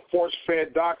 it's called a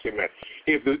force-fed document.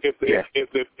 If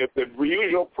the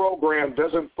usual program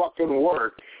doesn't fucking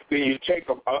work, then you take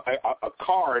a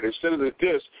card instead of the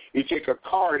disc. You take a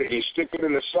card and you stick it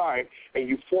in the side, and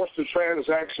you force the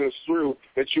transactions through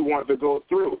that you want to go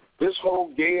through. This whole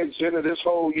gay agenda, this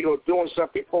whole doing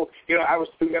stuff. People, I was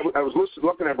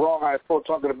looking at Rawhide Pro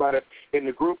talking about it in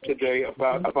the group today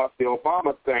about the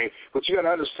Obama thing. But you got to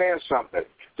understand something.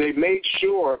 They made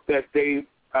sure that they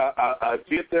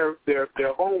did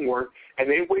their homework, and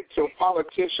they wait till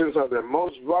politicians are the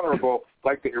most vulnerable,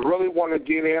 like they really want to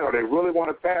get in or they really want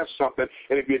to pass something.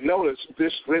 And if you notice,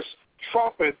 this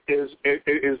trumpet is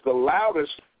the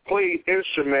loudest played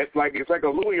instrument. It's like a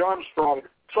Louis Armstrong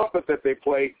trumpet that they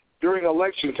play during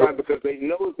election time because they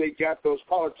know they got those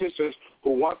politicians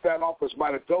who want that office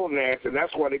by the gonads, and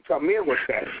that's why they come in with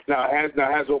that. Now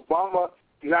has Obama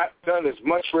not done as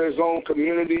much for his own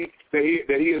community that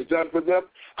he has done for them?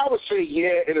 I would say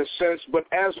yeah, in a sense, but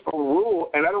as a rule,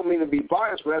 and I don't mean to be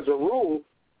biased, but as a rule,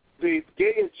 the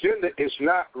gay agenda is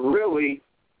not really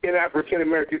in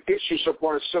African-American issues so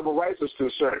far as civil rights is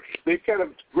concerned. They kind of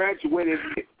graduated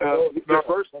the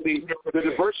diversity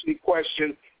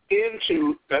question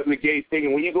into the gay thing.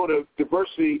 And when you go to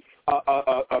diversity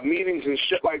meetings and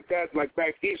shit like that, like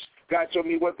back east, guy told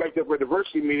me he went back there for a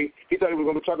diversity meeting. He thought he was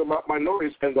going to talk about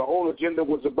minorities, and the whole agenda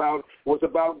was about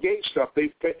gay stuff.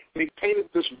 They painted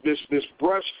this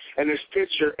brush and this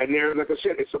picture, and there, like I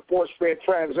said, it's a force-fed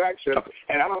transaction,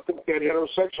 and I don't think that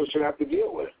heterosexuals should have to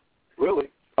deal with it. Really.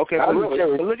 Okay, but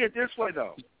look at it this way,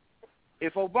 though.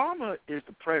 If Obama is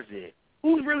the president,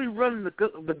 who's really running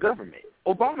the government?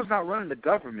 Obama's not running the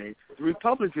government. The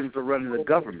Republicans are running the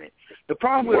government. The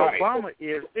problem with Obama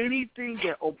is anything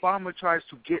that Obama tries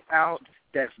to get out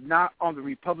that's not on the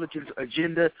Republicans'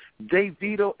 agenda, they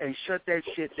veto and shut that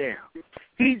shit down.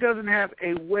 He doesn't have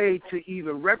a way to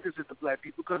even represent the black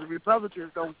people because the Republicans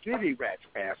don't give a rat's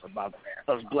ass about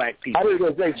us black people. I was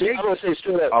going to say straight up,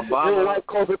 those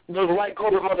white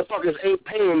corporate motherfuckers ain't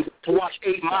paying to watch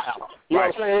 8 Mile. You know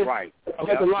what I'm saying? Right. I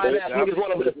bet the lying-ass niggas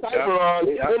want to put a cipher on,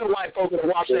 then the white folks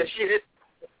watch that shit.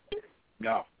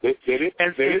 No.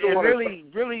 And really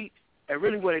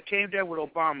when it came down with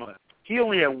Obama, he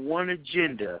only had one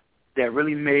agenda that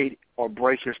really made or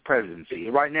break his presidency.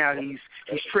 Right now, he's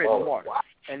treading water.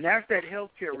 And that's that health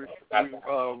care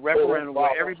referendum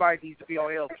where everybody needs to be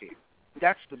on health care.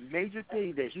 That's the major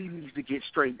thing that he needs to get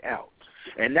straightened out.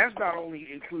 And that's not only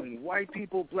including white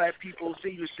people, black people,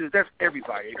 senior citizens, that's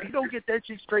everybody. If he don't get that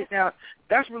shit straightened out,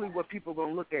 that's really what people are going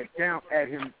to look down at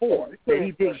him for, that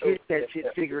he didn't get that shit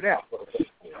figured out.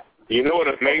 You know what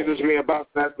amazes me about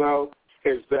that, though,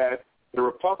 is that the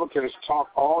Republicans talk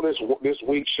all this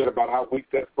weak shit about how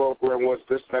weak that program was,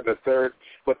 this, that, and the third.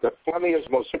 But the funniest,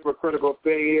 most hypocritical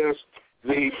thing is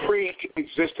the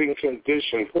pre-existing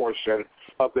condition portion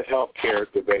of the health care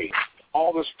debate. All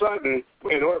of a sudden,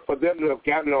 in order for them to have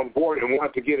gotten on board and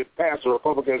wanted to get it passed, the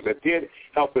Republicans that did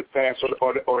help it pass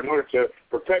or in order to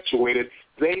perpetuate it,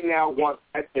 they now want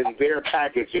that in their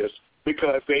packages.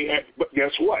 Because but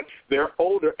guess what? They're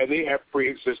older and they have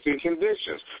pre-existing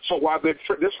conditions. So while they're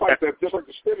just like the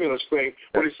stimulus thing,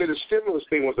 when they said the stimulus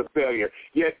thing was a failure,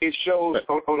 yet it shows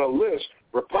on a list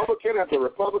Republican after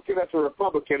Republican after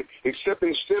Republican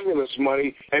accepting stimulus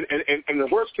money, and the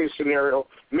worst case scenario,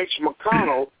 Mitch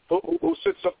McConnell, who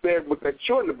sits up there with that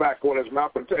chewing tobacco in his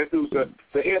mouth and who's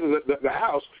the head of the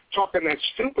House, talking that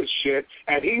stupid shit,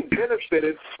 and he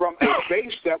benefited from a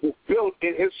base that was built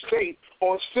in his state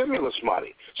on stimulus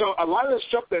money. So a lot of the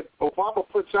stuff that Obama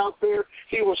puts out there,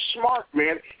 he was smart,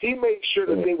 man. He made sure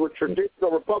that they were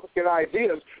traditional Republican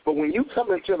ideas, but when you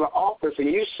come into the office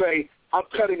and you say, I'm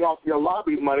cutting off your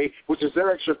lobby money, which is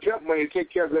their extra temp money to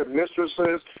take care of their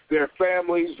mistresses, their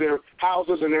families, their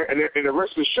houses, and the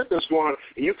rest of the shit that's going on.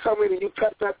 And you come in and you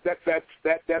cut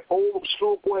that old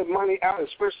schoolboy money out,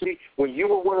 especially when you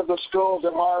were one of the skulls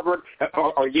at Harvard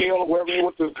or Yale or wherever you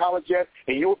went to college at,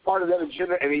 and you were part of that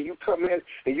agenda, and then you come in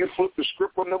and you flip the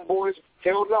script on them boys.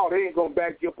 Hell no, they ain't going to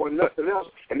back you up on nothing else,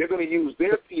 and they're going to use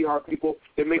their PR people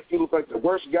to make you look like the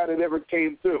worst guy that ever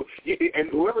came through. And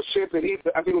whoever said that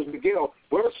I think it was Miguel,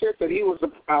 whoever said that he was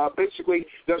basically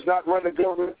does not run the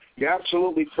government, you're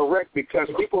absolutely correct, because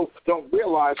people don't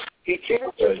realize he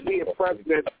can't just be a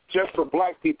president just for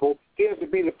black people. He has to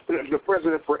be the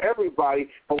president for everybody.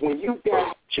 But when you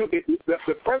got the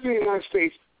president of the United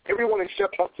States, everyone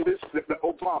except up to the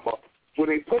Obama, when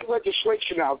they put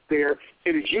legislation out there,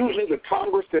 it is usually the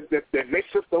Congress that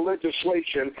makes up the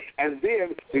legislation, and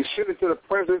then they send it to the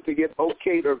president to get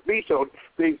okayed or vetoed.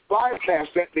 They bypass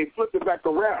that, they flip it back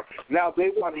around. Now they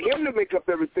want him to make up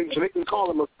everything so they can call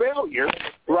him a failure,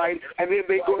 right, and then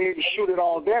they go ahead and shoot it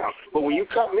all down. But when you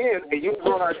come in and you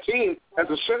run our team as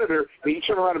a senator, and you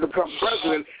turn around and become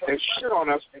president and shit on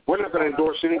us, we're not going to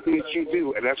endorse anything that you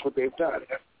do, and that's what they've done.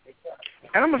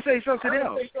 And I'm going to say something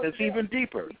else that's even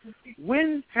deeper.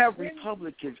 When have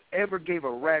Republicans ever gave a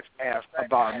rat's ass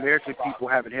about American people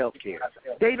having health care?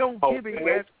 They don't give a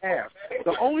rat's ass.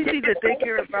 The only thing that they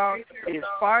care about is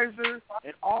Pfizer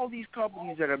and all these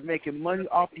companies that are making money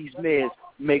off these meds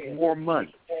make more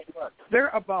money. They're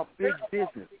about big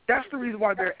business. That's the reason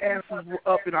why their asses were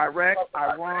up in Iraq,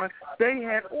 Iran. They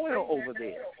had oil over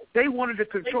there. They wanted to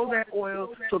control that oil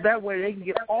so that way they can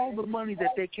get all the money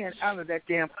that they can out of that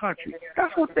damn country.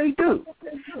 That's what they do.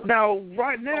 Now,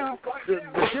 right now, the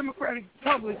Democratic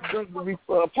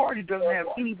Party doesn't have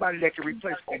anybody that can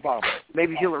replace Obama,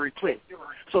 maybe Hillary Clinton.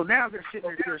 So now they're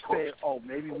sitting there saying, oh,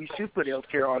 maybe we should put health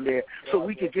care on there so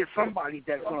we can get somebody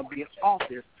that's going to be in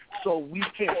office so we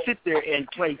can't sit there and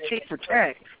play tit for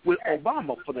tat with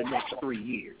Obama for the next 3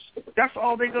 years. That's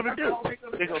all they're going to do.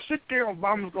 They're going to sit there,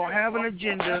 Obama's going to have an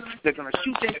agenda, they're going to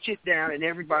shoot that shit down, and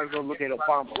everybody's going to look at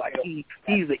Obama like he's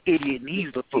the idiot and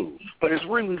he's the fool. But it's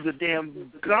really the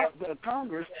damn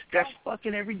Congress that's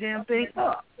fucking every damn thing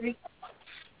up.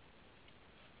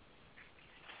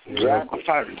 Exactly. I'm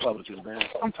tired of Republicans, man.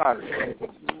 I'm tired of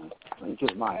Republicans, man. They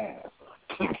kiss my ass.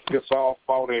 It's all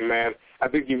phony, man. I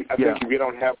think if you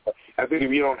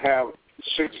don't have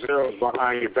 6 zeros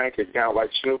behind your bank account like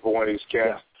Snoop or one of these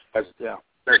cats, I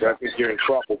think you're in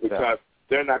trouble because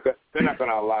they're not going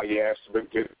to allow your ass to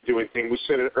do anything. We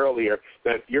said it earlier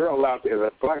that you're allowed to, as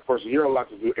a black person, you're allowed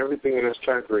to do everything in this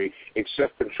country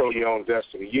except control your own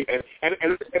destiny. And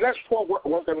that's for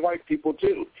working white people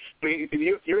too. I mean,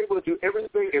 you're able to do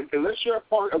everything unless you're a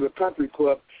part of the country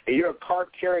club and you're a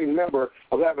card-carrying member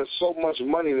of having so much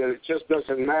money that it just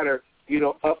doesn't matter, you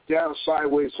know, up, down,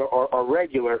 sideways, or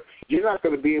regular. You're not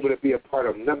going to be able to be a part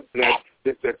of nothing that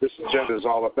this agenda is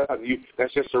all about.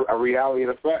 That's just a reality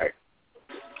and a fact.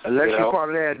 Unless you're part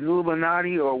of that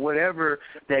Illuminati or whatever,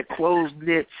 that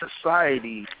closed-knit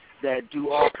society that do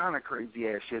all kind of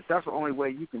crazy-ass shit. That's the only way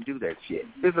you can do that shit.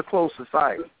 It's a closed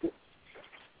society.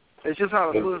 It's just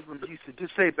how the Muslims used to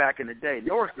just say back in the day.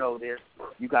 North know this.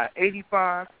 You got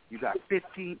 85, you got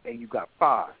 15, and you got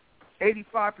 5.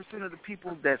 85% of the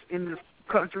people that's in this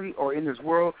country or in this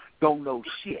world don't know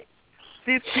shit.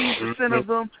 15% of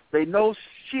them, they know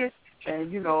shit,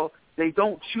 and, you know, they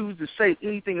don't choose to say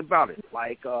anything about it.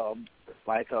 Like the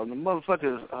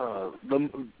motherfuckers,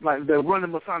 they run the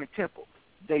Masonic Temple.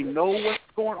 They know what's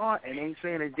going on and ain't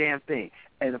saying a damn thing.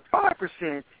 And the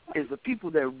 5% is the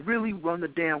people that really run the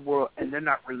damn world, and they're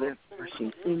not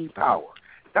relinquishing any power.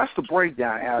 That's the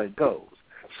breakdown how it goes.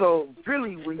 So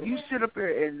really, when you sit up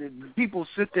there and people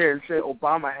sit there and say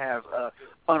Obama has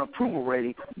an approval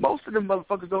rating, most of them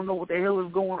motherfuckers don't know what the hell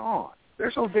is going on.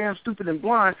 They're so damn stupid and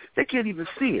blind, they can't even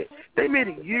see it. They made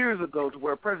it years ago to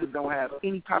where a president don't have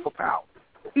any type of power.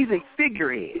 He's a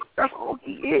figurehead. That's all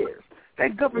he is.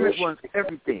 That government runs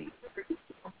everything.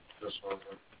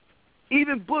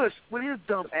 Even Bush, with his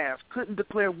dumb ass, couldn't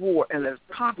declare war unless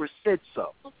Congress said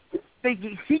so.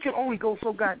 He can only go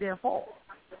so goddamn far.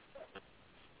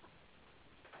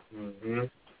 Mm-hmm.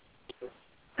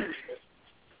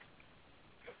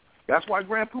 That's why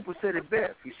Grand Pooper said it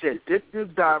best. He said, Dick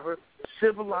Diver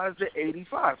civilized the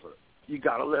 85er. You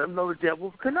got to let him know the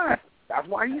devil's conniving. That's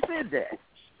why he said that.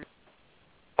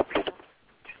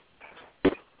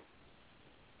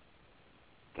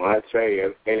 Well, I tell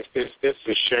you, it's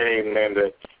a shame, man,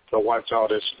 to watch all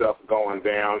this stuff going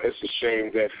down. It's a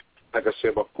shame that, like I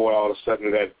said before, all of a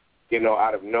sudden that, you know,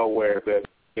 out of nowhere that,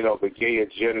 you know, the gay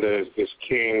agenda is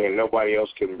king and nobody else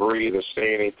can breathe or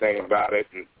say anything about it.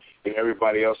 And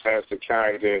everybody else has to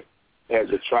try to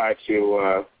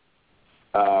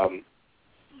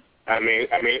I mean,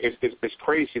 it's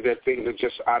crazy that things are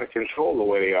just out of control the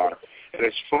way they are, and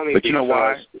it's funny. But you know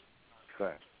why? Go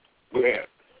ahead.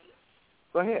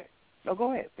 Go ahead. No,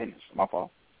 go ahead. Finish. My fault.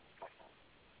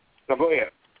 No, go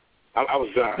ahead. I was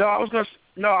done. I was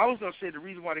gonna say the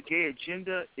reason why the gay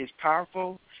agenda is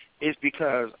powerful is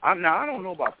because I don't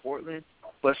know about Portland,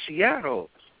 but Seattle,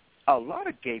 a lot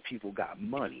of gay people got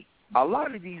money. A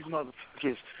lot of these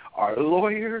motherfuckers are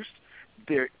lawyers.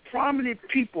 They're prominent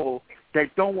people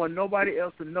that don't want nobody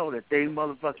else to know that they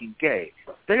motherfucking gay.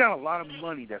 They got a lot of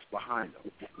money that's behind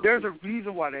them. There's a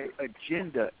reason why their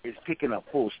agenda is picking up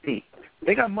full steam.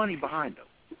 They got money behind them.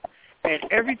 And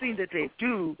everything that they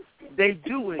do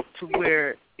it to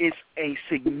where it's a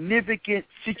significant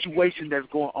situation that's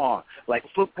going on, like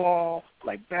football,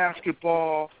 like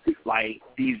basketball, like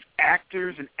these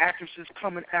actors and actresses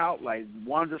coming out, like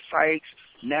Wanda Sykes,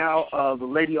 now the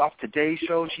lady off Today's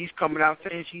Show, she's coming out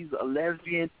saying she's a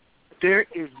lesbian. There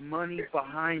is money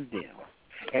behind them.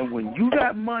 And when you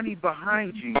got money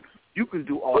behind you, you can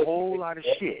do a whole lot of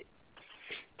shit.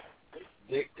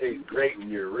 Dictate great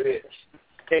when you're rich.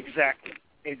 Exactly.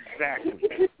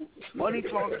 Money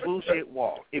talks, bullshit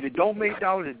walk. If it don't make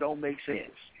dollars, it don't make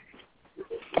sense.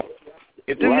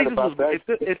 If them niggas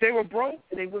if they were broke,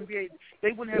 they wouldn't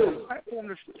have a platform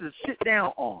to sit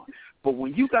down on. But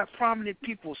when you got prominent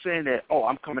people saying that, oh,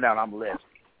 I'm coming out, I'm a lesbian,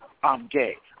 I'm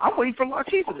gay. I'm waiting for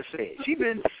Latifah to say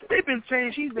it. They've been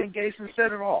saying she's been gay since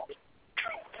set it off.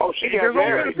 Oh, she got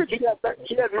married. She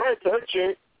got married to her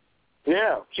chick.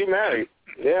 Yeah, she married.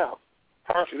 Yeah.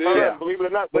 Believe it or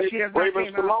not, but she has not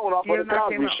Raven Simone off of the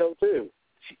Cosby Show too.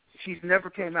 she's never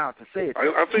came out to say it.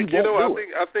 I think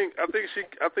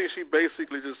she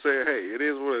basically just said, "Hey, it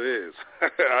is what it is.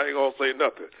 I ain't gonna say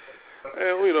nothing."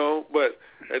 And but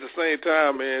at the same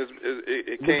time, man,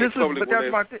 it came public.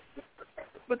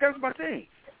 But that's my thing.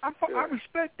 I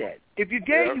respect that. If you're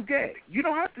gay, you're gay. You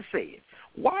don't have to say it.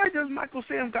 Why does Michael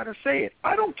Sam got to say it?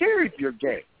 I don't care if you're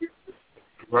gay.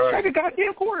 Right. Like a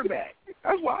goddamn quarterback.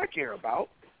 That's what I care about.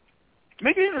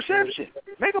 Make an interception.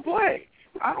 Make a play.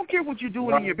 I don't care what you're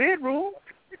doing in your bedroom.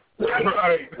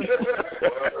 Right.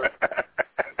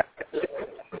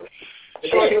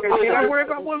 I worry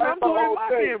about what I'm doing in my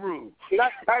bedroom.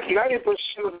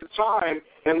 90% of the time,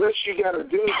 unless you got a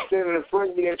dude standing in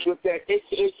front of you that's with that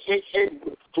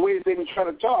the way they be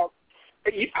trying to talk,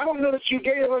 I don't know that you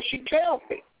gay unless you tell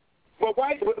me. But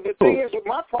the thing is, with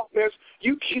my problem is,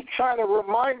 you keep trying to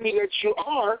remind me that you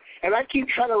are, and I keep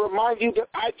trying to remind you that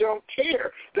I don't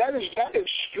care. That is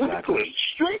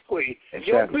strictly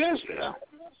your business.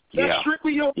 That's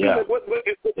strictly your business.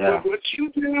 What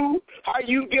you do, how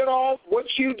you get off, what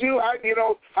you do,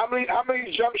 how many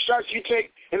jump shots you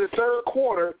take in the third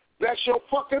quarter. That's your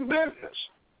fucking business.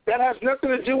 That has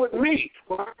nothing to do with me.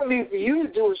 What I need for you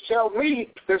to do is tell me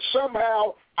that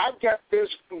somehow I've got this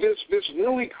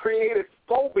newly created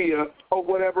phobia or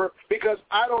whatever because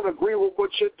I don't agree with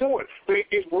what you're doing. But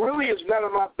it really is none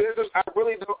of my business. I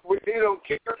really don't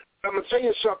care. I'm gonna tell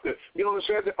you something. You know what I'm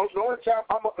saying? The only time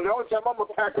I'm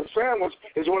gonna pack a sandwich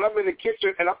is when I'm in the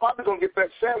kitchen, and I'm probably gonna get that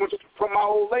sandwich from my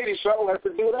old lady, so I don't have to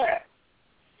do that.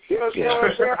 You know what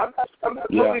I'm saying? I'm not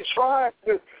really trying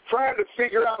to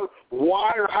figure out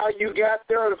why or how you got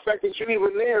there, or the fact that you're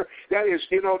even there. That is,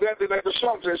 that like the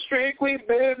song says, strictly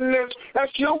business.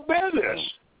 That's your business.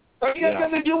 It ain't got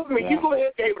nothing to do with me. You go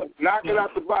ahead, David. Knock it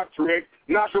out the box, Rick.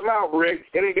 Knock him out, Rick.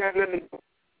 It ain't got nothing to do.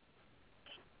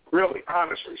 Really,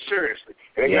 honestly, seriously.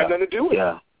 It ain't got nothing to do with it.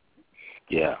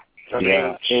 Yeah.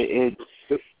 It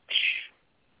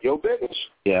your business.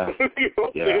 Yeah.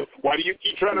 Why do you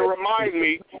keep trying to remind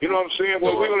me? You know what I'm saying?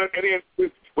 Well, we're going to.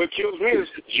 What kills me is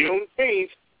Juneteenth,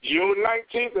 June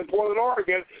 19th in Portland,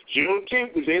 Oregon.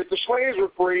 Juneteenth, the day that the slaves were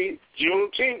freed.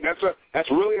 Juneteenth. That's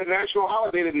really a national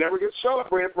holiday that never gets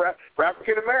celebrated for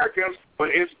African Americans, but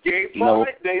it's Gay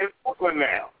Pride Day in Portland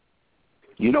now.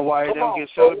 You know why it doesn't get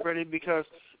celebrated? Because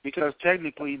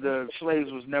technically the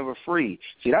slaves was never free.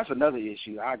 See, that's another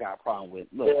issue I got a problem with.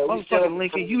 Look, motherfucking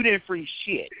Lincoln, you didn't free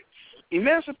shit.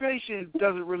 Emancipation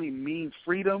doesn't really mean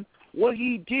freedom. What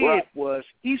he did was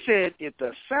he said if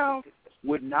the South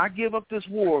would not give up this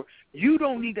war, you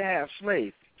don't need to have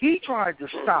slaves. He tried to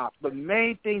stop the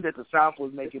main thing that the South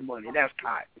was making money, and that's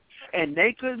cotton. And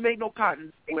they couldn't make no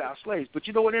cotton without slaves. But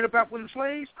you know what ended up happening with the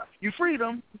slaves? You freed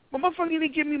them, but motherfucker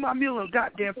didn't give me my meal on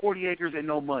goddamn 40 acres and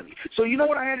no money. So you know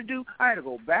what I had to do? I had to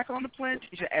go back on the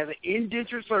plantation as an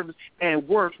indentured servant and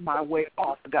work my way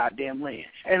off the goddamn land.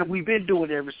 And we've been doing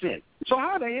it ever since. So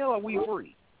how the hell are we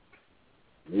free?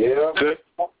 Yeah.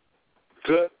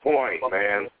 Good point,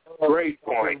 man. Great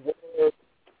point.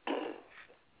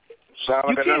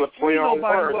 Sound like another play on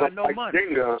words. With no money.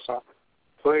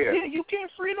 Yeah, you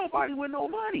can't free nobody with no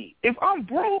money. If I'm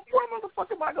broke, where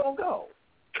motherfucker am I gonna go?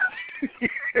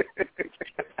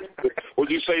 Would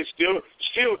you say still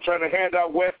trying to hand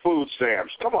out wet food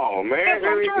stamps? Come on, man.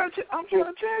 I'm trying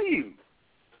to tell you.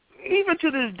 Even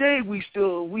to this day, we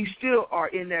still are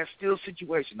in that still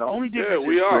situation. The only difference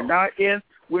is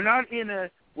we're not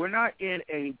in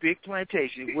a big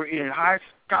plantation. We're in high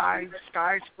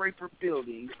skyscraper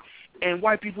buildings, and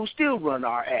white people still run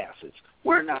our asses.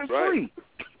 We're not free.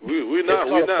 We're not.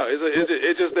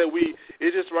 It's just that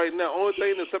it's just right now. Only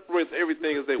thing that separates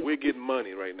everything is that we're getting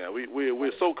money right now.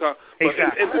 We're so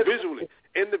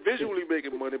individually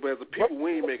making money, but as a people,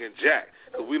 we ain't making jack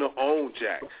because we don't own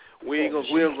jack. We don't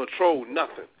control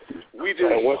nothing. We're just. You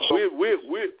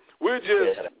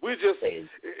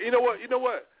know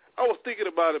what? I was thinking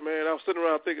about it, man. I was sitting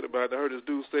around thinking about it. I heard this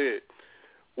dude say it.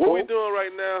 What we're doing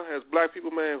right now as black people,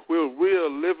 man, we're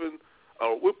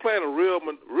playing a real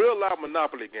live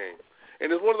Monopoly game.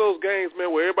 And it's one of those games,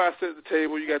 man, where everybody sits at the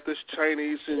table. You got this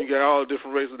Chinese and you got all the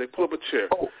different races. They pull up a chair.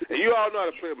 And you all know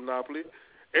how to play Monopoly.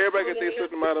 Everybody gets their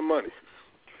certain amount of money.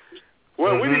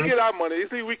 Well, we didn't get our money. You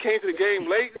see, we came to the game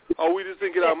late or we just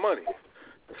didn't get our money.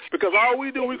 Because all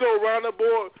we do, we go around the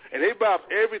board and they buy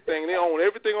everything. They own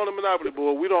everything on the Monopoly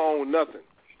board. We don't own nothing.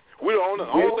 We don't own the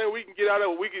only thing we can get out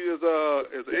of it is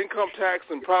income tax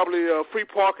and probably free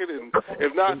parking, and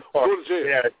if not, go to jail.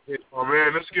 Yeah, Oh,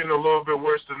 man, it's getting a little bit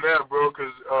worse than that, bro,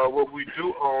 because what we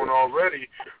do own already,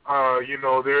 you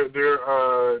know, they're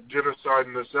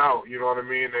genociding us out, you know what I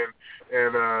mean,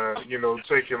 and you know,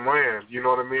 taking land, you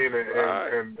know what I mean,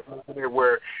 and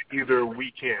where either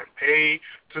we can't pay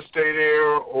to stay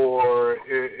there or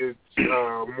it's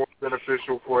more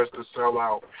beneficial for us to sell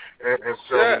out and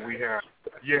sell what we have.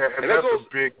 Yeah, and that's a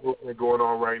big movement going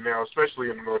on right now, especially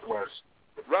in the Northwest.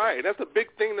 Right, that's a big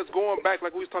thing that's going back,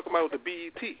 like we was talking about with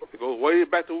the BET. It goes way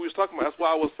back to what we was talking about. That's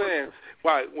why I was saying,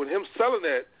 why when him selling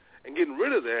that and getting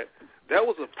rid of that, that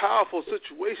was a powerful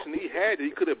situation he had that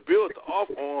he could have built off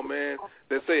on, man,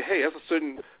 that say, hey, that's a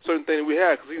certain thing we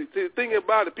have. Because the thing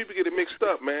about it, people get it mixed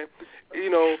up, man. You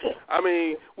know, I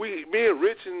mean, we being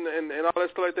rich and all that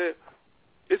stuff like that,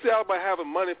 it's all about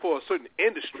having money for a certain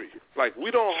industry. Like,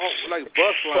 we don't, like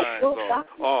bus lines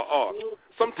or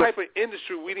some type of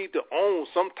industry. We need to own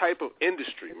some type of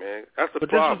industry, man. That's the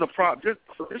problem. This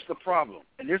is the problem.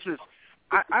 And this is,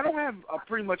 I don't have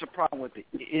pretty much a problem with the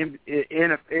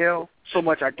NFL so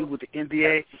much I do with the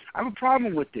NBA. I have a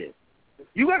problem with this.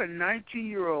 You got a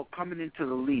 19-year-old coming into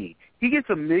the league. He gets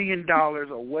 $1 million or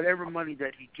whatever money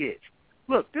that he gets.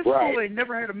 Look, this fool ain't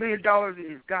never had $1 million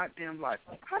in his goddamn life.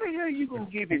 How the hell are you going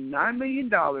to give him $9 million,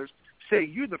 say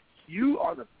you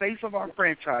are the face of our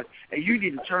franchise, and you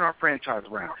need to turn our franchise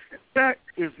around? That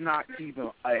is not even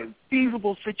a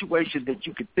feasible situation that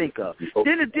you could think of.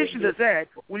 In addition to that,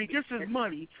 when he gets his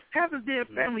money, half his damn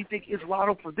family think it's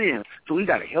lotto for them. So he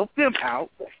got to help them out.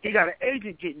 He got an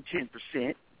agent getting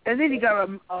 10%. And then he got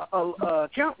a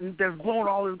accountant that's blowing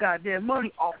all his goddamn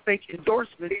money off fake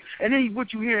endorsements. And then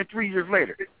what you hear 3 years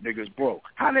later, nigga's broke.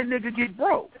 How that nigga get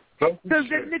broke? Because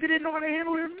that nigga didn't know how to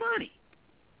handle his money.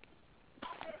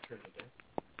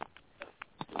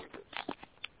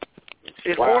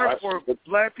 In order for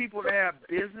black people to have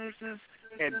businesses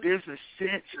and business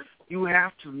sense, you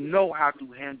have to know how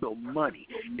to handle money.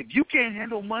 If you can't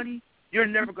handle money, you're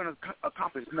never going to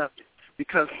accomplish nothing.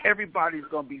 Because everybody's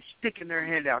going to be sticking their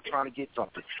hand out trying to get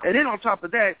something. And then on top of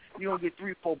that, you're going to get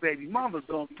 3 or 4 baby mamas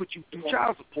going to put you through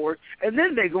child support, and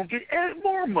then they're going to get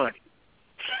more money.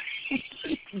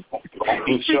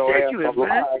 Eat your ass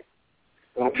alive.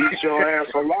 Eat your ass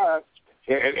alive.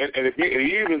 And if you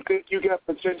even think you got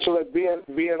potential at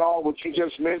being all what you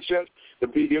just mentioned,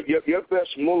 your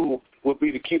best move would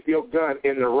be to keep your gun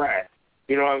in the rack.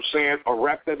 You know what I'm saying? Or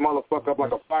wrap that motherfucker up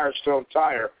like a Firestone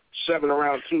tire. 7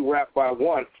 around 2 wrapped by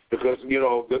 1, because, you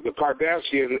know, the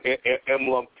Kardashian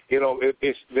emblem, you know,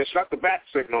 it's not the bat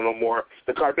signal no more.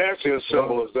 The Kardashian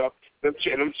symbol is up. Them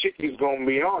chickies going to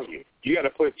be on you. You got to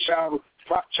put child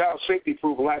safety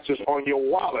proof latches on your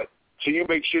wallet so you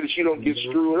make sure that you don't get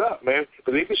screwed up, man.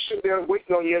 Because they can sit there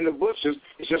waiting on you in the bushes.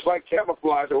 It's just like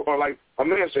camouflage, or like a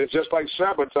man said, it's just like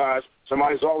sabotage.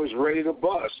 Somebody's always ready to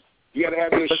bust. You got to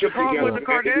have your shit together. The problem with the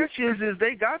Kardashians is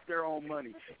they got their own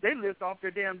money. They lived off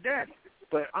their damn daddy.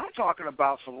 But I'm talking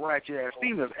about some ratchet-ass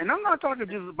females. And I'm not talking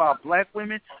just about black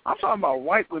women. I'm talking about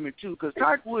white women, too, because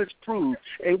Tiger Woods proved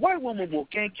a white woman will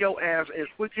gank your ass as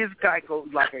quick as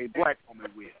Geico like a black woman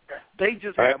will. They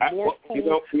just have more pull and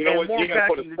more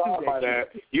backing to do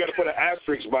that. You got to put an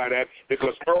asterisk by that,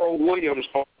 because Earl Williams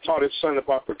taught his son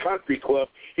about the country club.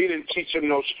 He didn't teach him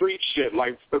no street shit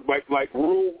like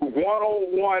Rule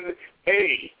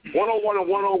 101A. 101 and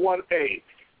 101A.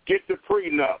 Get the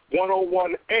prenup.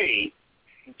 101A.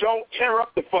 Don't tear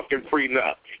up the fucking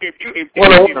prenup. If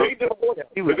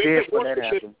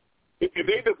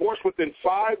they divorced within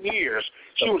 5 years,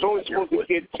 she was only supposed to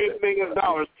get $10 million,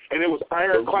 and it was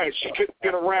ironclad. She couldn't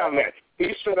get around that.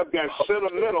 He set up that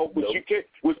sentimental, but you can't.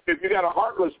 If you got a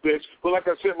heartless bitch, but like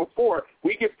I said before,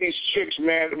 we get these chicks,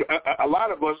 man. A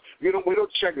lot of us, we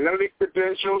don't check none of their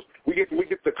credentials. We get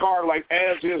the car like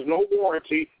as is, no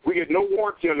warranty. We get no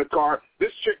warranty on the car.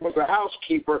 This chick was a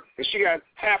housekeeper, and she got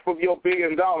half of your $1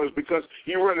 billion because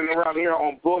you're running around here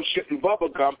on bullshit and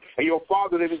bubblegum, and your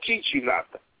father didn't teach you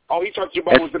nothing. All he taught you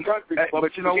about was the country club.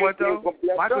 But you know what, though?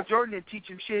 Michael Jordan didn't teach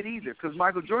him shit either, because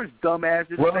Michael Jordan's dumbass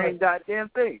did the same goddamn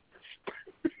thing.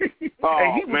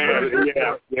 Oh, man,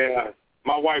 yeah.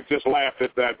 My wife just laughed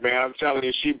at that, man. I'm telling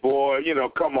you,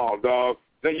 come on, dog.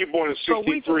 Then you're born in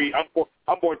 63.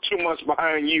 I'm born 2 months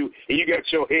behind you, and you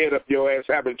got your head up your ass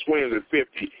having twins at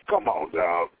 50. Come on,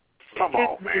 dog. Come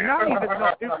on, man.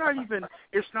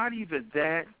 It's not even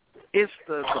that. It's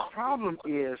the problem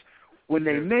is when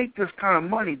they make this kind of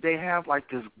money, they have like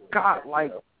this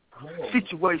godlike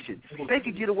situation. They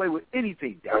could get away with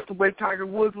anything. That's the way Tiger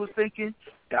Woods was thinking.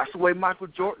 That's the way Michael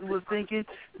Jordan was thinking.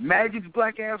 Magic's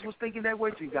black ass was thinking that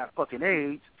way, so he got fucking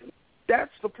AIDS.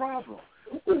 That's the problem.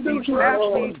 These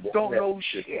athletes don't know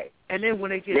shit. And then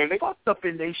when they get fucked up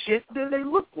in their shit, then they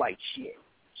look like shit.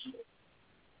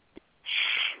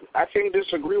 I can't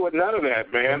disagree with none of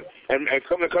that, man. And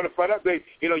come to find out,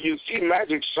 you see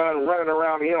Magic's son running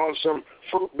around here on some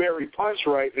fruit-berry punch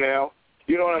right now.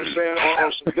 You know what I'm saying?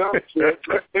 On some dumb shit.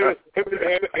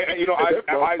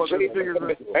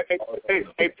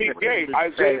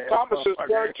 Isaiah Thomas's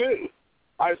son too.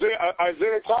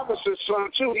 Isaiah Thomas's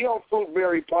son too. He on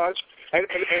fruit-berry punch. And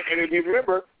if you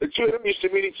remember, the two of them used to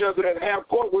meet each other at half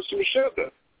court with some sugar.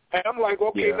 And I'm like,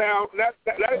 okay, now that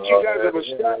you guys have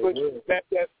established that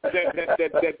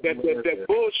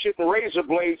bullshit and razor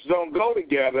blades don't go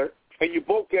together, and you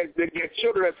both get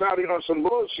children that's out here on some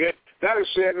bullshit, that is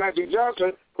said Magic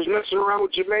Johnson was messing around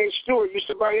with Jermaine Stewart, used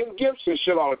to buy him gifts and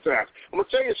shit all the time. I'm gonna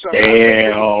tell you something.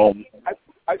 Damn.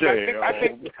 I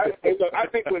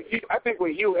think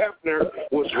when Hugh Hefner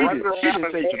was running around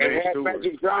and had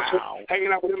Magic Johnson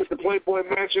hanging out with him at the Playboy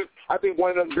Mansion, I think one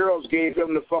of them girls gave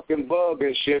him the fucking bug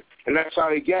and shit, and that's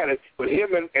how he got it. But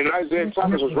him and Isaiah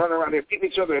Thomas was running around there beating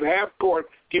each other at half court,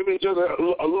 giving each other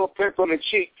a little peck on the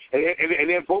cheek, and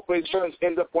then both of his sons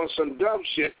end up on some dumb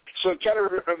shit. So it kind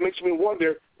of makes me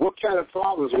wonder what kind of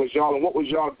fathers was y'all and what was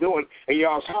y'all doing in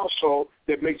y'all's household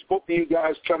that makes both of you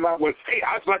guys come out with, hey,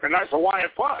 I'd like a nice Hawaiian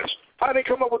punch. How did they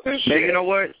come up with this shit? You know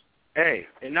what? Hey,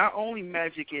 and not only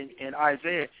Magic and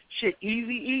Isaiah, shit,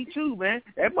 Eazy-E too, man.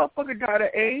 That motherfucker died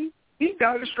of AIDS. He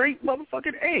died of straight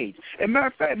motherfucking AIDS. As a matter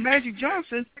of fact, Magic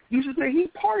Johnson used to say he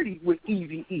partied with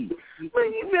Eazy-E. But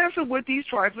he messing with these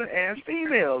trifling-ass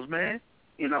females, man.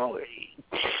 You know,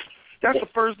 that's the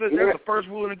first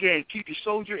rule in the game. Keep your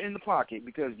soldier in the pocket,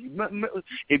 because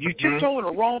if you tiptoe in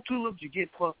the wrong tulips, you get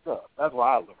fucked up. That's what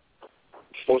I learned.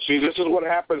 Well, see, this is what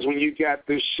happens when you got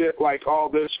this shit like all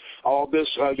this,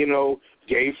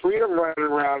 gay freedom running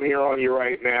around here on you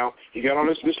right now. You got all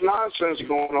this nonsense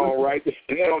going on, right?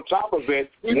 And then on top of it,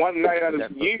 one night out of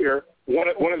the year,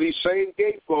 one of these same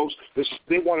gay folks,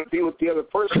 they want to be with the other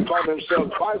person, call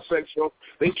themselves bisexual.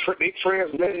 They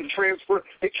transmit and transfer.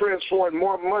 They transfer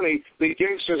more money than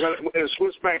gangsters in a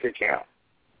Swiss bank account,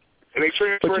 and they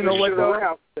transfer this shit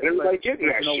around. And everybody getting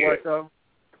that shit. What though?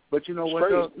 But you know what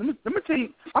though? Let me tell you.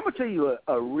 I'm gonna tell you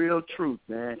a real truth,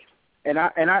 man. And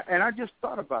I just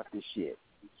thought about this shit.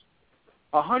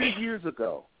 100 years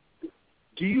ago,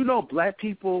 do you know black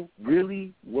people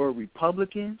really were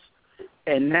Republicans,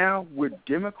 and now we're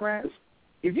Democrats?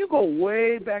 If you go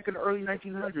way back in the early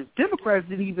 1900s, Democrats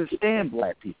didn't even stand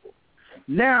black people.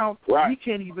 Now we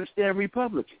can't even stand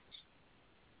Republicans.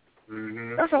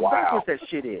 Mm-hmm. That's how backwards that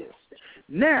shit is.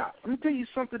 Now, let me tell you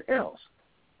something else.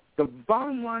 The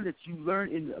bottom line that you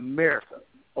learn in America,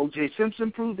 O.J.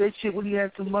 Simpson proved that shit when he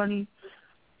had some money.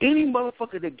 Any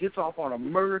motherfucker that gets off on a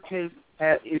murder case,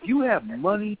 if you have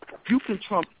money, you can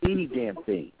trump any damn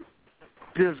thing.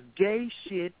 This gay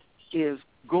shit is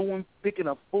picking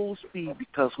up full speed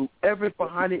because whoever's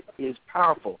behind it is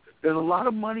powerful. There's a lot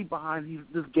of money behind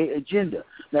this gay agenda.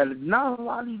 Now, not a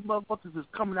lot of these motherfuckers is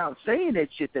coming out saying that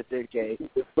shit that they're gay,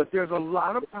 but there's a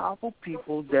lot of powerful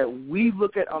people that we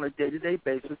look at on a day-to-day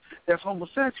basis that's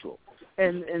homosexual.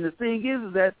 And the thing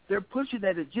is that they're pushing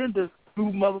that agenda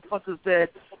through motherfuckers that,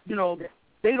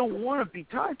 they don't want to be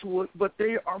tied to it, but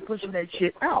they are pushing that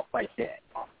shit out like that.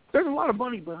 There's a lot of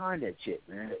money behind that shit,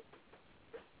 man.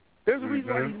 There's a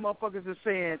reason why these motherfuckers are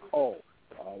saying,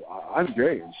 I'm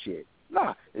gay and shit.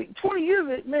 Nah, 20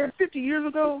 years, man, 50 years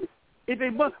ago,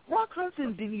 Rock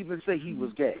Hudson didn't even say he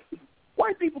was gay.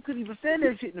 White people couldn't even stand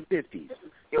that shit in the 50s.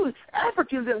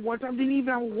 Africans at one time didn't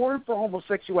even have a word for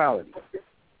homosexuality.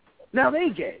 Now they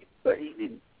gay. But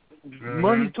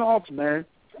money talks, man.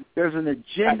 There's an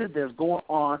agenda that's going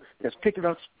on that's picking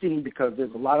up steam because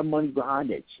there's a lot of money behind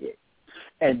that shit.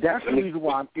 And that's the reason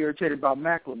why I'm irritated about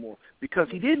Macklemore, because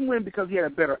he didn't win because he had a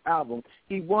better album.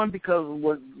 He won because of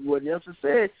what Nelson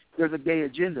said. There's a gay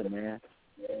agenda, man.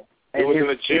 And it was an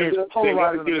agenda. They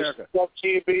wanted to get it on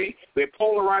TV. They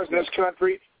polarized this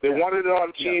country. They wanted it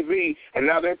on TV, and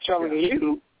now they're telling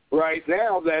you right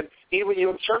now that even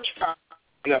your church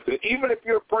nothing. Even if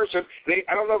you're a person,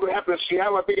 I don't know if it happened in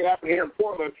Seattle. I think it happened here in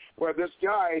Portland, where this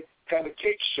guy had a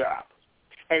cake shop,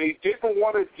 and he didn't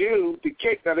want to do the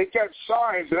cake. Now, they got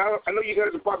signs, and I know you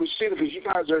guys have probably seen it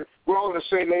because we're all in the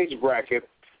same age bracket,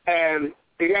 and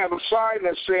they have a sign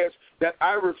that says that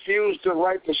I refuse the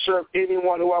right to serve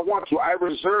anyone who I want to. I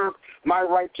reserve my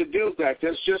right to do that.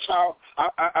 That's just how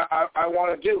I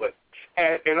want to do it.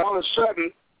 And all of a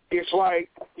sudden, it's like,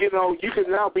 you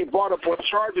can now be brought up on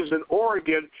charges in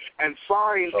Oregon and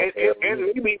fined and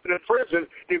maybe even in prison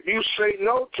if you say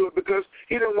no to it, because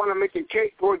he didn't want to make a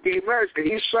cake for gay marriage, and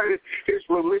he cited his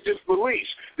religious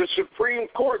beliefs. The Supreme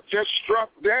Court just struck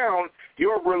down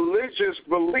your religious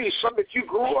beliefs, something that you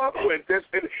grew up with that's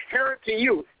inherent to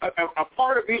you. A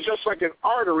part of you, just like an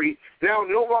artery, now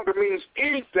no longer means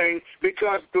anything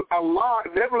because a lie,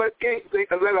 never let anything,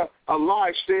 let a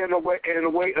lie stay in the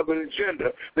way of an agenda.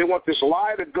 They want this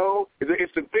lie to go.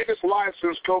 It's the biggest lie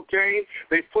since cocaine.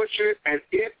 They push it, and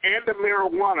it and the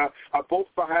marijuana are both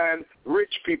behind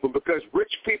rich people because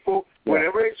rich people,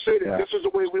 whenever they say that this is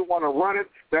the way we want to run it,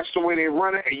 that's the way they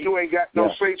run it, and you ain't got no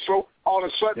say-so. All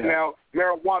of a sudden now,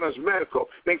 marijuana's medical.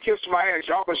 Then kiss my ass.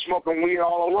 Y'all been smoking weed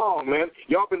all along, man.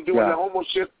 Y'all been doing the homo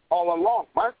shit all along.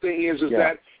 My thing is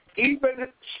that even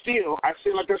still, I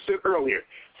say like I said earlier,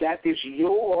 that is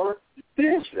your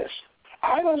business.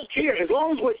 I don't care. As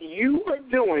long as what you are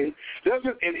doing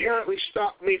doesn't inherently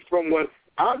stop me from what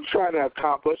I'm trying to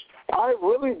accomplish, I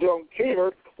really don't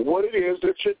care what it is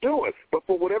that you're doing. But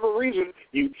for whatever reason,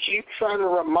 you keep trying to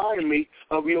remind me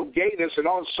of your gayness, and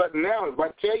all of a sudden now, if I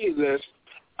tell you this,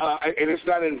 and it's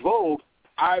not in vogue,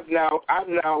 I've now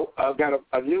got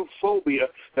a new phobia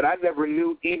that I never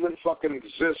knew even fucking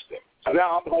existed. So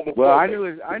now I'm homophobic. Well, I knew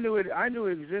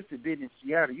it existed. Being in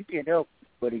Seattle, you can't help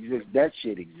but exist. That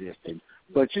shit existed.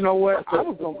 But you know what? I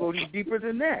was gonna go deeper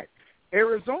than that.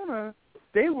 Arizona,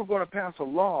 they were going to pass a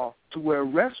law to where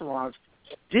restaurants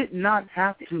did not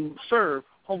have to serve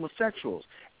homosexuals.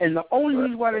 And the only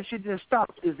reason why that shit didn't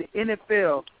stop is the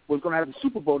NFL was going to have the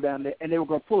Super Bowl down there, and they were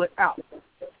going to pull it out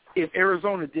if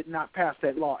Arizona did not pass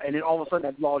that law. And then all of a sudden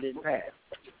that law didn't pass.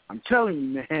 I'm telling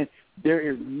you, man, there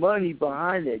is money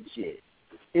behind that shit.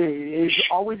 It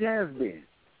always has been.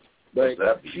 But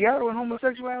Seattle and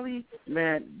homosexuality,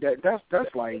 man,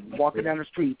 that's like walking down the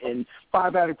street and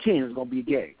 5 out of 10 is going to be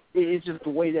gay. It's just the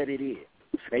way that it is.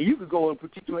 And you could go in a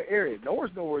particular area. Nowhere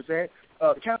it's at.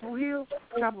 Capitol Hill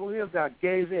got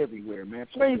gays everywhere, man.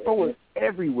 Flamethrowers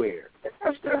everywhere.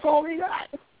 That's all they got.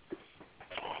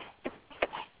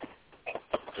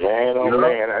 Man, oh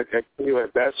man, I tell you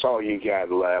what, that's all you got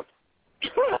left.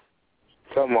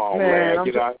 Come on,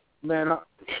 man.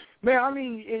 Man, I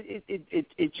mean,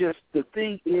 it just, the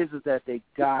thing is that they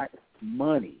got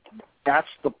money. That's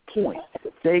the point.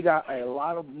 They got a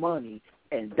lot of money,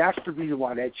 and that's the reason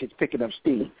why that shit's picking up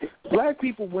steam. Black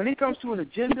people, when it comes to an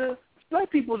agenda,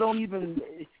 black people don't even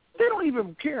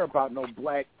care about no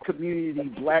black community,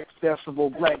 black festival,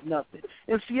 black nothing.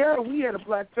 In Seattle, we had a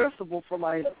black festival for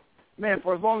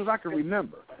for as long as I can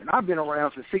remember. And I've been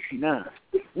around since '69.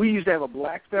 We used to have a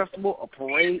black festival, a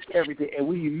parade, everything, and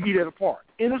we meet at a park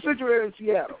in the central area of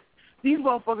Seattle. These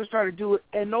motherfuckers try to do it,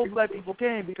 and no black people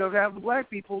can because half the black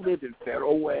people live in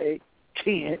Federal Way,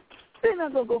 Kent. They're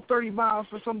not going to go 30 miles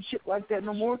for some shit like that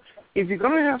no more. If you're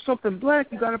going to have something black,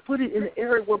 you got to put it in the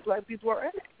area where black people are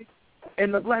at.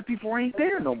 And the black people ain't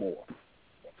there no more.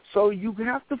 So you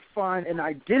have to find an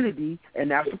identity,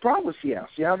 and that's the problem with Seattle.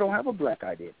 Seattle don't have a black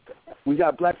identity. We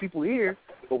got black people here,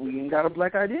 but we ain't got a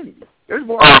black identity. There's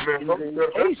more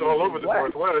that's all over the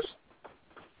Northwest.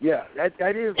 Yeah,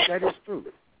 that is true.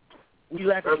 We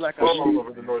lack a black identity. All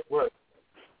over the Northwest.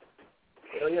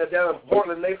 Hell yeah, down in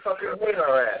Portland, they fucking win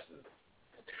our asses.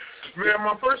 Man,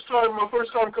 my first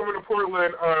time coming to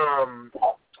Portland,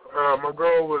 my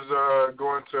girl was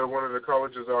going to one of the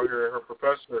colleges out here, and her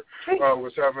professor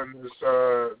was having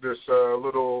this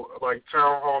little like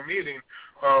town hall meeting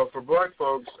for black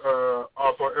folks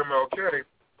off of MLK,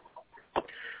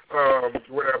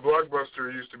 where that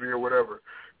Blockbuster used to be or whatever,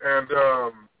 and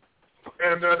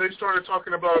they started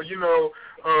talking about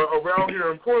around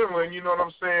here in Portland, you know what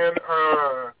I'm saying.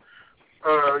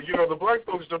 The black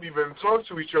folks don't even talk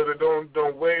to each other,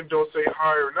 don't wave, don't say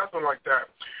hi or nothing like that.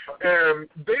 And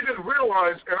they didn't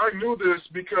realize, and I knew this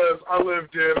because I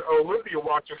lived in Olympia,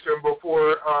 Washington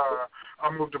before I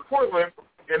moved to Portland,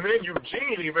 and then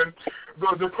Eugene even.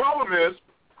 The problem is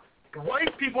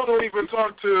white people don't even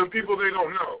talk to people they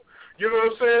don't know. You know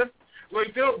what I'm saying?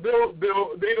 Like they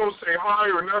don't say hi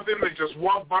or nothing. They just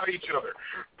walk by each other.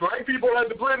 Black people had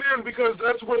to blend in because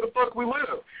that's where the fuck we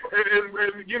live.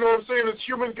 And you know what I'm saying? It's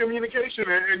human communication,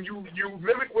 and you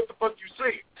mimic what the fuck you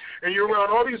see. And you're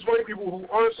around all these white people who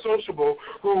aren't sociable,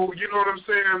 who, you know what I'm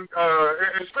saying,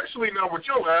 especially not with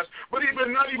your ass, but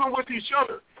not even with each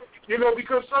other.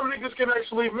 Because some niggas can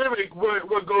actually mimic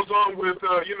what goes on with,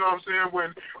 you know what I'm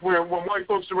saying, when white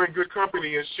folks are in good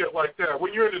company and shit like that.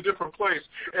 When you're in a different place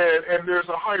and there's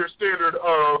a higher standard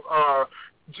of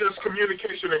just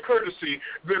communication and courtesy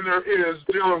than there is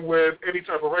dealing with any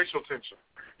type of racial tension.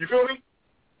 You feel me?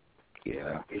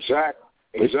 Yeah.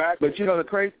 Exactly. But you know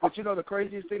the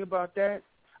craziest thing about that?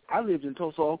 I lived in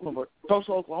Tulsa,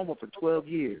 Oklahoma for 12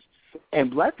 years.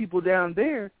 And black people down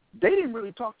there, they didn't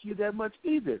really talk to you that much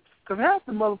either. Because half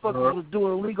the motherfuckers was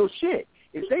doing illegal shit.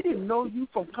 If they didn't know you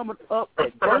from coming up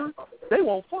at birth, they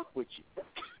won't fuck with you.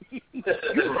 You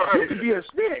can be a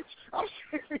snitch. I'm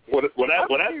serious.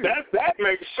 That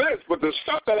makes sense. But the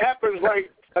stuff that happens, like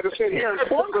I said here in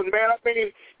Portland, man, I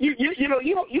mean, you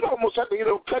almost have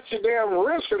to cut your damn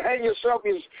wrist and hang yourself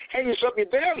your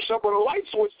damn self with a light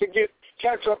switch to get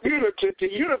catch up unit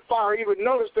to unify or even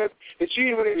notice that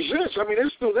you even exist. I mean,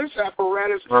 it's through this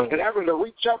apparatus and having to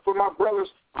reach out for my brothers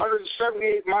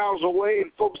 178 miles away and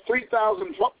folks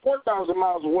 3,000, 4,000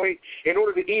 miles away in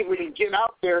order to even get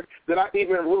out there that I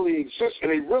even really exist.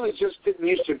 And it really just didn't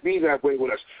used to be that way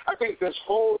with us. I think this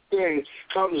whole thing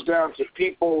comes down to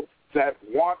people that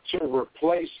want to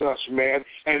replace us, man.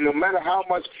 And no matter how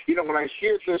much, when I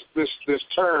hear this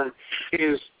term,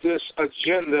 is this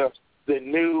agenda the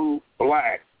new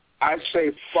black? I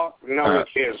say, fuck no, it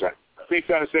isn't.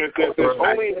 Because there's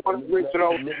only one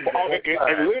original, and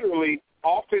literally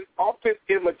often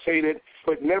imitated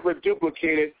but never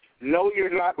duplicated. No, you're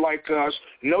not like us.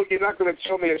 No, you're not going to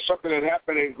tell me it's something that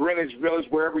happened in Greenwich Village,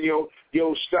 wherever your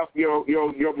stuff, your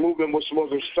movement was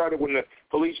supposed to have started when the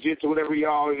police did to whatever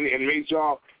y'all and made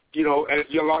y'all, and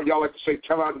y'all like to say,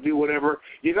 tell out to do whatever.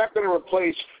 You're not going to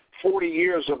replace 40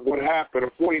 years of what happened,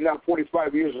 or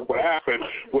 45 years of what happened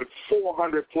with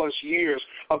 400-plus years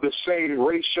of the same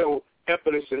racial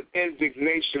impetus and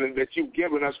indignation that you've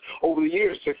given us over the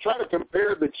years. To try to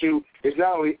compare the two is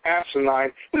not only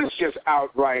asinine, but it's just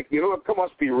outright, come on,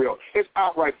 let's be real. It's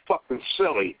outright fucking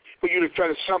silly for you to try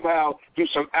to somehow do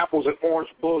some apples and orange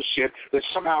bullshit that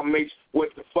somehow makes what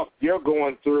the fuck you're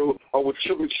going through or what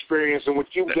you've experienced and what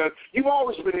you've done. You've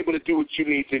always been able to do what you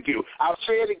need to do. I'll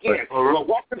say it again. If I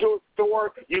walk into a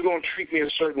store, you're going to treat me a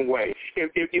certain way.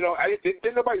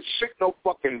 Didn't nobody sick no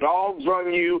fucking dogs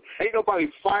on you. Ain't nobody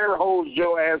fire hose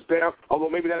your ass down, although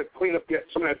maybe that'll clean up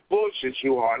some of that bullshit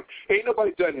you on. Ain't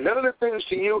nobody done none of the things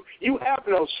to you. You have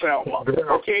no Selma,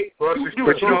 okay? I'm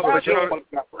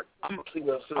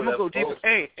gonna go deeper.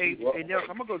 Hey, Nelson,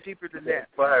 I'm gonna go deeper than that.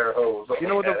 Fire hose. You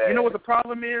know what the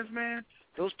problem is, man?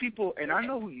 Those people, and I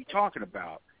know who you're talking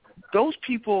about. Those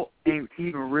people ain't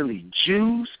even really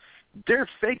Jews. They're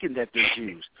faking that they're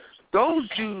Jews. Those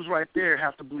Jews right there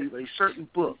have to believe a certain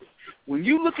book. When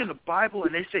you look in the Bible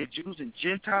and they say Jews and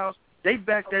Gentiles, they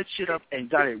back that shit up and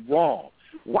got it wrong.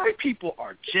 White people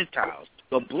are Gentiles.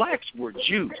 The blacks were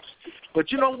Jews.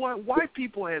 But you know what? White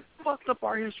people have fucked up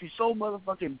our history so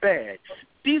motherfucking bad.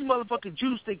 These motherfucking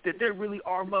Jews think that there really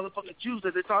are motherfucking Jews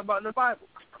that they talk about in the Bible.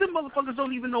 Them motherfuckers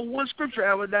don't even know one scripture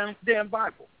out of the damn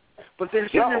Bible. But they're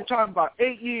sitting there talking about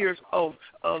 8 years of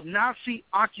Nazi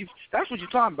occupation. That's what you're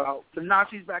talking about, the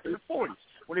Nazis back in the 40s,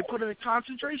 when they put them in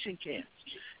concentration camps.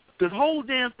 The whole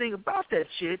damn thing about that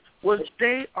shit was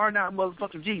they are not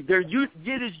motherfucking Jews. They're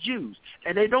Yiddish Jews,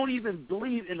 and they don't even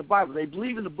believe in the Bible. They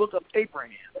believe in the book of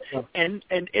Abraham. And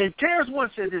Terrence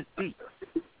once said this deep.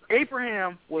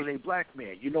 Abraham was a black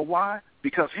man. You know why?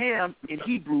 Because Ham in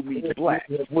Hebrew means black.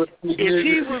 If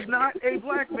he was not a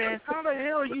black man, how the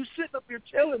hell are you sitting up here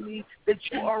telling me that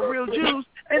you are real Jews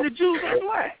and the Jews are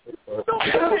black? You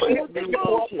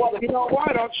know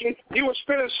why, don't you? You were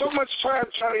spending so much time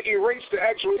trying to erase the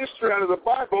actual history out of the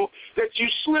Bible that you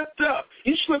slipped up.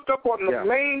 You slipped up on the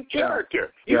main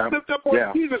character. You slipped up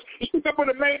on Jesus. You slipped up on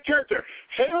the main character.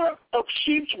 Hair of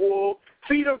sheep's wool,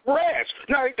 feet of grass.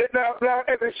 Now, as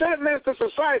they said in Master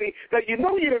Society, that you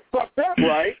know you didn't fuck that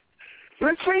right.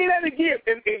 Let's say that again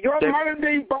in your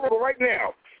modern-day Bible right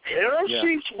now. Hair of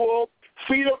sheep's wool,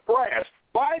 feet of grass.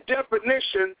 By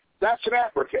definition, that's an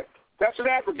African. That's an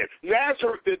African.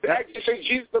 Nazareth, they say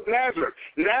Jesus of Nazareth.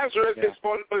 Nazareth is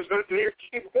near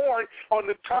Cape Horn on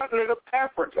the continent of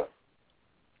Africa.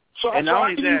 So, and not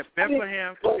only that,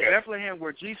 Bethlehem,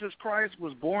 where Jesus Christ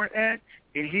was born at,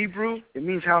 in Hebrew, it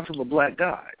means house of a black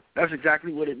god. That's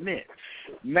exactly what it meant.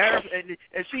 And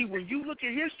see, when you look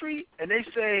at history and they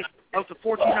say up to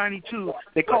 1492,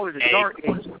 they call it a dark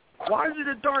age. Why is it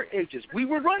a dark ages? We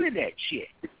were running that shit.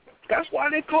 That's why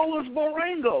they call us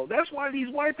Morango. That's why these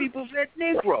white people said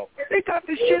Negro. They got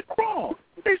this shit wrong.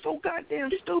 They so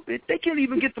goddamn stupid. They can't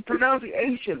even get the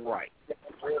pronunciation right.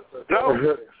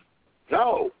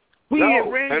 No. We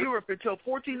had ran Europe until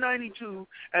 1492,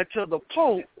 until the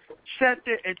Pope sat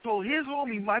there and told his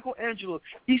homie, Michelangelo,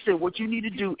 he said, what you need to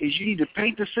do is you need to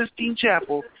paint the Sistine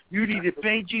Chapel, you need to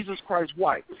paint Jesus Christ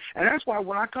white. And that's why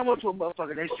when I come up to a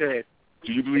motherfucker, they said,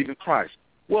 do you believe in Christ?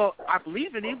 Well, I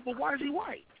believe in him, but why is he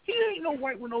white? He ain't no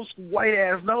white with no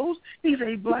white-ass nose. He's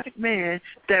a black man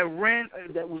that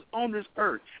was on this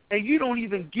earth. And you don't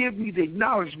even give me the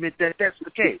acknowledgement that that's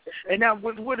the case. And now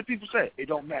what do people say? It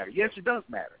don't matter. Yes, it does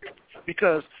matter.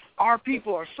 Because our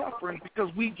people are suffering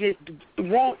because we get the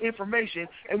wrong information,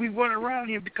 and we run around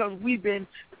here because we've been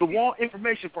the wrong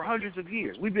information for hundreds of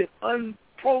years. We've been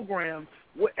program,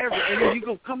 whatever, and then you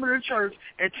go come into church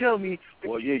and tell me,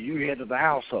 well, yeah, you head of the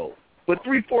household. But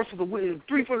three-fourths of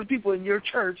the people in your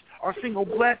church are single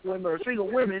black women or single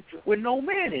women with no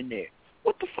man in there.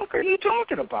 What the fuck are you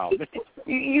talking about, man?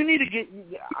 You need to get.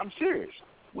 I'm serious.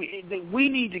 We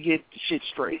need to get shit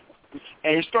straight,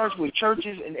 and it starts with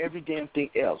churches and every damn thing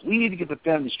else. We need to get the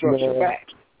family structure back,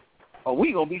 or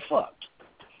we gonna be fucked.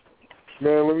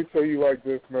 Man, let me tell you like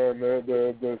this, man.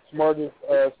 The smartest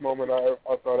ass moment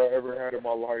I thought I ever had in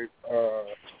my life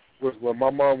was when my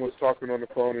mom was talking on the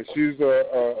phone, and she's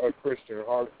a Christian,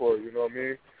 hardcore, you know what I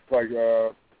mean? Like,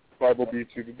 Bible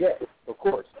beats you to death, of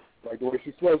course, like the way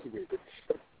she's supposed to be.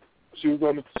 She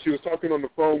was talking on the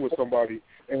phone with somebody,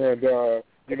 and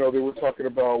you know, they were talking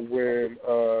about when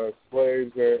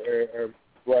slaves and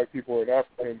black people and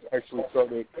Africans actually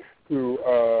started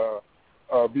to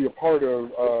be a part of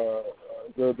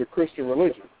the Christian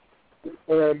religion.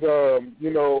 And you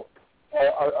know,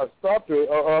 I stopped it.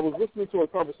 I was listening to a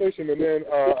conversation, and then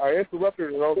I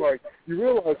interrupted, and I was like, "You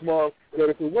realize, Mom, that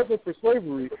if it wasn't for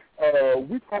slavery,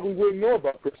 we probably wouldn't know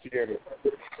about Christianity."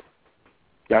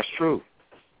 That's true.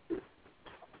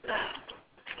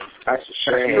 That's a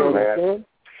shame, man.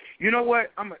 You know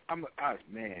what?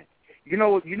 Man. You know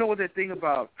what that thing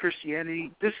about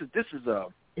Christianity? This is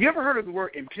you ever heard of the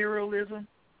word imperialism?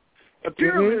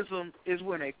 Imperialism is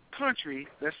when a country,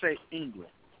 let's say England,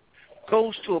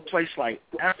 goes to a place like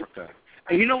Africa,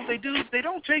 and you know what they do? They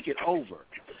don't take it over,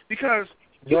 because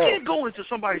you can't go into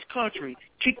somebody's country,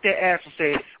 kick their ass, and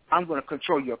say, "I'm going to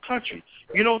control your country."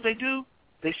 You know what they do?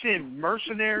 They send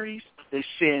mercenaries, they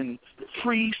send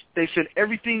priests, they send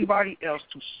everybody else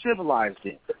to civilize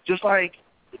them. Just like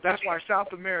that's why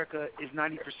South America is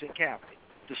 90% Catholic.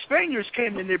 The Spaniards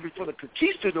came in there before the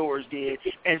conquistadors did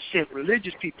and sent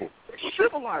religious people,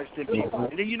 civilized them people.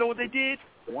 And then you know what they did?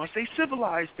 Once they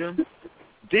civilized them,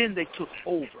 then they took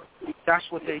over. That's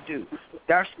what they do.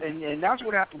 And that's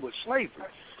what happened with slavery.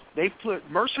 They put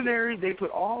mercenaries, they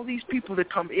put all these people that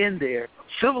come in there,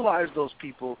 civilized those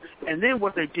people, and then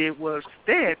what they did was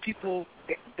they had people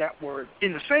that were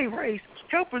in the same race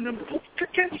helping them to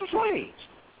catch the slaves.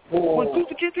 When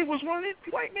Luther King was running,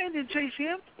 white man didn't chase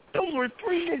him. Those were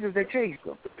 3 niggas that chased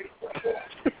him.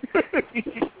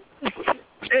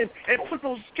 and put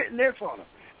those nets on them.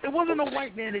 There wasn't no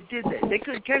white man that did that. They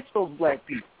couldn't catch those black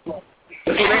people. So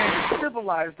they had to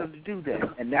civilize them to do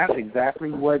that. And that's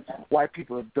exactly what white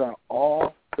people have done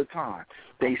all the time.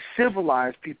 They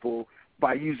civilize people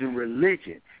by using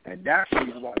religion. And that's the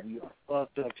reason why we are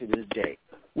fucked up to this day.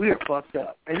 We are fucked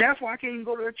up. And that's why I can't even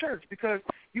go to a church, because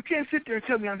you can't sit there and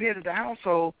tell me I'm head of the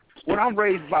household when I'm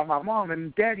raised by my mom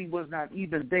and daddy was not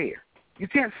even there. You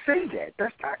can't say that.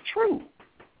 That's not true.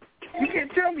 You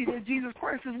can't tell me that Jesus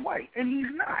Christ is white, and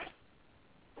he's not.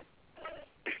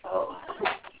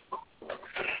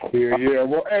 Yeah.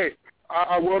 Well, hey,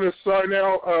 I want to sign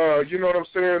out. You know what I'm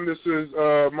saying? This is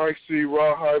Mike C,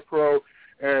 Raw High Pro,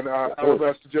 and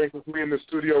Alabaster Jenkins. We in the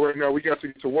studio right now. We got to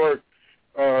get to work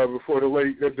before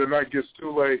the night gets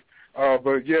too late.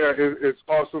 But yeah, it's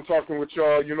awesome talking with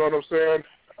y'all. You know what I'm saying?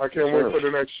 I can't wait for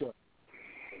the next show.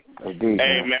 Indeed,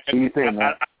 hey, man. Do you think,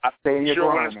 man? Stay in your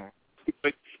grind, man.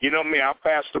 You know me, I'll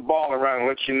pass the ball around and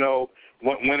let you know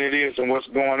when it is and what's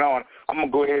going on. I'm going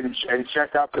to go ahead and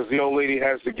check out because the old lady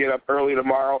has to get up early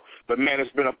tomorrow. But, man,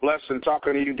 it's been a blessing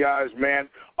talking to you guys, man.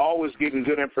 Always getting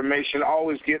good information,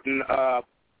 always getting,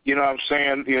 you know what I'm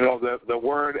saying, you know, the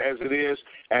word as it is.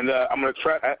 And I'm going to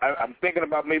try, I'm thinking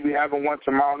about maybe having one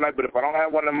tomorrow night. But if I don't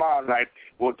have one tomorrow night,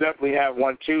 we'll definitely have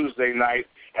one Tuesday night.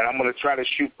 And I'm going to try to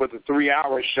shoot for the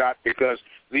 3-hour shot because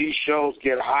these shows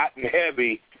get hot and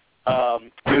heavy. You know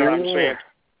what I'm saying?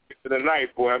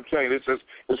 Tonight, boy, I'm telling you, this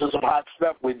is some hot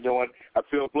stuff we're doing. I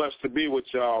feel blessed to be with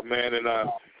y'all, man, and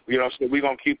you know, so we're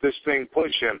gonna keep this thing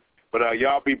pushing. But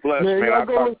y'all be blessed, man. Y'all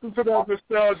go listen to that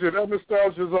nostalgia. That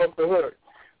nostalgia's off the hook.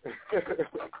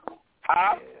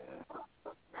 Huh?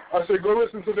 I said, go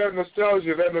listen to that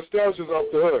nostalgia. That nostalgia's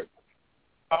off the hook.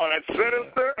 Oh, that's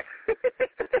sinister.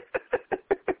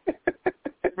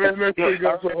 Man, that thing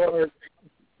got so hard.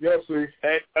 Yes, sir.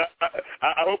 Hey,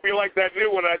 I hope you like that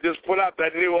new one I just put out,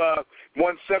 that new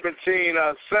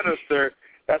 117 Sinister.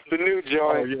 That's the new joint.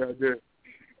 Oh, yeah, I did.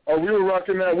 Oh, we were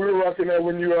rocking that. We were rocking that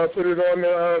when you put it on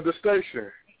the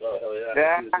station. Oh, yeah.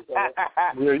 Yeah.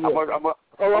 I'm about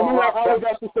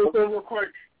to say something real quick.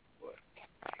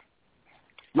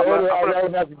 You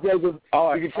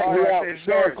can check me out.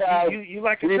 SoundCloud, you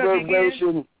like Kentucky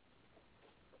again?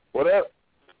 What up?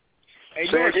 Hey,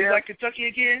 George, you like Kentucky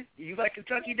again? You like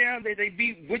Kentucky now? They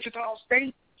beat Wichita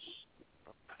State?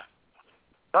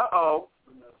 Uh-oh.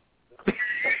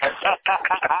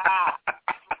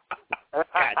 God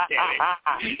damn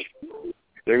it.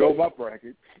 There go my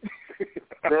bracket.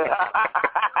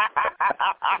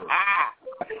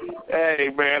 Hey,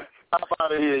 man, I'm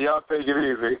out of here. Y'all take it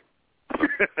easy.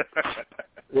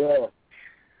 Yeah.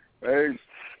 Thanks.